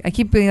deadly. I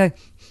keep being like,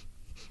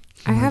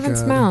 I haven't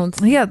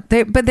smelled. Yeah,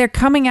 but they're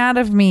coming out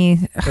of me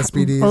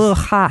SPDs. a little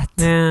hot.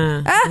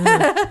 Yeah.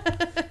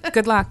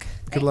 Good luck.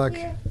 Good luck.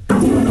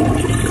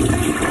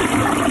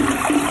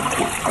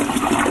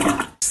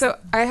 So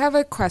I have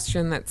a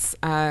question that's...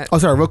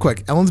 sorry, real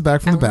quick. Ellen's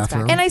back from the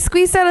bathroom. And I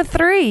squeezed out a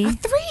 3. A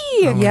 3!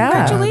 Oh, yeah.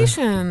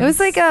 Congratulations. It was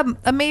like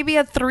maybe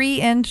a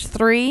 3-inch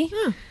 3.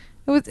 Huh.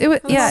 It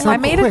was yeah, so I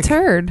made quick. a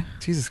turd.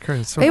 Jesus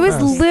Christ. So it was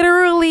fast.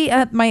 literally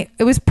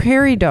it was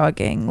prairie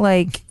dogging.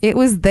 Like, it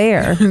was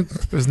there.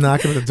 It was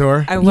knocking at the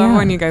door. I love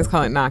when you guys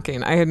call it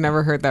knocking. I had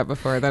never heard that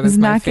before. That is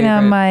my knocking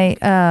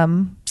favorite.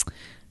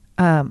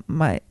 on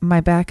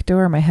my back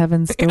door, my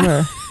heaven's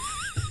door.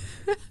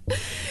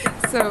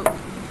 So...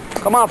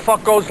 Come on,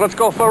 fuckos, let's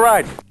go for a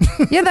ride.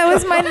 Yeah, that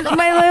was my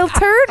little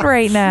turd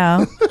right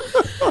now.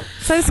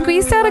 So I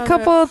squeezed out a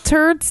couple of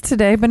turds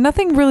today, but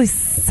nothing really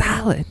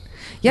solid.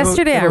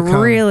 Yesterday, it'll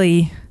come.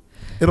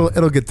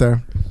 It'll get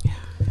there.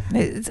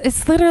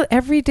 It's literally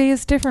every day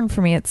is different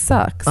for me. It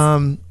sucks.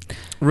 Real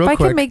if I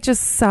quick, could make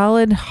just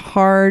solid,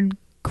 hard,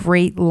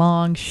 great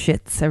long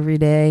shits every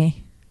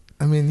day.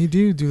 I mean, you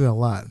do that a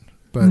lot,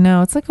 but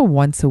no, it's like a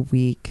once a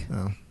week.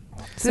 Oh.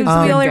 Since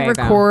we only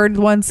record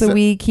once a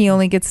week, he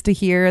only gets to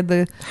hear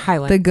the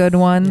good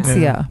ones.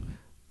 Yeah.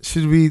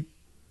 Should we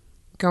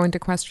go into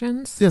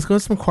questions? Yes, go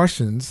into some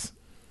questions,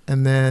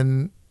 and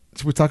then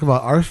should we talk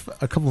about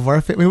a couple of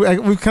our?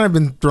 We've kind of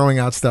been throwing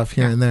out stuff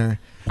here and there.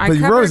 But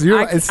Rose,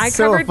 it's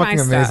so fucking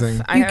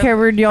amazing. You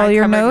covered all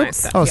your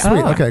notes. Oh,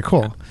 sweet. Okay,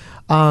 cool.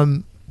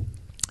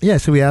 Yeah,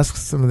 should we ask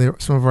some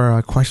of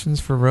our questions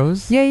for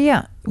Rose?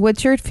 Yeah.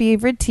 What's your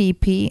favorite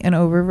TP and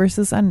over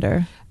versus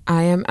under?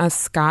 I am a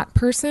Scott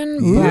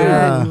person,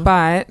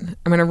 but I'm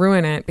going to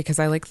ruin it because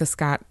I like the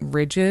Scott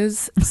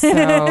ridges.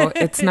 So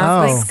it's not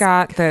like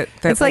Scott that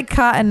it's like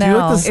cottonelle. Do you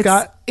like the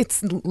Scott?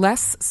 It's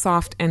less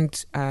soft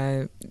and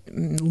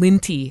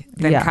linty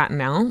than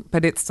cottonelle,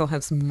 but it still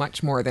has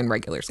much more than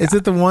regular Scott. Is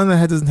it the one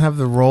that doesn't have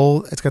the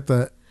roll? It's got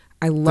the...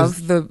 I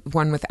love the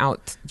one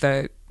without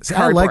the See,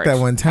 I like that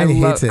one. Tiny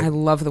hates it. I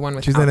love the one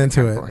without She's not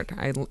into the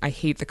cardboard. I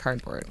hate the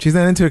cardboard. She's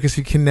not into it because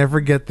she can never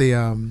get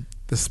the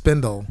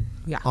spindle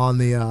on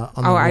the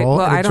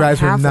roll. I don't drives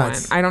her have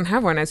nuts. one. I don't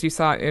have one, as you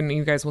saw, and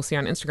you guys will see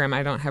on Instagram.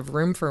 I don't have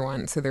room for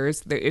one, so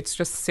it's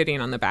just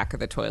sitting on the back of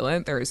the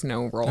toilet. There is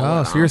no roll.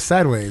 Oh, so you're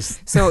sideways.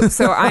 So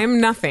I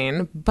am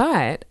nothing.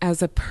 But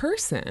as a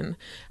person,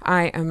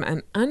 I am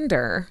an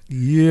under.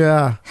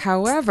 Yeah.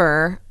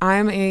 However,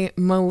 I'm a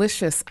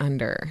malicious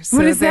under. So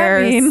what does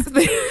that mean?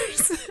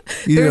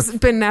 There's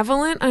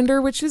benevolent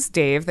under, which is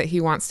Dave, that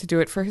he wants to do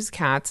it for his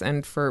cats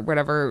and for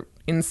whatever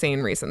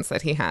insane reasons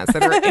that he has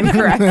that are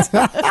incorrect.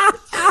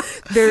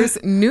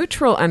 There's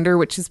neutral under,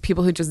 which is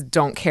people who just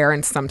don't care,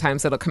 and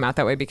sometimes it'll come out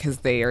that way because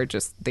they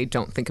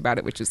don't think about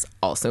it, which is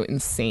also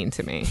insane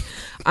to me.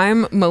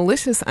 I'm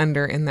malicious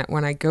under in that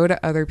when I go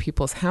to other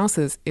people's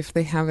houses, if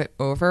they have it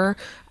over,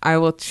 I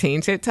will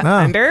change it to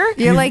under.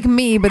 You're like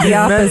me, but the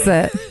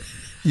opposite.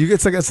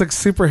 It's like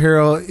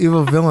superhero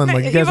evil villain.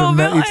 Like you guys have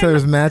met each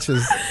other's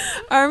matches.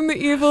 I'm the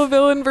evil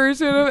villain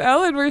version of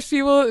Ellen, where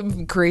she will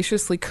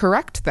graciously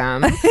correct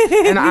them,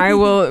 and I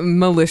will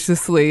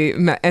maliciously.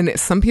 And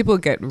some people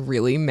get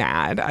really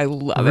mad. I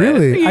love it.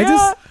 Really,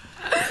 Yeah.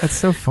 That's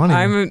so funny.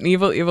 I'm an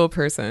evil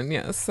person.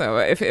 Yes. So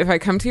if I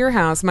come to your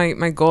house,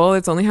 my goal,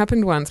 it's only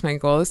happened once. My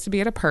goal is to be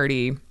at a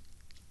party,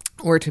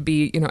 or to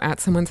be, at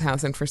someone's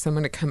house, and for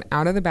someone to come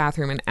out of the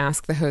bathroom and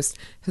ask the host,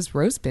 "Has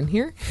Rose been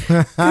here?"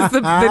 Because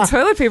the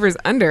toilet paper is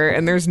under,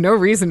 and there's no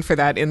reason for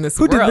that in this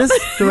world. Did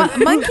this?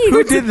 Monkey.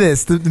 Who did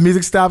this? The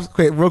music stops.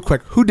 Wait, real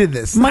quick. Who did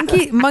this?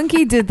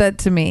 Monkey did that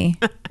to me.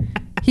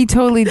 He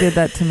totally did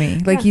that to me.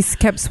 Like he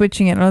kept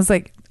switching it, and I was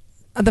like,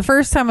 the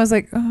first time I was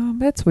like, oh,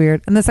 that's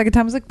weird, and the second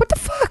time I was like, what the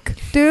fuck,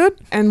 dude?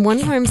 And one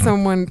time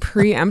someone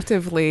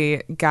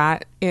preemptively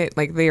got it,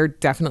 like they are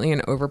definitely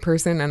an over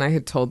person, and I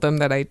had told them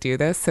that I do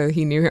this, so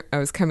he knew I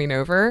was coming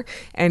over,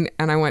 and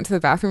I went to the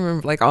bathroom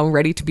and like all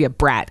ready to be a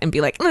brat and be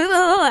like,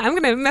 I'm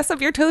gonna mess up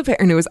your toilet paper,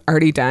 and it was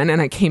already done,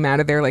 and I came out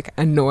of there like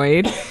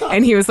annoyed,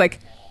 and he was like,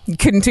 you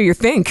couldn't do your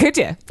thing, could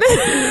you?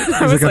 I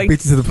was like,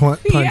 beat you to the punch.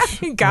 Yeah,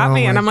 he got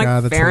me, and I'm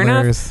God, like,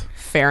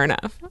 fair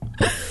enough.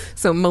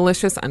 So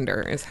malicious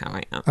under is how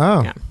I am.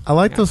 Oh, yeah. I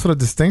like those sort of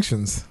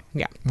distinctions.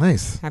 Yeah.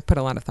 Nice. I put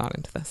a lot of thought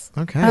into this.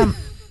 Okay.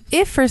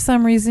 If for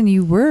some reason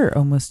you were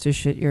almost to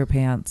shit your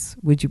pants,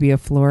 would you be a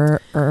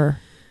floor or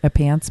a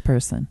pants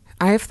person?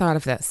 I have thought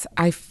of this.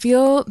 I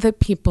feel that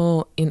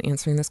people, in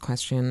answering this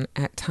question,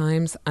 at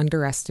times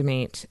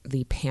underestimate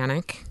the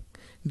panic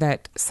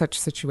that such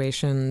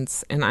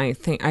situations, and I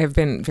think I've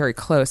been very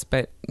close,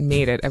 but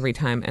made it every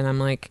time. And I'm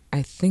like,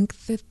 I think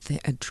that the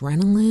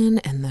adrenaline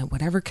and the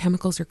whatever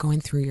chemicals are going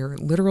through your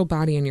literal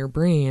body and your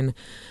brain,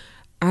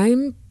 I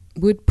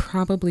would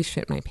probably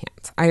shit my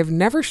pants. I have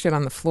never shit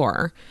on the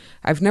floor.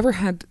 I've never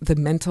had the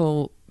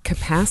mental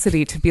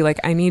capacity to be like,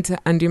 I need to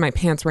undo my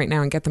pants right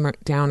now and get them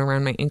down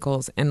around my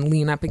ankles and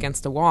lean up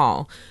against a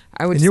wall.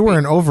 I would. And you're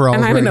wearing overalls,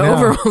 and I'm right in now.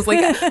 overalls,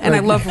 and I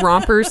love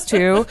rompers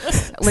too.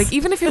 Like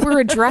even if it were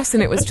a dress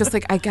and it was just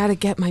like I gotta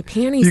get my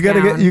panties. You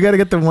gotta down. you gotta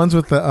get the ones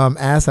with the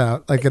ass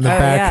out, like in the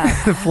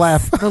back, the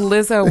flap. The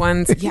Lizzo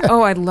ones. Yeah.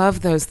 Oh, I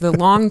love those. The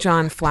long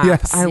john flap.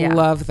 Yes. I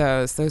love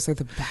those. Those are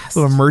the best.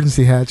 Little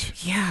emergency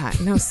hatch. Yeah.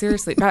 No,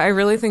 seriously. But I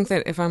really think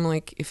that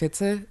if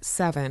it's a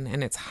 7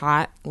 and it's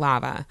hot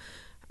lava,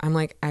 I'm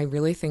like, I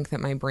really think that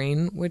my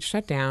brain would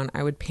shut down.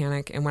 I would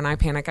panic. And when I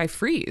panic, I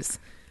freeze.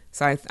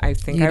 So I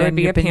think I would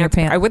be a pants.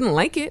 I wouldn't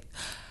like it.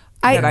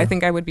 But I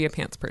think I would be a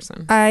pants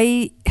person.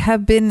 I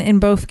have been in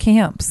both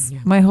camps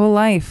my whole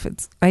life.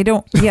 I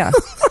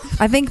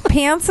think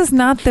pants is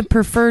not the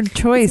preferred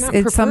choice.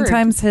 It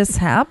sometimes just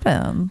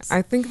happens.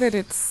 I think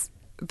that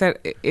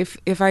that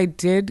if I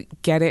did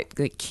get it,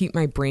 like keep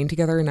my brain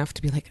together enough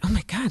to be like, oh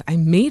my God, I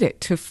made it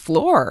to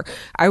floor,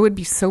 I would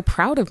be so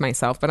proud of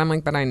myself. But I'm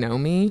like, but I know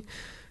me.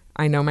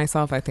 I know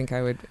myself. I think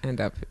I would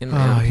end up in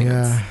my own pants.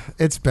 Yeah,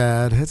 it's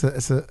bad. It's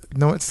a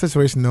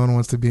situation no one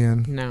wants to be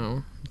in.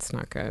 No, it's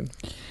not good.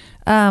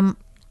 And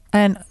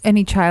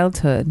any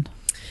childhood?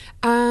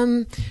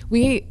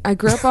 I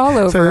grew up all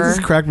over. So this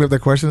is cracked me up, that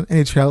question.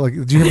 Any child, like,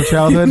 did you have a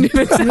childhood?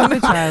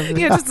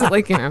 Yeah, just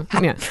like,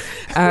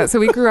 yeah. So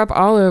we grew up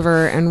all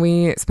over, and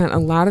we spent a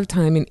lot of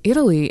time in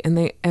Italy,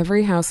 and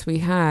every house we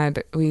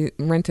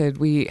rented,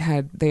 they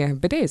have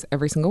bidets,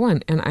 every single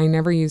one. And I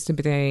never used a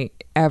bidet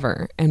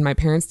ever. And my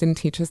parents didn't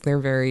teach us. They're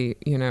very,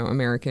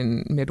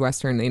 American,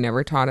 Midwestern. They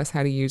never taught us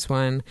how to use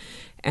one.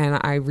 And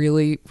I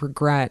really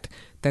regret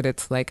that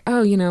it's like, oh,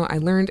 I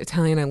learned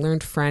Italian, I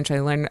learned French, I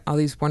learned all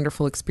these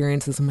wonderful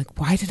experiences. I'm like,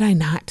 why did I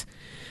not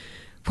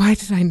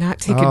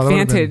take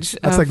advantage?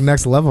 That's like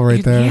next level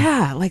right there.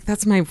 Yeah, like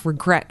that's my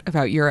regret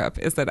about Europe,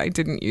 is that I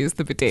didn't use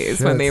the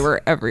bidets when they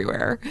were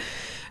everywhere.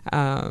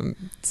 Yeah,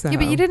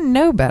 but you didn't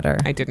know better.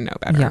 I didn't know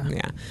better.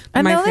 Yeah.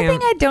 And the only thing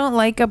I don't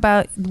like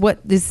about what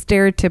is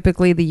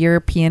stereotypically the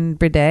European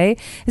bidet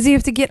is you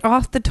have to get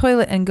off the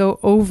toilet and go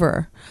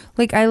over.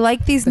 Like I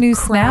like these new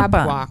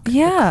snap-on. Walk.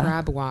 Yeah. The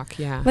crab walk.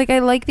 Yeah. Like I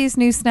like these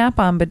new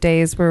snap-on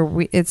bidets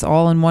where it's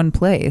all in one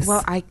place.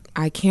 Well,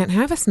 I can't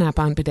have a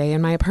snap-on bidet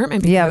in my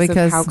apartment because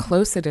of how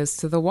close it is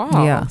to the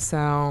wall. Yeah.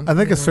 So I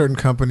think a certain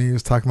company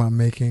was talking about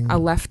making a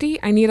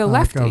lefty. I need a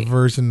lefty. Like a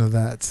version of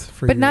that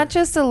for But not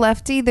just a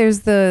lefty.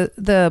 There's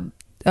the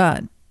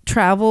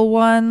travel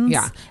ones.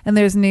 Yeah. And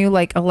there's new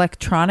like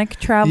electronic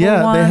travel ones.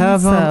 Yeah, they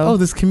have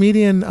this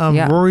comedian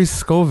Rory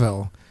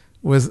Scovel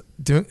was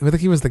doing, I think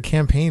he was the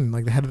campaign,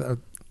 like the head of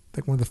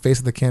like one of the face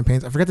of the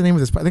campaigns. I forgot the name of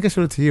this, but I think I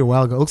showed it to you a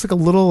while ago. It looks like a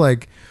little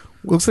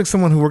looks like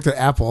someone who worked at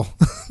Apple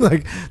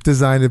like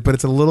designed it, but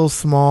it's a little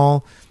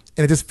small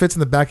and it just fits in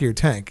the back of your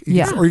tank.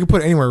 Or you can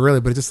put it anywhere really,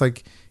 but it's just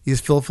like you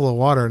just fill it full of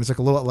water, and it's like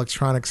a little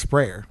electronic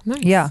sprayer.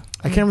 Nice. Yeah.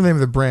 I can't remember the name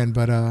of the brand,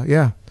 but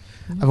yeah,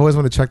 I've always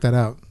wanted to check that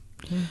out.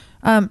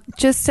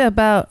 Just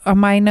about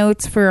my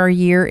notes for our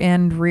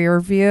year-end rear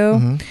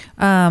view.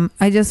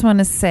 I just want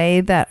to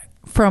say that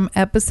from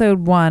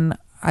episode 1,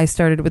 I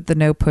started with the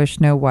no push,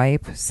 no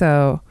wipe.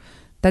 So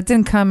that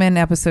didn't come in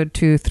episode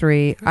 2,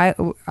 3.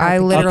 I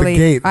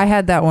literally I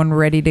had that one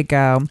ready to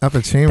go. Up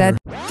the chamber.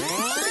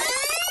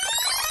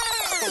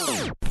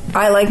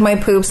 I like my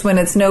poops when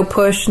it's no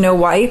push, no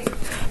wipe,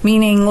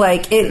 meaning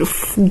like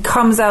it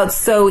comes out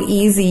so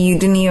easy you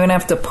didn't even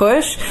have to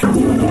push.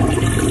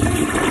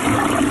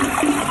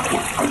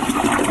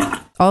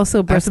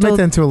 Also, Bristol. I have to make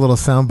that into a little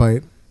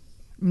soundbite.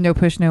 No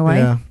push, no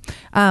wipe.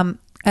 Yeah.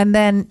 And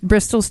then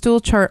Bristol Stool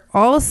Chart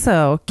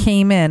also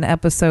came in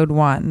episode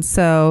 1.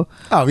 So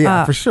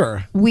for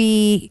sure.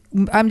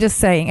 I'm just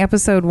saying,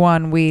 episode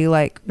 1, we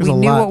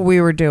knew what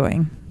we were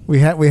doing. We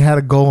had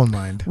a goal in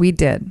mind. We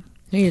did.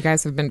 You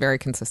guys have been very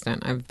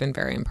consistent. I've been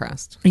very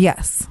impressed.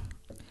 Yes.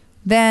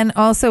 Then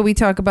also we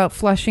talk about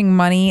flushing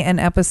money in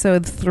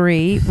episode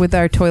 3 with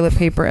our toilet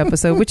paper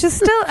episode, which is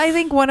still, I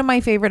think, one of my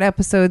favorite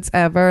episodes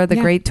ever. The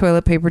great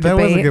toilet paper that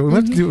debate. Was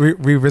good. We have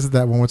to revisit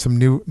that one with some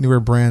newer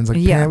brands. Like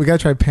we got to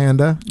try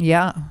Panda.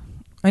 Yeah.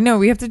 I know.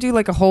 We have to do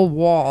like a whole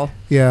wall.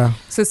 Yeah.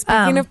 So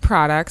speaking of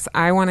products,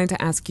 I wanted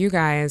to ask you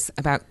guys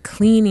about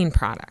cleaning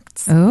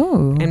products.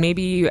 Oh. And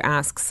maybe you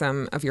ask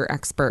some of your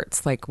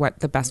experts like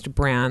what the best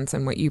brands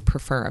and what you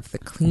prefer of the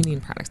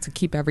cleaning products to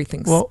keep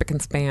everything spick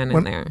and span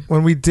in there.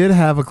 When we did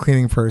have a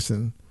cleaning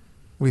person,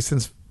 we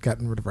since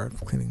gotten rid of our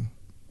cleaning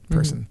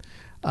person.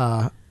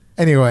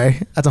 Anyway,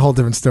 that's a whole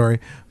different story.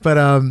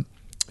 But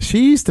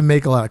she used to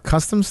make a lot of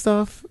custom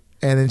stuff,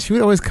 and then she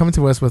would always come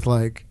to us with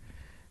like,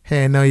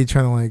 hey, I know you're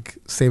trying to like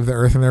save the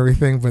earth and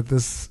everything, but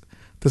this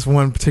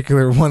one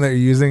particular one that you're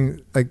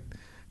using, like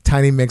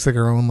Tiny makes like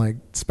her own like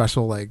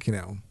special, like, you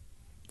know,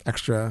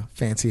 extra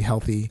fancy,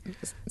 healthy.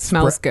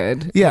 Smells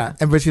good. Yeah.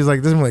 But she's like,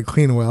 it doesn't really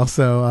clean well.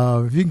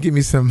 So if you can give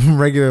me some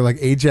regular like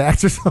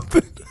Ajax or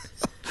something.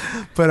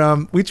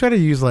 But we try to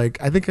use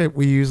like, I think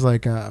we use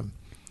like,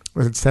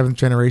 was it 7th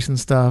generation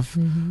stuff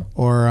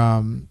or,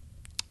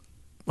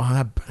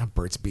 not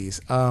Burt's Bees.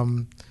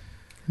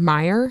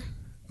 Myers.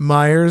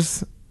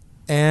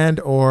 And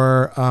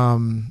or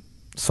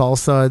Sol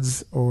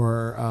Suds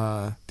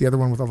or the other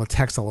one with all the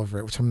text all over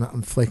it, which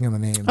I'm flaking on the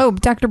name. Oh,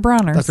 Dr.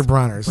 Bronner's. Dr.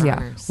 Bronner's.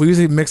 Yeah. We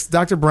usually mix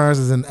Dr. Bronner's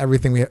is in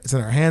everything. It's in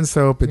our hand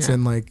soap. It's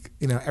in like,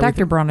 you know, everything.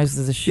 Dr. Bronner's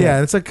is a shit.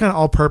 Yeah, it's like kind of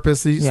all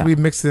purpose. So we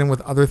mix it in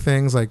with other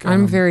things like.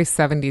 I'm very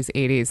 70s,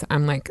 80s.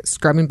 I'm like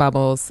scrubbing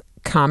bubbles,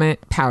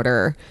 Comet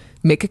powder.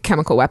 Make a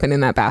chemical weapon in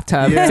that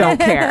bathtub. Yeah. Don't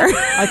care.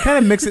 I kind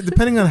of mix it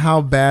depending on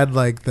how bad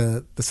like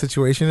the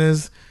situation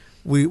is.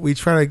 We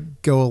try to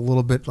go a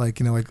little bit like,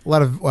 you know, like a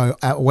lot of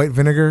white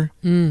vinegar.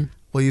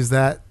 We'll use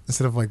that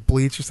instead of like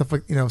bleach or stuff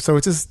like, you know. So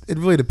it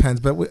really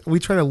depends. But we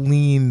try to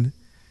lean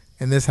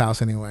in this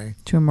house anyway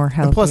to a more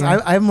healthy. And plus,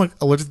 I'm like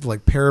allergic to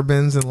like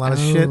parabens and a lot of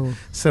shit.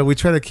 So we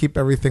try to keep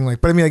everything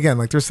like. But I mean, again,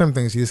 like there's some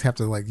things you just have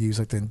to like use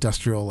like the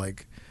industrial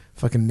like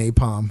fucking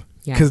napalm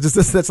because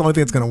that's the only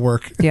thing that's gonna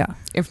work. Yeah.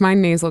 If my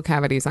nasal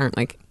cavities aren't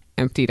like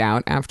emptied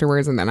out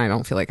afterwards, and then I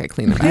don't feel like I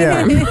clean the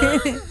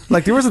bathroom.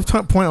 Like there was a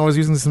point I was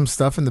using some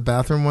stuff in the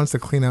bathroom once to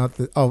clean out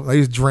I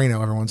use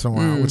Drano every once in a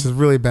while, which is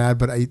really bad,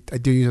 but I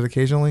do use it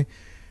occasionally.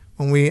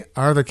 When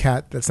our other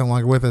cat that's no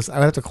longer with us, I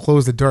would have to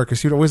close the door because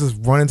she would always just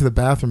run into the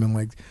bathroom and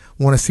like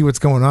want to see what's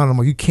going on. I'm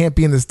like, you can't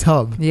be in this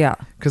tub. Yeah.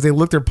 Because they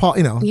lick their paw,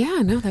 you know.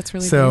 Yeah, no, that's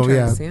really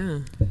dangerous. Yeah.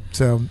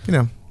 So, you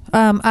know.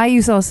 I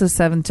use also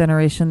 7th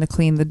generation to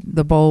clean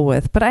the bowl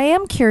with, but I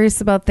am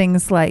curious about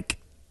things like,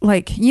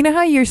 you know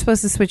how you're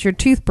supposed to switch your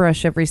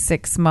toothbrush every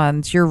 6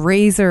 months, your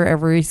razor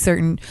every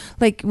certain,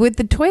 like with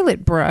the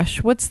toilet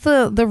brush, what's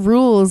the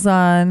rules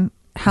on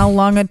how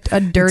long a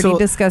dirty,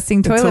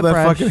 disgusting toilet until that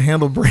brush? fucking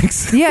handle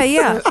breaks.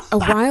 Yeah. A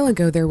while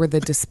ago, there were the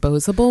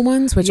disposable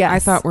ones, which I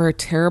thought were a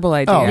terrible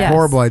idea. Oh,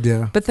 horrible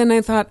idea. But then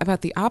I thought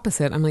about the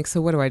opposite. I'm like, so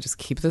what do I just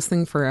keep this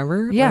thing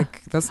forever? Yeah.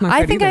 Like, that's not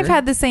I good think either. I've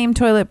had the same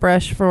toilet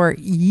brush for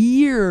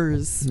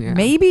years,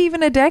 maybe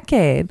even a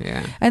decade.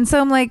 Yeah. And so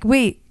I'm like,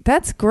 wait,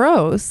 that's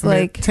gross. I mean,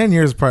 like 10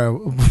 years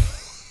probably.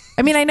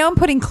 I mean, I know I'm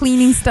putting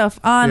cleaning stuff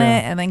on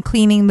it and then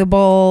cleaning the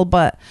bowl,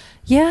 but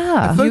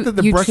I feel like that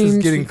the brush is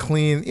getting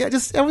clean. Yeah,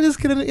 I would just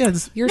get it. Yeah,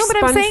 just. Your no, but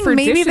I'm sponge saying for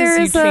maybe dishes there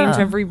you is change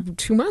every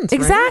 2 months.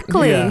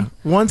 Exactly. Right? Yeah.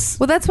 Once.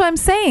 Well, that's what I'm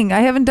saying.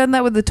 I haven't done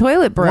that with the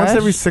toilet brush. Once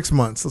every 6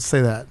 months. Let's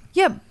say that.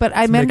 Yeah, but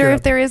I wonder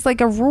if there is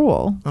like a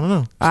rule. I don't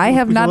know. I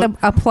have not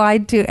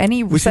applied to any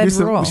said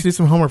rule. We should do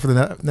some homework for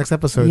the next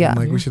episode. Yeah.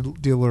 And we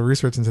should do a little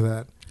research into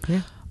that.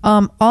 Yeah.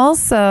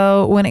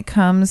 Also, when it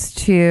comes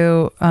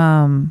to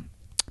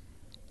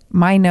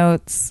my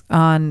notes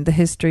on the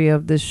history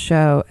of this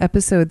show,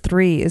 episode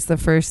 3 is the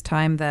first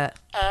time that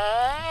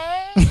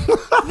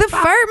the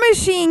fart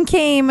machine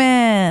came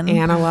in.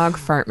 Analog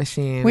fart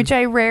machine. Which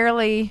I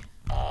rarely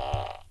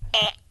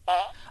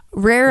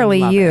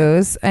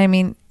use. I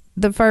mean,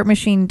 the fart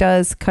machine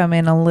does come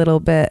in a little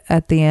bit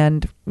at the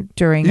end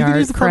during You our can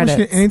use the fart machine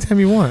credits. anytime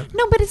you want.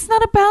 No, but it's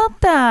not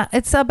about that.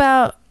 It's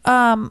about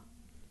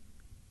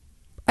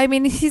I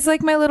mean, he's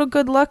like my little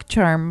good luck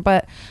charm,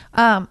 but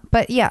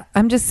yeah,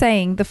 I'm just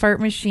saying the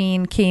fart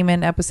machine came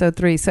in episode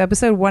 3. So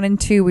episode 1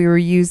 and 2, we were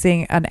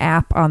using an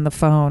app on the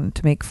phone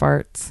to make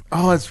farts.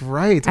 Oh, that's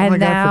right. Oh And my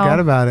God, I forgot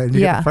about it. And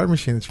you yeah. get the fart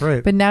machine. That's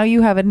right. But now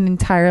you have an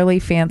entirely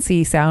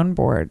fancy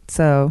soundboard.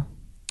 So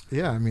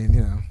yeah, I mean,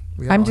 you know.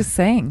 I'm just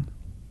saying.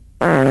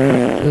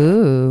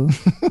 Ooh.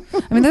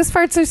 I mean, those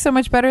farts are so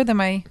much better than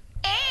my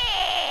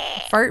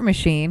fart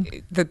machine.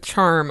 The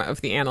charm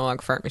of the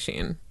analog fart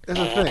machine That's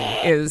the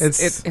thing.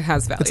 is it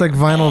has value. It's like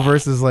vinyl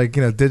versus like,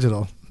 you know,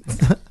 digital.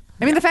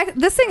 I mean, the fact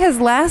this thing has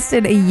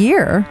lasted a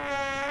year.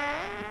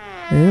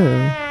 Ooh,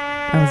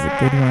 that was a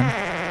good one.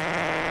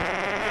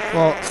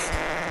 Well,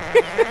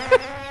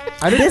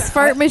 this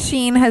fart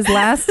machine has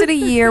lasted a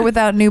year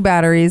without new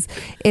batteries.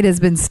 It has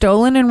been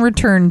stolen and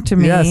returned to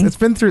me. Yes, it's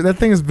been through. That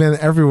thing has been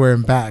everywhere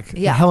and back.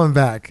 Yeah. Hell and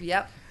back.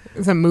 Yep.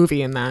 There's a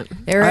movie in that.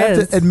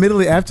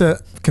 Admittedly, I have to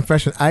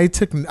confession. I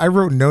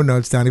wrote no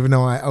notes down, even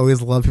though I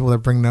always love people that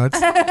bring notes.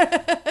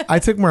 I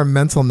took more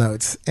mental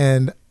notes,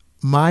 and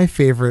my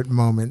favorite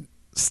moment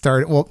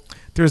started. Well,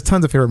 there's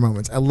tons of favorite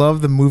moments. I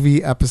love the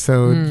movie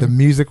episode, the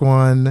music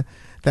one.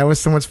 That was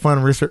so much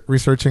fun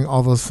researching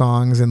all those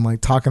songs and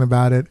like talking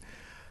about it.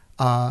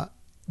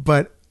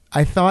 But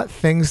I thought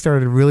things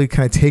started really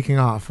kind of taking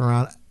off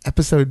around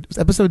episode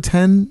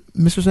 10,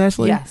 Mr.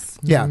 Ashley? Yes.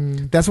 Yeah.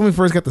 That's when we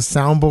first got the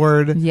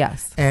soundboard.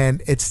 Yes.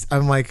 And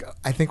I'm like,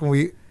 I think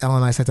when Ellen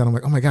and I sat down, I'm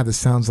like, oh my God, this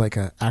sounds like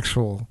an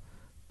actual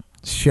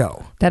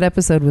show. That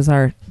episode was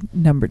our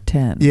number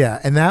 10. Yeah.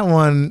 And that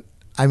one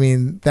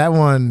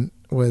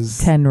was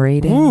 10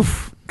 rating.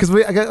 Oof. Because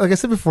like I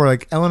said before,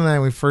 like Ellen and I,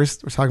 when we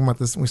first were talking about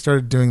this, when we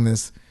started doing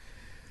this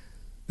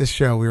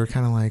show, we were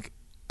kind of like,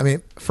 I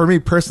mean, for me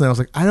personally, I was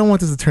like, I don't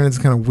want this to turn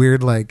into kind of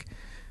weird, like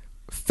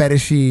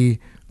fetishy,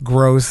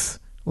 gross,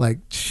 like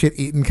shit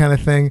eating kind of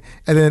thing.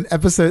 And then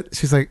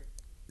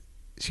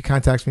she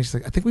contacts me. She's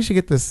like, I think we should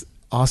get this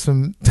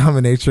awesome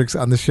dominatrix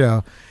on the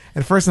show.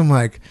 And first I'm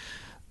like,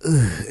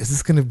 is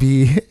this going to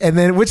be? And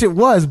then, which it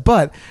was,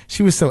 but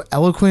she was so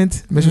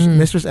eloquent,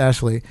 Mistress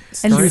Ashley.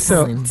 And she was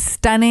so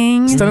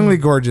stunningly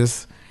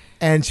gorgeous.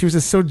 And she was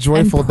just so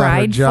joyful about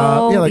her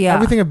job. Yeah,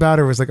 everything about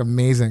her was like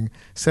amazing.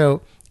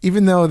 So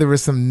even though there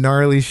was some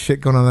gnarly shit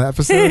going on in that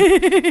episode,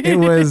 it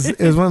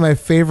was one of my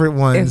favorite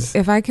ones.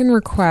 If I can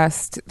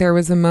request, there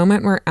was a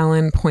moment where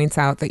Ellen points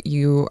out that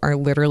you are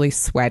literally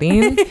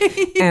sweating,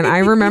 and I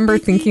remember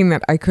thinking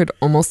that I could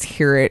almost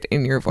hear it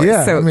in your voice.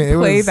 Yeah, so I mean,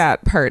 play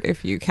that part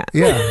if you can.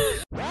 Yeah.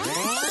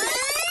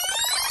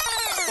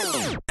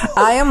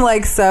 I am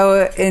like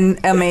so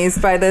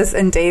amazed by this,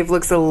 and Dave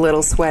looks a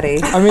little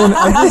sweaty. I mean,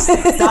 I just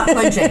Stop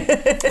punching.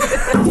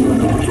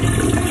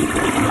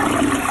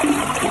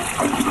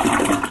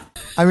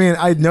 I mean,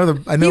 I know.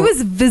 He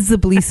was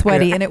visibly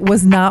sweaty, and it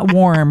was not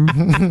warm.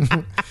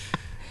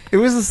 It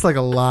was just like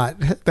a lot.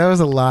 That was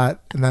a lot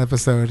in that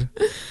episode,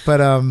 but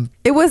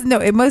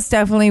it most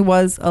definitely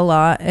was a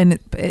lot, and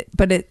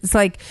but it's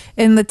like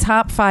in the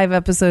top 5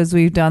 episodes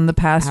we've done the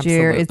past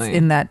year. It's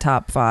in that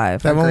top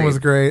 5. That one was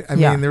great. I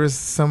mean, there was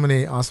so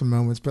many awesome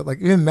moments, but like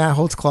even Matt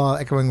Holtzclaw,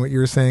 echoing what you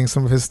were saying,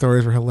 some of his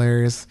stories were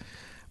hilarious,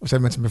 which I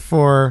mentioned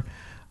before.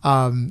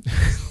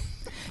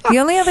 The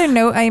only other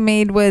note I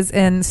made was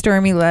in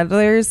Stormy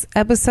Ledler's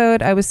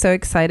episode. I was so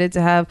excited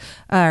to have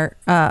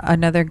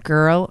another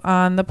girl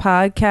on the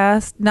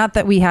podcast. Not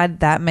that we had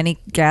that many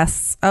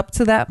guests up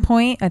to that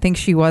point. I think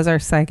she was our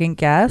second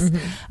guest.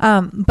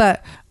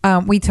 But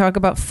we talk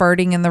about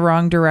farting in the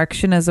wrong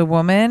direction as a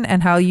woman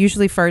and how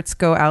usually farts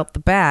go out the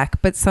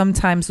back. But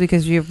sometimes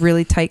because you have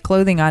really tight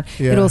clothing on,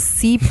 it'll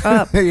seep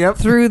up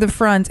through the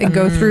front and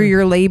go through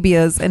your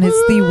labias. And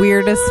it's the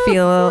weirdest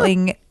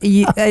feeling.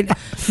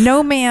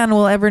 No man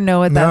will ever know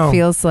what that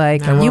feels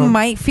like. You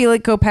might feel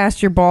it go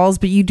past your balls,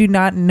 but you do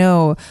not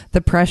know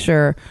the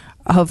pressure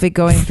of it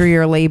going through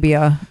your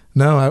labia.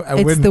 No, I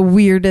wouldn't. It's the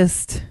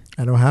weirdest.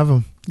 I don't have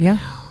them. Yeah.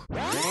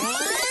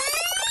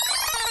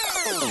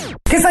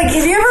 Because, like,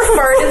 if you ever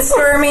farted,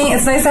 Stormy,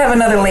 it's nice to have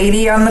another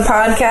lady on the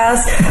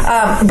podcast.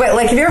 But,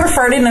 like, if you ever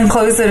farted in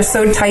clothes that are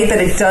so tight that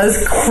it does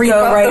creep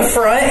up the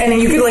front, and then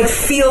you could, like,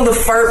 feel the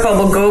fart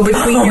bubble go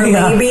between your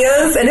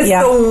labias, and it's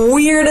the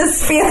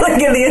weirdest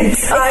feeling in the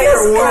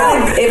entire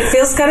world. It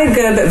feels kind of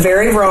good, but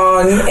very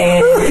wrong,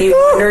 and you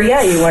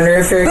wonder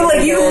if you're... But,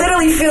 like, you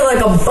literally feel like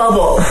a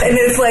bubble, and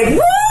it's like,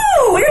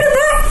 whoa, where did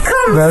that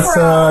come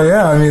from?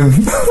 Yeah, I mean...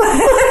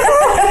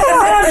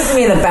 That happens to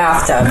me in the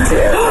bathtub,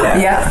 too.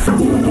 Yeah.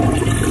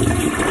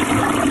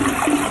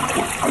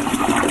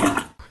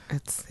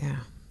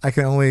 I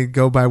can only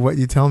go by what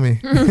you tell me.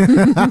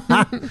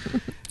 And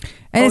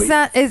it's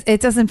not.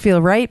 It doesn't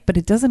feel right, but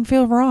it doesn't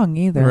feel wrong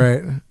either.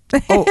 Right.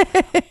 Oh,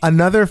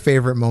 another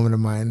favorite moment of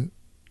mine,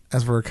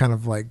 as we're kind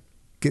of like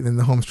getting in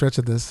the home stretch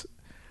of this,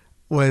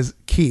 was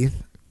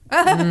Keith.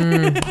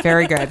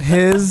 Very good.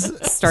 His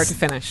start to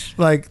finish,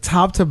 like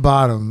top to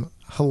bottom,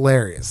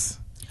 hilarious.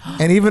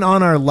 And even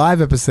on our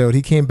live episode,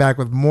 he came back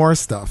with more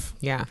stuff.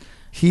 Yeah.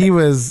 He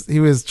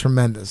was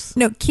tremendous.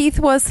 No, Keith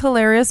was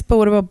hilarious, but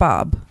what about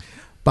Bob?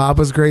 Bob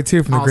was great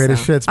too from the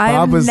Greatest Shits. I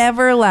Bob have was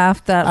never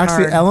laughed that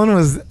actually hard. Ellen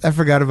was. I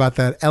forgot about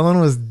that. Ellen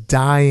was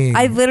dying.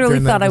 I literally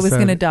during that thought I was episode.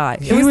 going to die.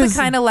 He It was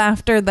the kind of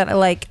laughter that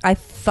I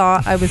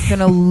thought I was going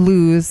to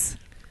lose.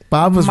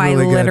 Bob was my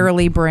really good.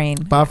 literally brain.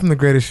 Bob from the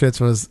Greatest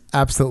Shits was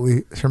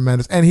absolutely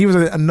tremendous, and he was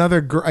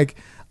another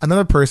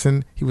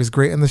person. He was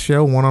great in the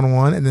show,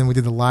 one-on-one, and then we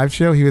did the live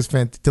show. He was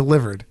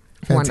delivered,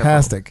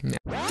 fantastic.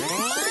 Wonderful.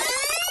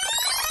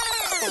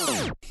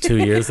 2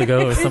 years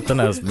ago or something,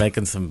 I was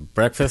making some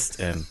breakfast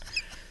and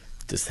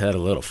just had a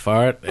little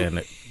fart, and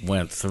it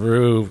went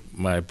through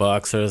my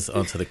boxers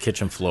onto the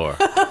kitchen floor.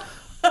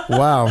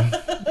 Wow.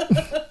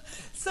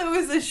 So it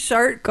was a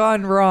shark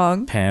gone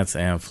wrong. Pants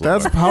and floor.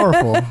 That's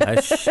powerful.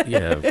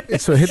 Yeah.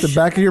 So it hit the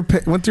back of your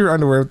went through your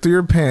underwear, through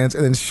your pants,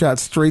 and then shot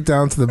straight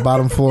down to the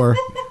bottom floor.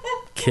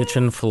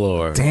 Kitchen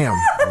floor. Damn.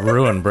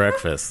 Ruined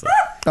breakfast.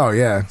 Oh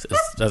yeah.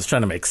 I was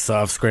trying to make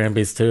soft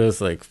scrambies too.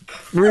 It's like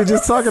we were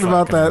just talking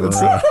about that.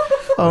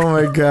 Oh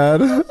my god,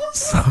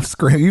 soft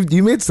scramby!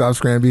 You made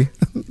soft scramby.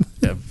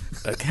 Yeah,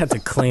 I had to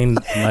clean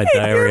my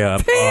diarrhea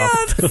up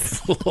off the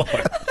floor.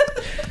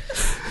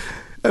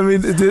 I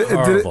mean,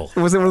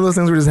 was it one of those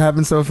things where it just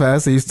happened so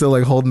fast that you still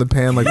like holding the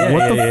pan? Like,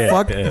 what the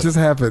fuck just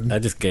happened? I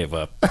just gave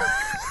up.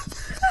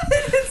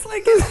 It's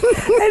like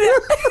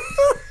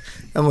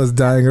Emma's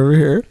dying over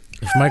here.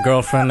 If my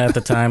girlfriend at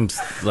the time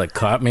like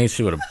caught me,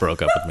 she would have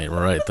broke up with me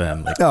right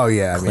then. Like, oh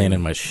yeah,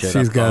 cleaning my shit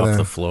she's up gotta, off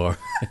the floor.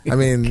 I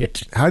mean,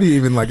 how do you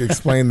even like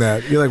explain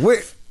that? You're like,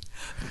 wait.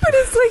 But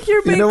it's like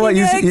you're making you know what?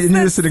 You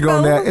eggs. should have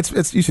gone that.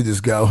 It's. You should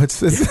just go.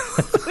 It's.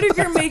 What if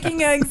you're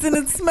making eggs and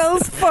it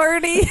smells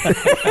farty?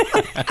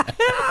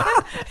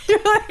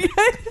 You're like,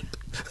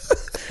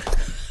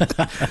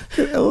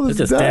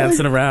 just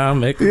dancing around,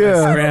 making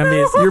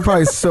scrambies. You're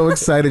probably so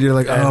excited. You're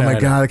like, oh my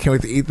god, I can't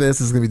wait to eat this.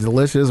 This is gonna be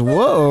delicious.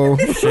 Whoa.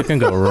 Shit can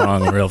go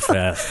wrong real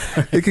fast.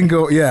 It can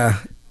go. Yeah.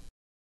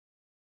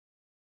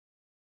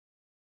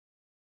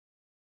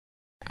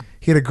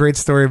 He had a great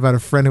story about a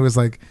friend who was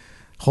like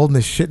holding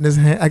his shit in his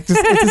hand.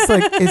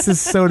 It's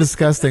just so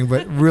disgusting,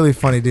 but really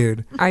funny,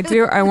 dude. I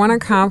want to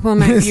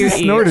compliment you each.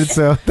 Snorted,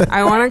 so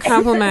I want to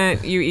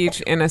compliment you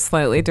each in a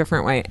slightly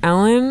different way.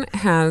 Ellen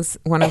has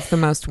one of the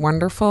most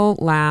wonderful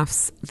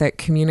laughs that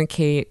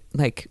communicate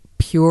like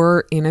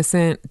pure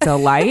innocent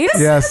delight.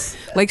 Yes.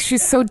 Like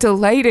she's so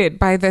delighted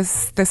by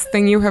this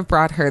thing you have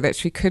brought her that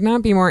she could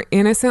not be more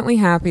innocently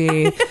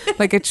happy,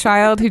 like a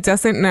child who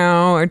doesn't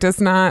know or does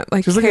not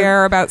like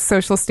care about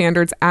social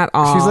standards at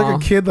all. She's like a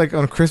kid like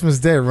on Christmas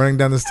Day running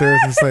down the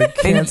stairs and just like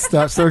can't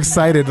stop, so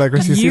excited like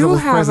when she sees all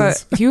those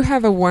presents. You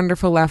have a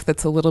wonderful laugh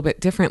that's a little bit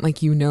different,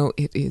 like you know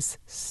it is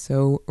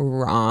so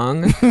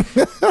wrong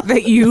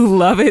that you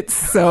love it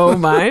so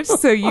much.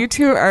 So you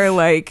two are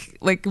like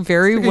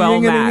very well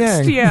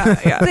matched. Yeah.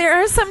 There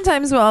are some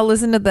times where I'll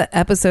listen to the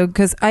episode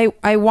because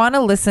I want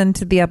to listen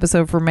to the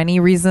episode for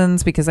many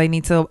reasons, because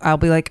I'll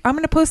be like, I'm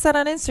going to post that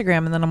on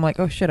Instagram, and then I'm like,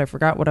 oh shit, I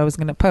forgot what I was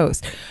going to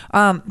post.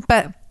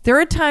 But there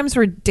are times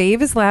where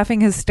Dave is laughing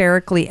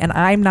hysterically and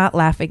I'm not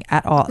laughing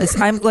at all.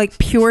 I'm like,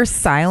 pure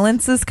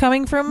silence is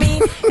coming from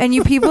me. And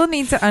you people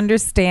need to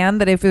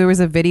understand that if there was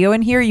a video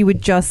in here, you would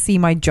just see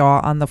my jaw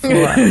on the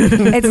floor.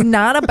 It's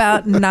not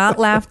about not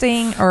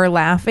laughing or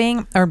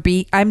laughing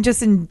I'm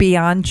just in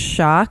beyond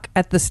shock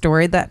at the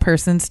story that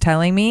person's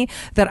telling me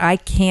that I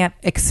can't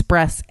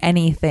express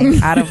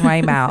anything out of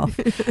my mouth.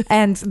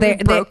 And they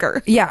broke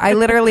her. Yeah, I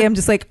literally am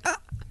just like,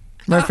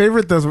 my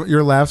favorite,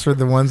 your laughs are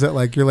the ones that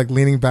like you're like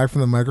leaning back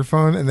from the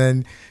microphone and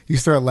then you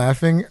start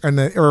laughing, and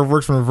then or it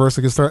works from reverse.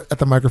 Like you start at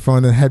the microphone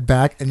and then head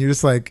back, and you're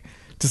just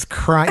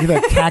crying,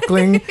 you're like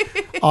cackling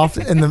off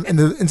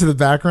into the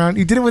background.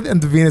 You did it with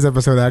in the Venus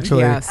episode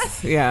actually.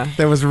 Yes, yeah,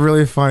 that was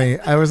really funny.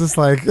 I was just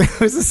like,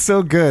 this is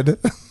so good.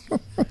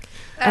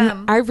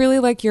 And I really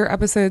like your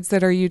episodes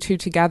that are you two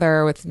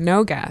together with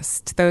no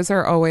guest. Those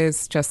are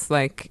always just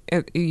like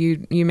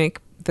you make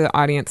the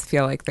audience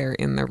feel like they're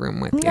in the room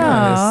with you.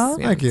 Aww.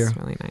 Thank you.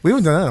 Really nice. We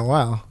haven't done that in a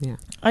while. Yeah.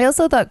 I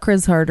also thought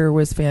Chris Harder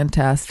was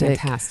fantastic.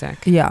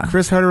 Yeah.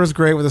 Chris Harder was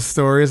great with the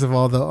stories of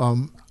all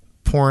the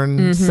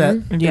porn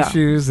set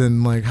issues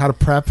and like how to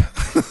prep.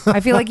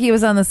 I feel like he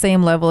was on the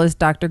same level as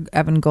Dr.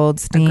 Evan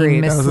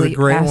Goldstein, That was a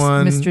great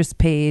one. Mistress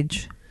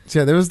Page. So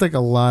yeah, there was like a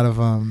lot of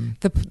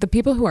the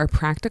people who are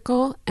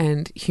practical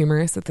and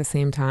humorous at the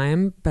same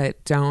time,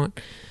 but don't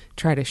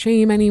try to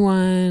shame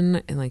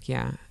anyone, and like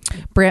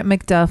Brant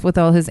McDuff with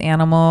all his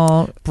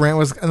animal. Brant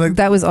was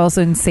that was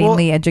also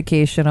insanely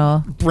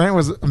educational. Brant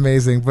was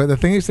amazing, but the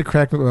thing that used to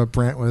crack me about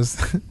Brant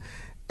was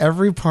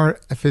every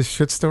part of his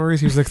shit stories,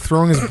 he was like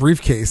throwing his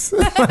briefcase.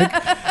 Like,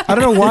 I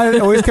don't know why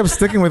it always kept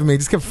sticking with me. He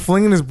just kept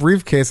flinging his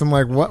briefcase. I'm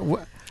like,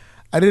 what?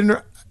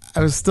 I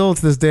was still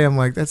to this day, I'm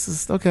like, that's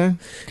just okay.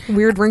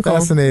 Weird wrinkle.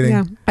 Fascinating.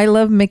 Yeah. I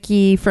love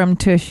Mickey from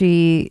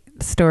Tushy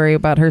story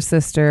about her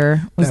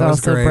sister was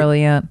also great.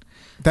 Brilliant.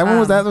 That one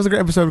was a great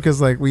episode because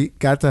like we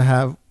got to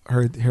have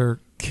her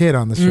kid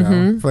on the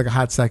show for like a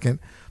hot second,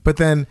 but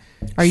then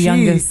our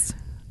youngest.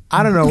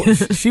 I don't know.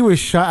 She was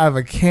shot out of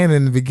a cannon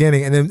in the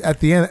beginning, and then at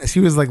the end, she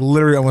was like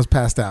literally almost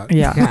passed out.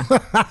 Yeah.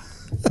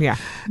 Yeah.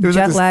 It was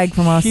Jet this lag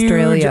from huge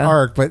Australia.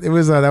 arc, but it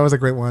was that was a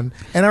great one.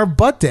 And our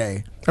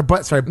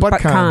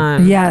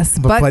ButtCon. Yes,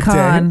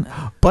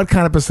 ButtCon.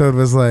 ButtCon episode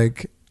was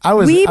like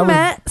we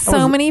met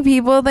so many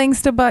people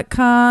thanks to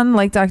ButtCon,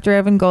 like Dr.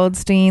 Evan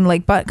Goldstein.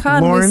 Like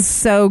ButtCon was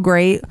so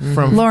great.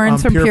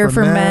 Lawrence from Pure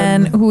for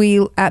Men, who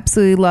we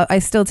absolutely love. I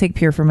still take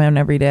Pure for Men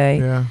every day.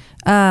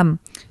 Yeah.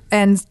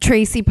 And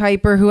Tracy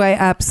Piper, who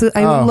I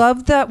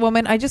love that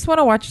woman. I just want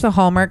to watch the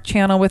Hallmark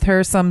Channel with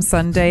her some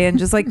Sunday and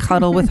just like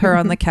cuddle with her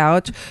on the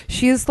couch.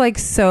 She is like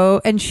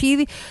so, and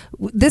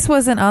this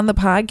wasn't on the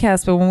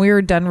podcast, but when we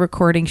were done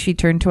recording, she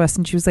turned to us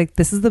and she was like,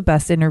 "This is the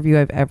best interview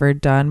I've ever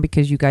done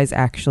because you guys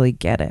actually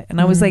get it."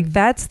 And I was like,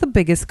 that's the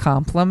biggest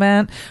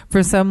compliment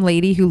for some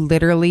lady who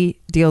literally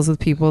deals with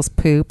people's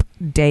poop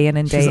day in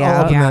and day She's all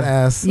out. up in that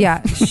ass.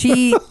 Yeah,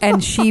 she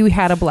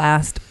had a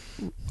blast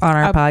on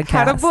our podcast.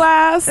 Had a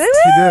blast. She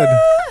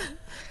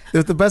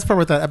did. The best part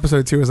with that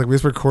episode too is like we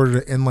just recorded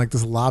it in like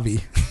this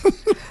lobby.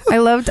 I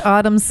loved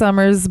Autumn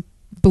Summers'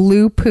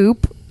 blue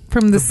poop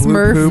from the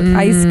Smurf poop.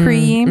 ice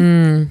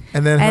cream.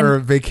 And then her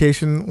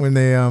vacation when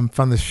they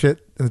found the shit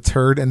and the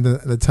turd in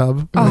the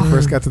tub when they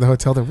first got to the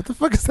hotel. What the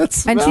fuck is that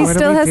smell? And she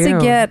still has to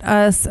get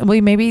us.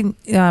 Maybe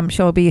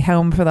she'll be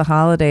home for the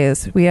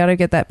holidays. We ought to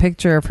get that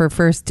picture of her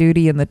first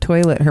duty in the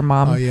toilet. Her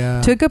mom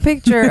took a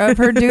picture of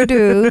her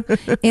doo-doo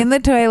in the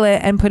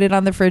toilet and put it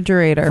on the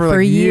refrigerator for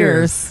like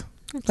years.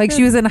 Like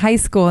she was in high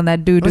school and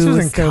that doo-doo she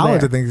was in still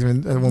college, there. I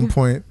think, at one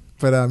point.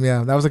 But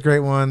yeah, that was a great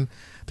one.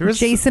 There was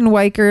Jason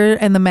Weicker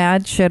and the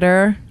Mad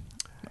Shitter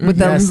with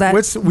that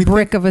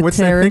brick of a I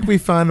turd. think we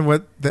found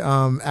what the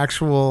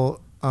actual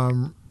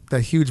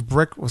that huge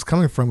brick was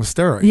coming from was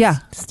steroids. Yeah,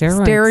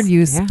 Steroids. steroid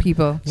use Yeah.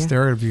 people. Yeah.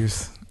 Steroid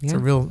abuse. It's a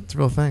real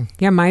thing.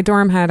 Yeah, my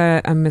dorm had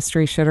a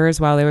mystery shitter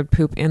as well. They would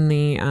poop in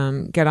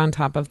the get on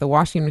top of the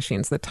washing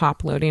machines, the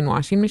top loading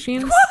washing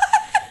machines.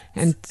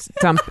 And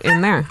dump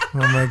in there. Oh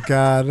my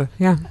god.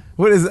 Yeah.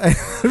 What is? I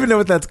don't even know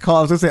what that's called.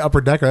 I was gonna say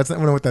upper decker. I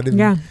don't know what that is.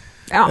 Yeah.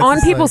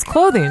 On people's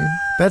clothing.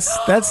 That's.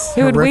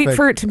 They would horrific. wait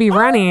for it to be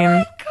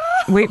running.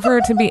 Wait for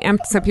it to be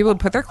empty, so people would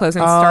put their clothes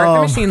in, start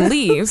the machine,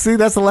 leave. See,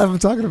 that's the life I'm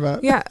talking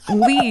about. Yeah,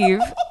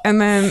 leave,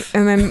 and then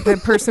the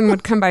person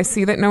would come by,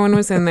 see that no one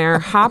was in there,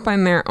 hop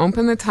in there,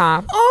 open the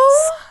top,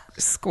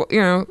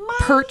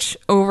 perch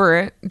over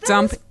it,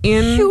 dump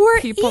in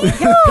people.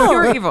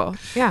 Pure evil.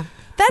 Yeah.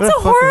 That's a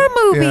horror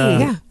movie.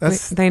 Yeah.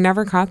 They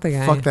never caught the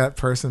guy. Fuck that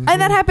person. And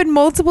that happened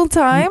multiple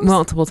times?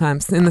 Multiple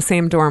times in the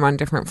same dorm on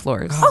different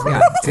floors.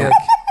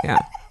 Yeah.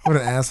 What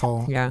an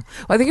asshole. Yeah.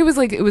 Well, I think it was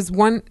like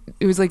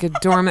a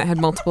dorm that had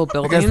multiple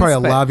buildings. That guy's probably a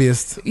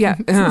lobbyist. Yeah.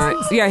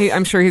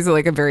 I'm sure he's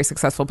like a very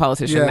successful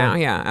politician now.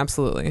 Yeah,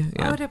 absolutely.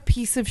 Yeah. What a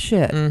piece of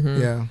shit.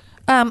 Mm-hmm. Yeah.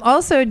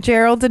 Also,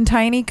 Gerald and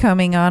Tiny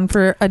coming on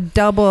for a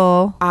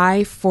double.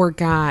 I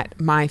forgot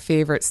my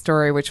favorite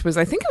story, which was,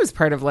 I think it was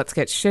part of Let's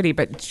Get Shitty,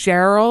 but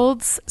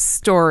Gerald's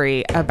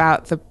story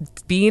about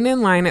being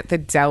in line at the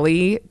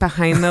deli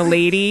behind the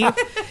lady.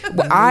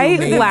 I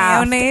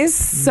laughed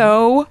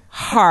so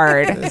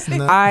hard.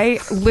 I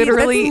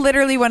literally... That's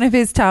literally one of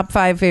his top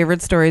 5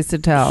 favorite stories to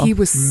tell. He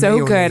was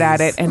so good at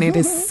it, and it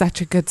is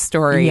such a good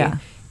story. Yeah.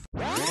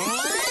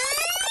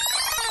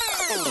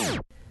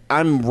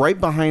 I'm right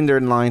behind her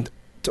in line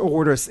to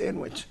order a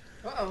sandwich.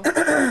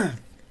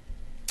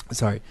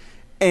 Sorry.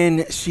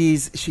 And she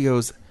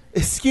goes,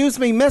 "Excuse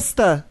me,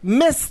 mister.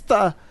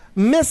 The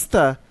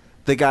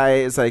guy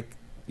is like,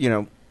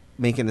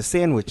 making the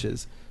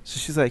sandwiches. So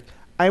she's like,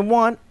 "I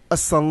want a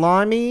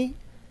salami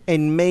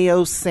and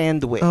mayo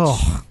sandwich.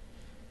 Oh.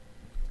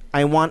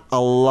 I want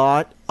a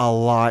lot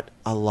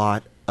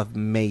of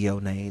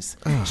mayonnaise."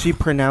 She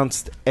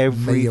pronounced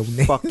every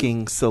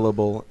fucking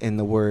syllable in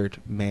the word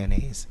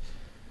mayonnaise.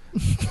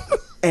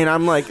 And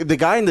I'm like, the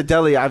guy in the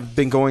deli I've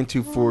been going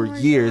to for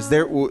years,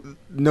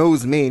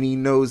 knows me, and he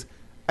knows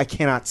I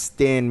cannot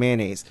stand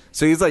mayonnaise.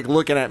 So he's like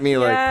looking at me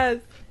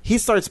like, he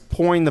starts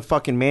pouring the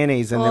fucking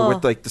mayonnaise in there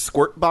with like the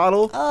squirt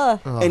bottle,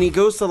 and he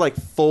goes to like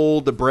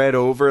fold the bread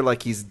over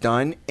like he's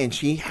done, and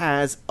she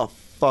has a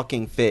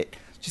fucking fit.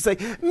 She's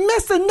like,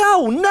 "Mister,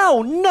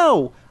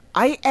 no.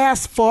 I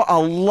asked for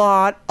a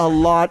lot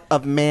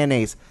of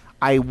mayonnaise.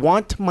 I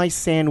want my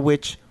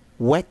sandwich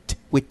wet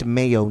with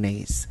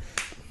mayonnaise."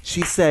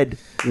 She said,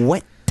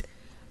 "Wet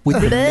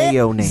with the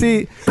mayonnaise."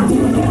 See,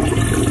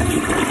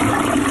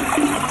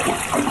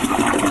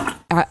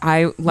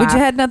 I laughed. Which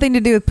had nothing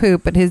to do with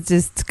poop, but his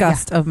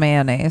disgust of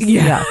mayonnaise.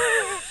 Yeah.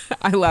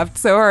 I laughed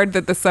so hard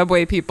that the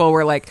subway people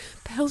were like,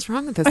 "The hell's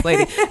wrong with this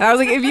lady?" And I was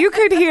like, if you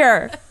could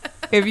hear.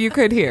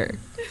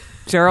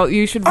 Gerald,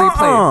 you should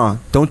replay.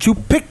 Don't you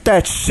pick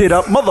that shit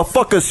up.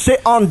 Motherfuckers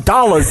shit on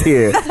dollars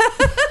here.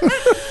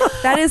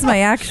 That is my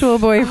actual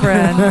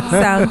boyfriend.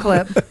 Sound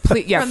clip.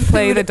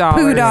 Play the dollar.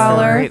 Poo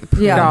dollar. Story.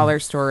 Poo dollar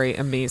story.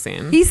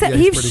 Amazing. He said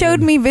he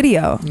showed me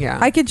video. Yeah.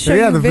 I could show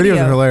you the video.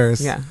 videos are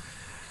hilarious. Yeah.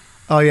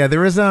 Oh yeah,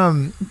 there was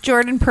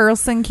Jordan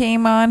Pearlson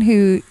came on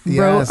who Yes.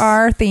 wrote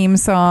our theme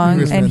song,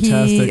 He was and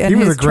fantastic. he and He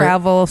was his a great-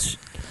 travel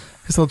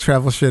His whole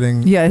travel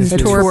shitting. Yeah, his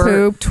tour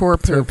poop. Tour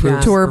poop. Yeah.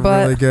 Tour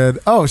butt. Really good.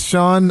 Oh,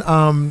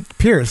 Sean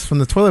Pierce from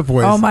the Toilet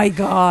Boys. Oh my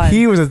God.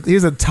 He was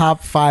a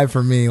top 5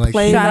 for me. Like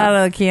Shot out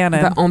of the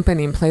cannon. The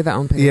opening. Play the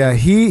opening. Yeah,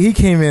 he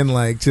came in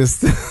like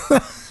just.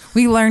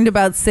 We learned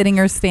about sitting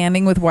or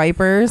standing with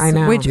wipers. I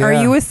know. Which are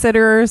you a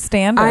sitter or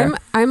stander?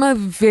 I'm a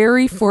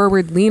very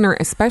forward leaner,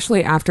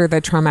 especially after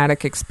the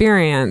traumatic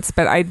experience.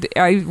 But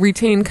I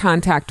retain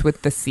contact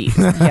with the seat.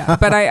 Yeah.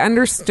 But I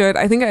understood.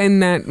 I think in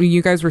that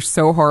you guys were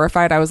so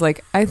horrified. I was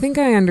like, I think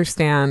I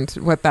understand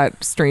what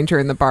that stranger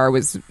in the bar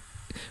was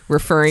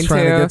referring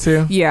Trying to get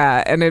to.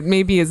 Yeah, and it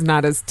maybe is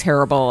not as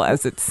terrible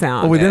as it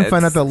sounds. Well, we didn't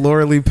find out that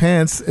Laura Lee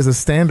Pants is a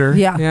stander.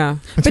 Yeah.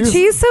 But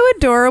she's so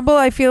adorable.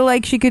 I feel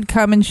like she could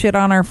come and shit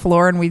on our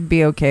floor and we'd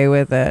be okay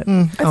with it. I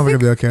don't think I'd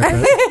be okay with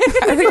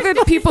that. I think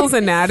that people's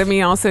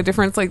anatomy also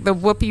different. It's like the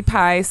whoopie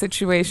pie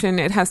situation.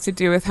 It has to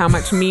do with how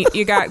much meat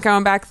you got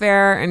going back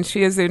there. And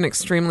she is an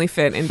extremely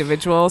fit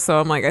individual. So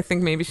I'm like, I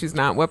think maybe she's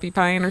not whoopie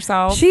pieing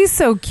herself. She's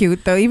so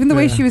cute, though. Even the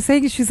way she was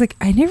saying it, she's like,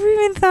 I never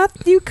even thought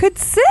you could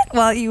sit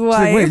while you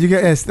wipe. Like, wait, you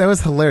guys, that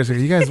was hilarious.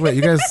 You guys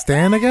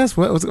stand, I guess?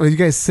 What was, you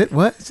guys sit?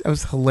 What? That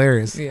was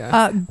hilarious.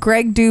 Yeah.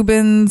 Greg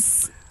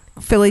Dubin's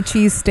Philly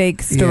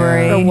cheesesteak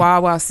story. The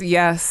Wawas,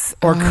 yes.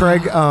 Or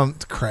Chris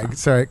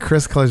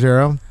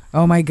Calogero.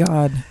 Oh my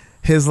God.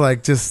 His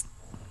like just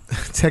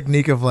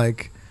technique of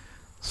like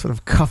sort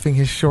of cuffing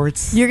his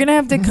shorts. You're gonna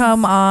have to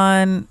come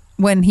on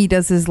when he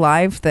does his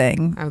live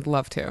thing. I would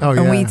love to. Oh,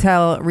 and yeah.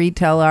 we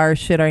retell our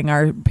shitting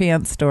our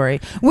pants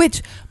story,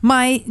 which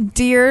my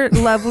dear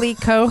lovely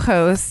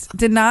co-host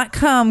did not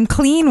come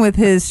clean with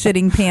his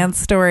shitting pants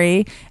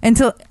story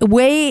until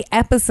way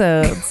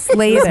episodes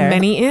later.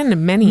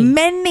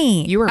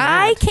 Many. You were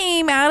mad. I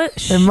came out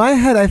of In my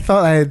head, I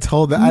thought I had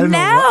told that. I don't know.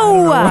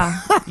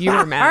 I don't know. You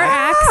were mad. Our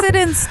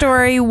accident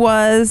story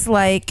was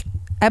like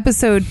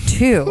episode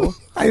 2.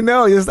 I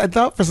know. I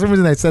thought for some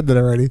reason I said that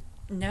already.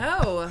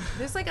 No,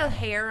 there's like a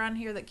hair on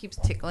here that keeps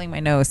tickling my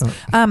nose.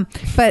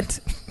 But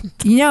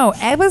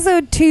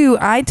episode 2,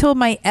 I told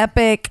my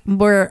epic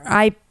where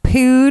I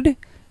pooed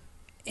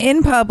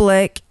in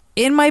public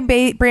in my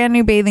brand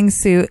new bathing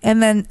suit,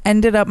 and then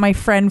ended up my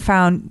friend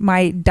found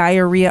my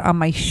diarrhea on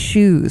my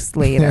shoes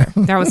later.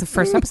 That was the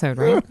first episode,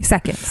 right?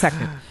 Second.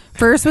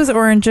 First was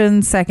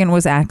origin, second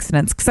was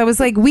accidents. Because I was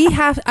like, we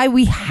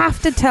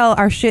have to tell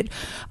our shit.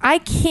 I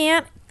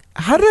can't.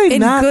 How did I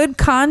in not? good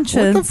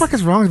conscience. What the fuck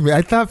is wrong with me?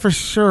 I thought for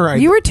sure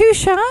you were too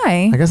shy.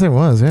 I guess I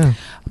was, yeah.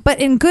 But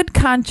in good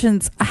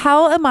conscience,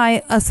 how am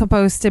I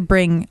supposed to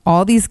bring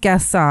all these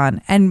guests on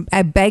and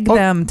I beg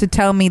them to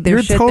tell me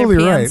their shit, totally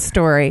their pants right.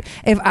 story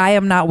if I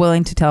am not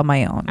willing to tell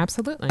my own?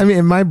 Absolutely. I mean,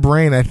 in my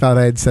brain, I thought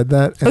I had said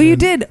that. Oh, you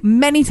did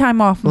many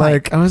times off mic.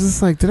 Like, I was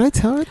just like, did I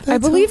tell it that I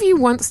believe you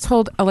once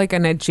told like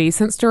an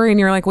adjacent story and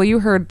you're like, well, you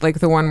heard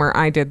like the one where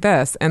I did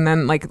this. And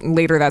then like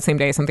later that same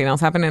day, something else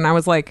happened. And I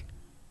was like,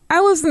 I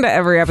listened to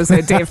every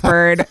episode, Dave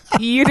Bird.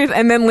 You did.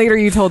 And then later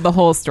you told the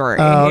whole story.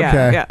 Oh,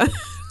 okay. Yeah.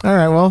 All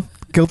right, well,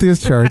 guilty as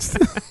charged.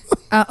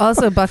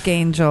 Also, Buck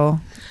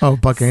Angel. Oh,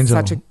 Buck Angel.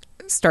 Such a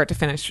start to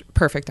finish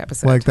perfect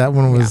episode. Like, that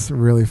one was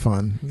really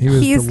fun. He's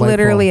delightful.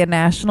 Literally a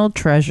national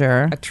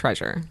treasure. A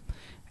treasure.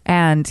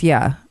 And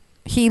yeah,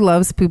 he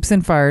loves poops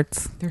and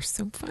farts. They're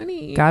so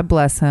funny. God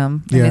bless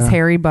him. And his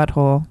hairy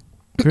butthole.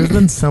 There's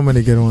been so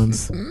many good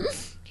ones.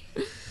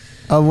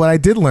 Something I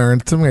did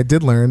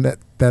learn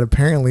that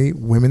apparently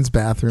women's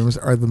bathrooms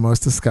are the most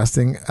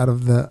disgusting out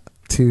of the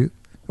two,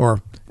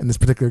 or in this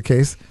particular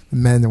case,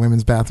 men and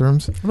women's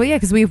bathrooms. Well, yeah,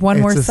 because we have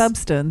one more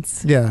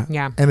substance. Yeah.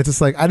 Yeah. And it's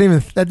just like, I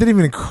didn't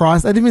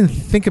even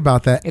think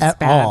about that at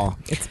bad. all.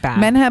 It's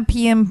bad. Men have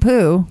pee and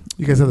poo.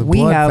 You guys have the we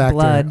blood have factor.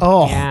 blood.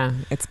 Oh. Yeah,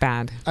 it's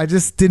bad. I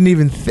just didn't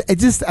even, I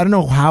don't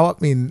know how, I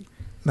mean,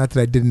 not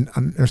that I didn't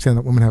understand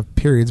that women have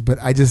periods, but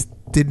I just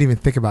didn't even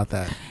think about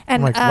that.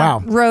 And I'm like,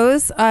 wow.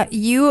 Rose,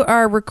 you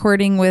are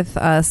recording with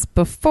us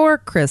before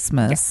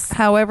Christmas. Yes.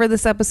 However,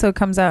 this episode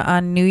comes out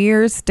on New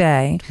Year's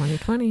Day.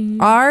 2020.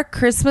 Our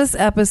Christmas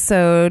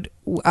episode,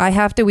 we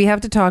have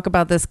to talk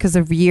about this because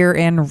of year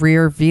in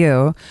rear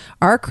view.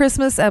 Our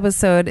Christmas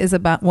episode is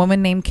about a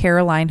woman named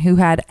Caroline who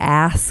had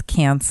ass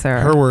cancer.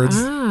 Her words.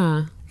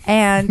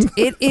 And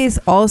it is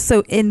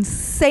also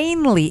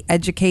insanely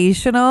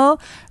educational.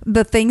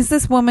 The things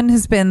this woman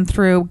has been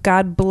through,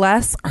 God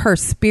bless her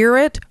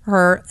spirit,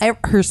 her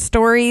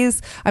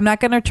stories. I'm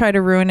not going to try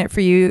to ruin it for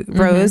you,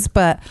 Rose,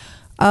 but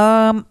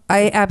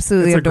I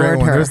absolutely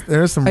adored her.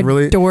 There's some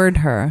really adored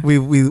her. We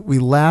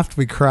laughed,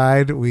 we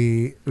cried,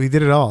 we did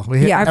it all. We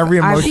hit every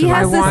emotion. She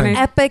has this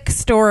epic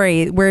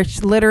story where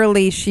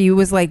she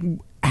was like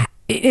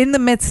in the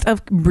midst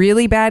of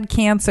really bad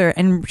cancer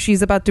and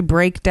she's about to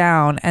break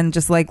down and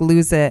just like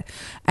lose it,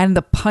 and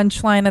the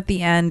punchline at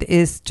the end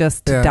is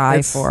just to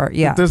die for.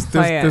 Yeah,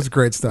 there's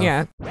great stuff.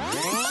 Yeah.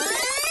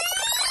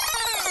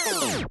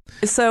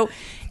 So,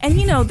 and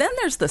then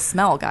there's the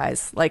smell,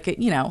 guys. Like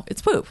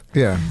it's poop.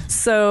 Yeah.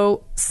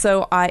 So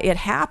it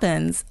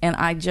happens, and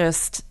I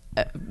just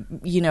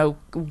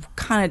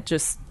kind of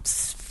just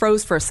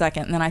froze for a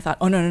second, and then I thought,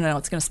 oh no,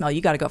 it's gonna smell.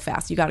 You got to go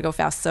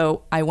fast.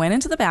 So I went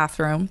into the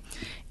bathroom,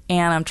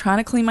 and I'm trying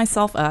to clean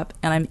myself up,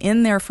 and I'm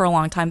in there for a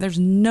long time. There's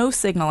no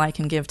signal I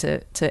can give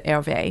to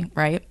Hervé,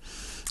 right?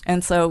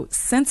 And so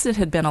since it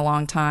had been a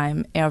long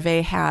time,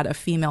 Hervé had a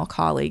female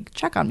colleague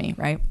check on me,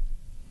 right?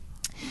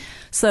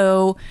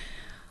 So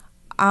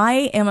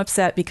I am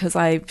upset because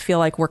I feel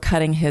like we're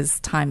cutting his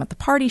time at the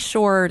party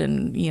short,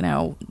 and, you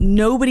know,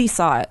 nobody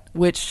saw it,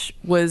 which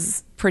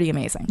was pretty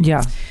amazing.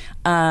 Yeah.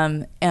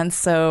 And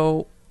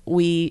so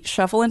we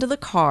shuffle into the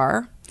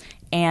car,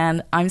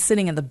 and I'm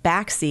sitting in the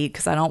back seat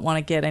because I don't want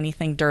to get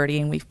anything dirty.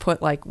 And we've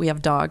put, like, we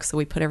have dogs, so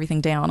we put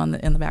everything down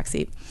in the back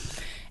seat.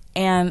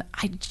 And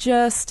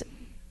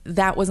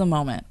that was a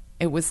moment.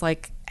 It was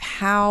like,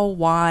 how,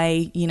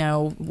 why, you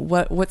know,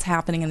 what's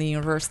happening in the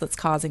universe that's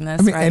causing this?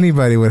 I mean, right?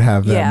 anybody would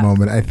have that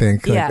moment, I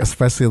think. Like, Yeah.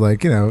 especially,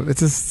 like, you know, it's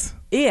just...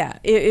 Yeah,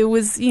 it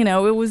was, you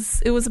know, it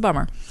was a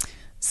bummer.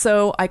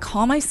 So I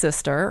call my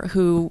sister,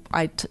 who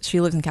she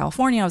lives in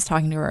California. I was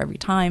talking to her every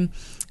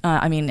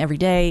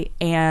day.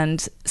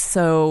 And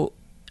so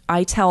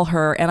I tell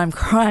her, and I'm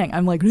crying.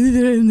 I'm like,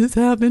 this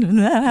happened and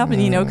that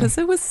happened, you know, because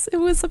it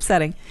was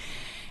upsetting.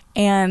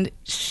 And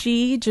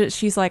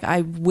she's like,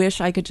 I wish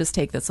I could just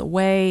take this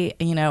away,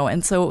 you know.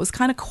 And so it was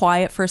kind of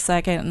quiet for a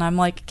second, and I'm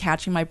like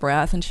catching my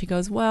breath. And she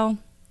goes, well,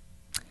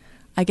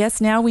 I guess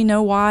now we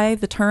know why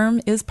the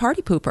term is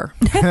party pooper.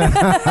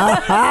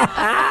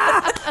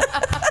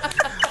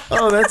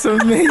 Oh, that's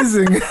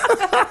amazing.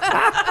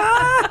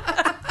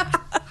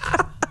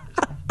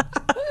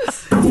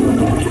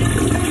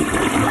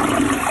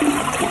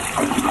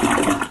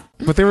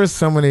 But there was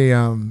so many,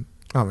 oh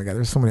my God,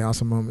 there's so many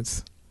awesome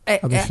moments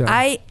of the show.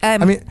 I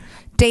mean,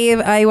 Dave,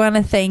 I want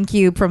to thank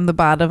you from the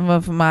bottom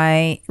of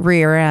my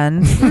rear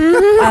end,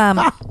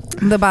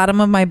 the bottom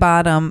of my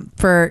bottom,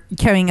 for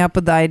coming up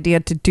with the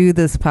idea to do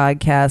this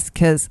podcast.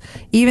 Because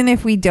even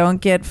if we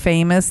don't get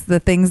famous, the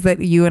things that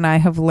you and I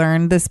have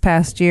learned this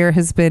past year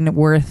has been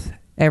worth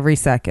every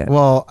second.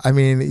 Well, I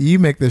mean, you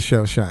make this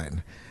show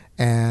shine.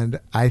 And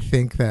I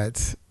think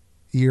that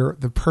you're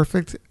the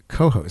perfect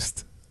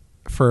co-host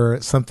for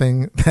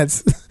something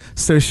that's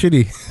so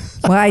shitty.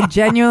 Well, I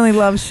genuinely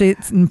love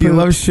shits and poops. You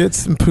love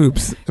shits and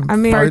poops. And I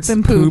mean, farts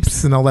and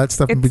poops and all that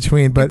stuff in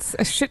between. But it's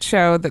a shit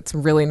show that's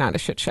really not a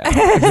shit show.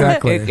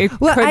 Exactly. It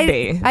could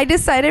be. I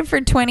decided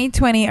for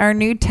 2020, our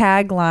new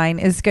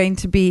tagline is going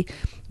to be,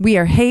 we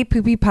are Hey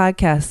Poopy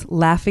Podcast,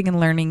 laughing and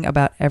learning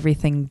about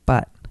everything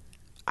but.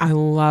 I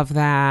love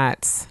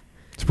that.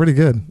 It's pretty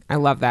good. I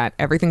love that.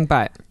 Everything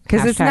but.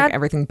 Because it's not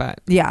everything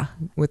but. Yeah.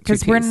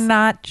 Because we're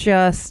not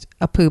just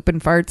a poop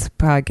and farts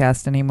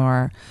podcast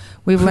anymore.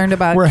 We've learned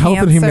about we're a health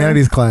and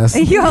humanities class.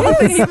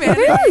 Health and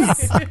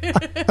humanities.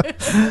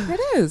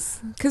 It is.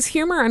 Because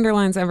humor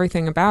underlines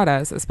everything about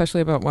us, especially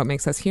about what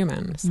makes us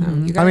human. So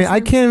you guys, I mean, I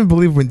can't even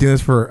believe we've been doing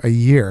this for a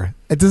year.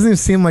 It doesn't even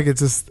seem like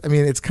it's just, I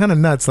mean, it's kind of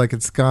nuts. Like,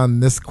 it's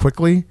gone this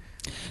quickly.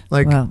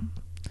 Like, and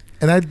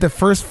the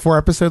first 4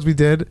 episodes we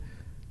did,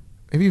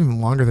 maybe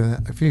even longer than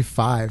that, maybe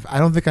 5. I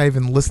don't think I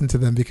even listened to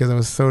them because I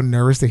was so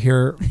nervous to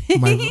hear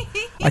my.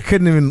 I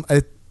couldn't even.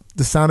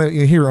 The sound of,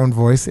 you hear your own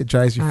voice, it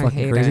drives you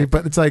fucking crazy.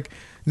 But it's like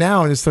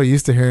now I'm just so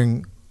used to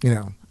hearing, you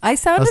know. I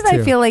sounded,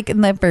 I feel like,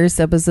 in the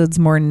first episodes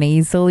more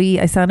nasally.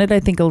 I sounded,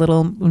 I think, a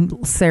little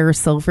Sarah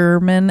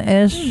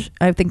Silverman-ish.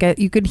 I think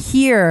you could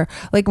hear,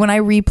 like, when I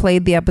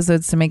replayed the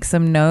episodes to make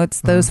some notes,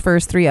 those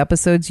first 3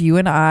 episodes, you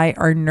and I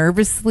are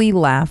nervously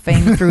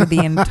laughing through the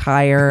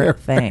entire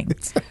thing.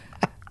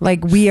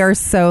 Like, we are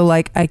so,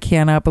 like, I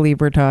cannot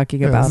believe we're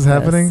talking about this. Is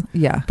happening?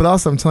 Yeah. But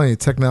also, I'm telling you,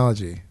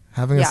 technology,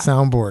 having a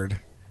soundboard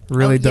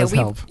really does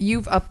help.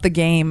 You've upped the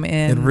game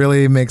in it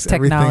really makes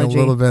technology. Everything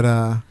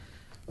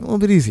a little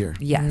bit easier.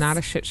 Yes. Not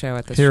a shit show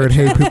at this Here at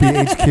Hey Poopy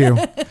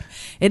HQ.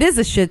 It is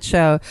a shit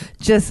show,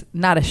 just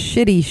not a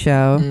shitty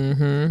show.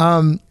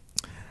 Mm-hmm.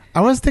 I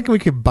was thinking we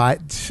could buy.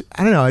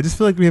 I don't know. I just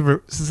feel like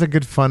this is a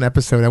good fun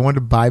episode. I wanted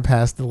to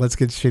bypass the let's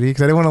get shitty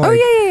because I didn't want to like.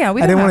 Oh yeah. I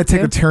didn't want to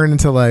take a turn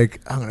into like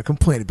I'm going to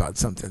complain about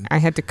something. I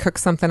had to cook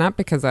something up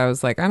because I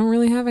was like, I don't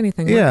really have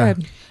anything. Yeah. We're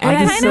good. I'm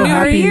And just so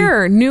happy.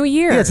 New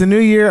year. Yeah, it's a new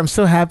year. I'm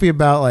so happy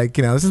about like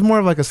this is more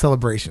of like a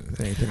celebration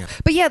than anything else.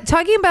 But yeah,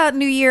 talking about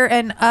New Year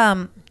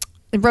and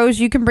Rose,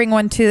 you can bring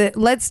one to.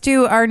 Let's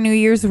do our New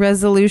Year's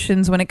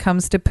resolutions when it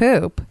comes to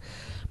poop.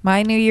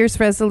 My New Year's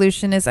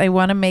resolution is I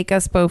want to make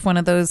us both one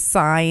of those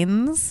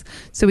signs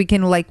so we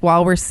can, like,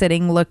 while we're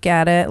sitting, look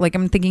at it. Like,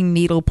 I'm thinking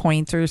needle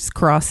pointers,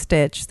 cross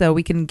stitch, so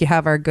we can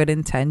have our good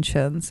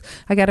intentions.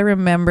 I got to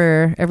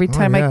remember every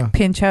time I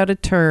pinch out a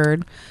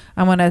turd,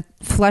 I want to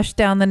flush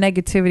down the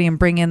negativity and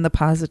bring in the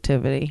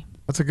positivity.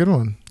 That's a good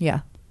one. Yeah.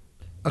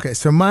 Okay,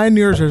 so my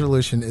New Year's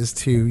resolution is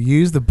to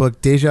use the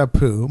book Deja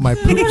Poo, my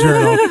poop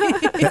journal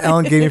that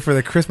Ellen gave me for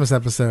the Christmas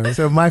episode.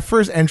 So my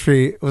first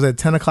entry was at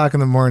 10 o'clock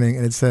in the morning,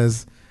 and it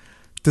says,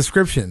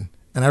 description,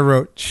 and I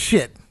wrote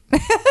shit.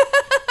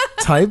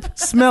 Type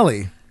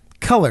smelly.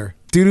 Color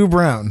doo-doo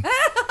brown.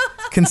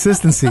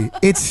 Consistency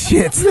it's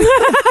shit.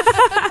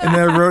 And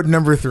then I wrote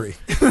number 3.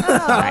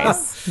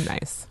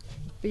 Nice.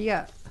 But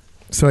yeah.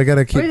 So I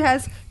gotta keep. It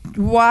has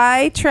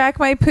why track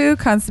my poo,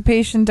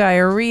 constipation,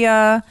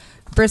 diarrhea,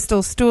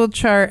 Bristol stool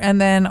chart,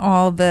 and then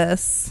all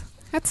this.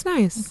 That's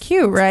nice.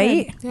 Cute,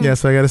 right? Yeah.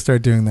 So I got to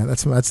start doing that.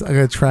 That's I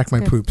got to track my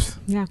good. poops.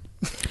 Yeah.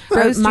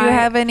 Rose, do you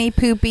have any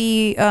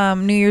poopy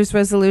New Year's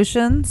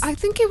resolutions? I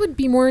think it would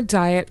be more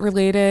diet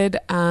related.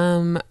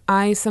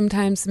 I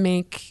sometimes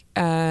make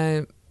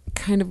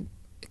kind of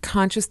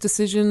conscious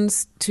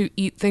decisions to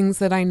eat things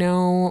that I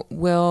know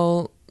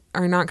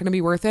are not going to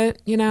be worth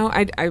it. You know,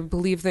 I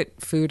believe that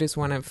food is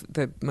one of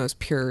the most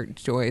pure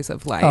joys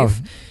of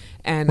life.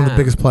 And one of the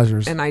biggest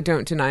pleasures. And I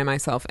don't deny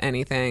myself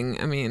anything.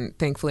 I mean,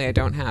 thankfully, I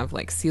don't have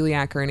like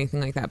celiac or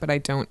anything like that, but I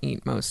don't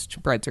eat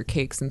most breads or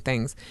cakes and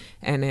things.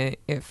 And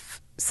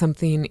if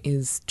something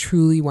is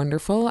truly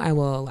wonderful, I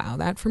will allow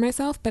that for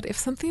myself. But if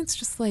something's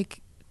just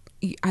like,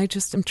 I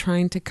just am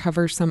trying to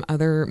cover some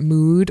other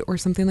mood or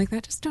something like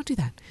that, just don't do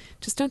that.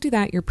 Just don't do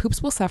that. Your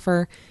poops will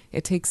suffer.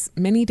 It takes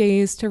many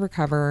days to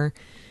recover.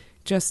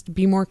 Just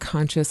be more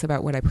conscious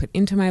about what I put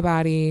into my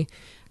body,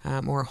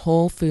 more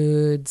whole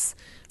foods,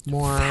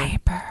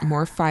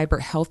 more fiber,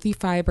 healthy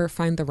fiber,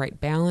 find the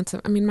right balance.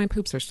 I mean, my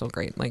poops are still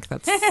great. Like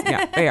that's,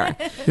 yeah, they are.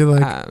 You're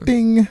like,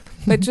 ding.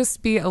 But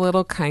just be a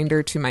little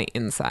kinder to my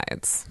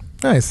insides.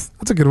 Nice.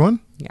 That's a good one.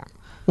 Yeah.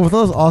 Well, with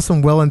those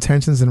awesome well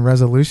intentions and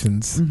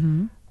resolutions,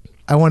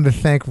 I wanted to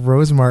thank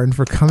Rose Martin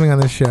for coming on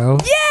the show.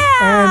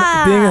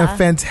 And being a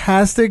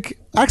fantastic,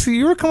 actually,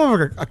 you were coming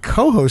over a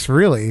co-host,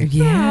 really.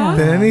 Yeah.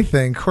 Than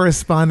anything,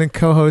 correspondent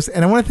co-host.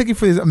 And I want to thank you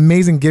for these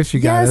amazing gifts you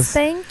got us. Yes,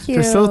 thank you.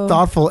 They're so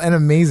thoughtful and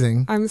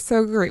amazing. I'm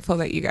so grateful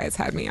that you guys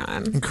had me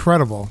on.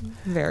 Incredible.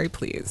 Very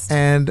pleased.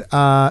 And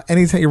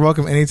anytime, you're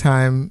welcome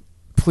anytime.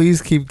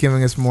 Please keep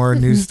giving us more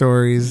news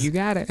stories. You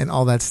got it. And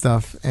all that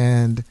stuff.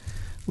 And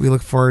we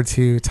look forward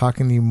to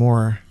talking to you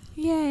more.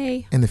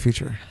 Yay. In the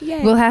future.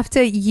 Yay. We'll have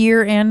to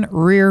year-end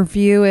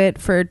review it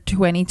for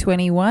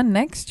 2021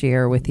 next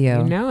year with you.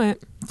 You know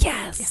it.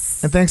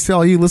 Yes. And thanks to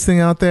all you listening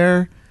out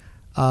there.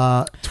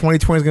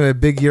 2020 is going to be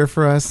a big year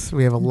for us.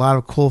 We have a lot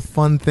of cool,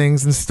 fun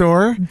things in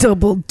store.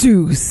 Double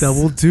deuce.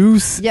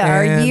 Yeah,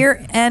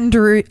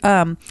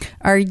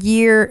 our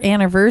year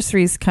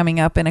anniversary is coming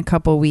up in a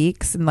couple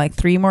weeks, and like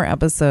 3 more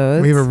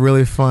episodes. We have a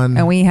really fun,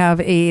 and we have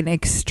an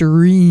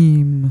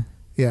extreme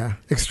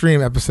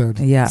episode.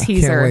 Yeah,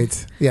 teaser. Can't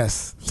wait.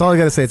 Yes, that's all I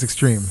got to say. It's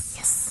extreme.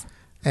 Yes,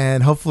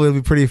 and hopefully it'll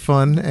be pretty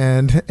fun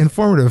and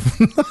informative.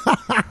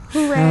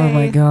 Hooray! Oh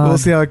my god, we'll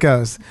see how it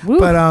goes. Woo.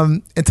 But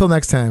until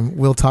next time,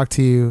 we'll talk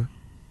to you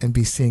and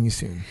be seeing you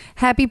soon.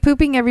 Happy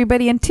pooping,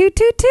 everybody, and toot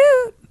toot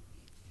toot.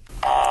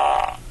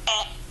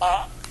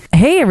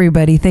 Hey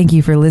everybody, thank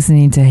you for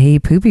listening to Hey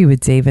Poopy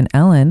with Dave and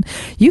Ellen.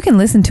 You can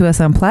listen to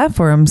us on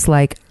platforms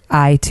like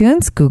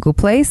iTunes, Google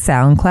Play,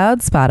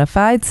 SoundCloud,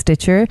 Spotify,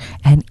 Stitcher,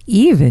 and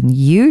even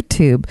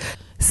YouTube.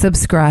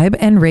 Subscribe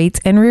and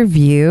rate and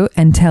review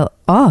and tell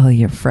all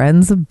your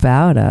friends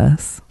about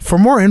us. For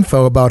more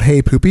info about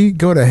Hey Poopy,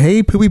 go to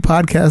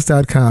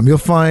heypoopypodcast.com. You'll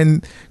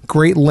find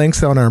great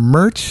links on our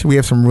merch. We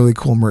have some really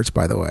cool merch,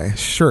 by the way.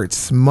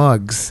 Shirts,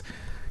 mugs,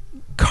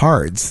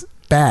 cards,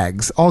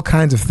 bags, all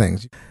kinds of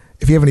things.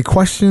 If you have any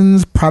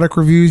questions, product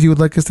reviews you would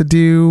like us to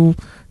do,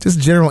 just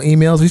general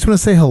emails, we just want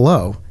to say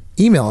hello.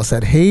 Email us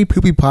at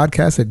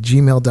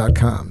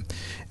heypoopypodcast@gmail.com.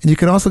 And you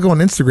can also go on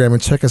Instagram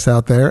and check us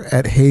out there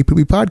at Hey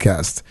Poopy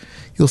Podcast.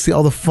 You'll see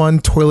all the fun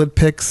toilet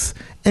pics,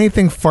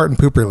 anything fart and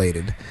poop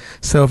related.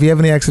 So if you have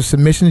any extra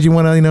submissions you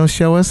want to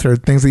show us or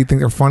things that you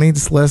think are funny,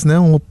 just let us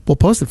know and we'll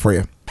post it for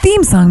you.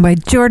 Theme song by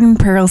Jordan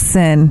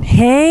Perlson.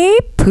 Hey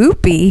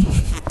Poopy.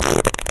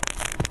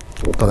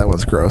 Oh, that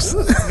one's gross.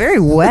 Very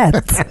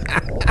wet.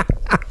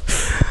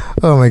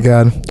 Oh my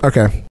god.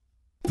 Okay.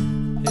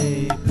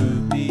 Hey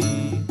Poopy,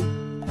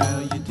 how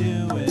you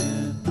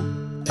doing?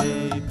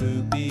 Hey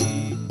Poopy,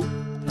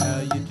 how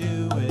you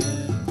doing?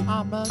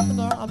 I'm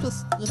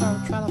just,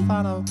 trying to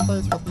find a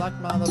place with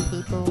like-minded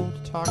people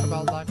to talk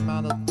about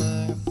like-minded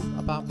things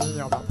about me,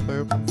 about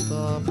poop and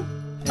stuff.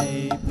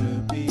 Hey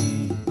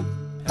Poopy,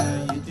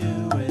 how you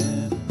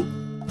doing?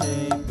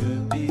 Hey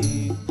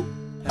Poopy,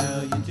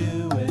 how you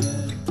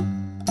doing?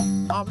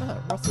 Oh man,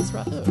 what's this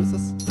right here? Is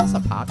this a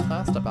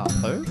podcast about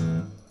poop?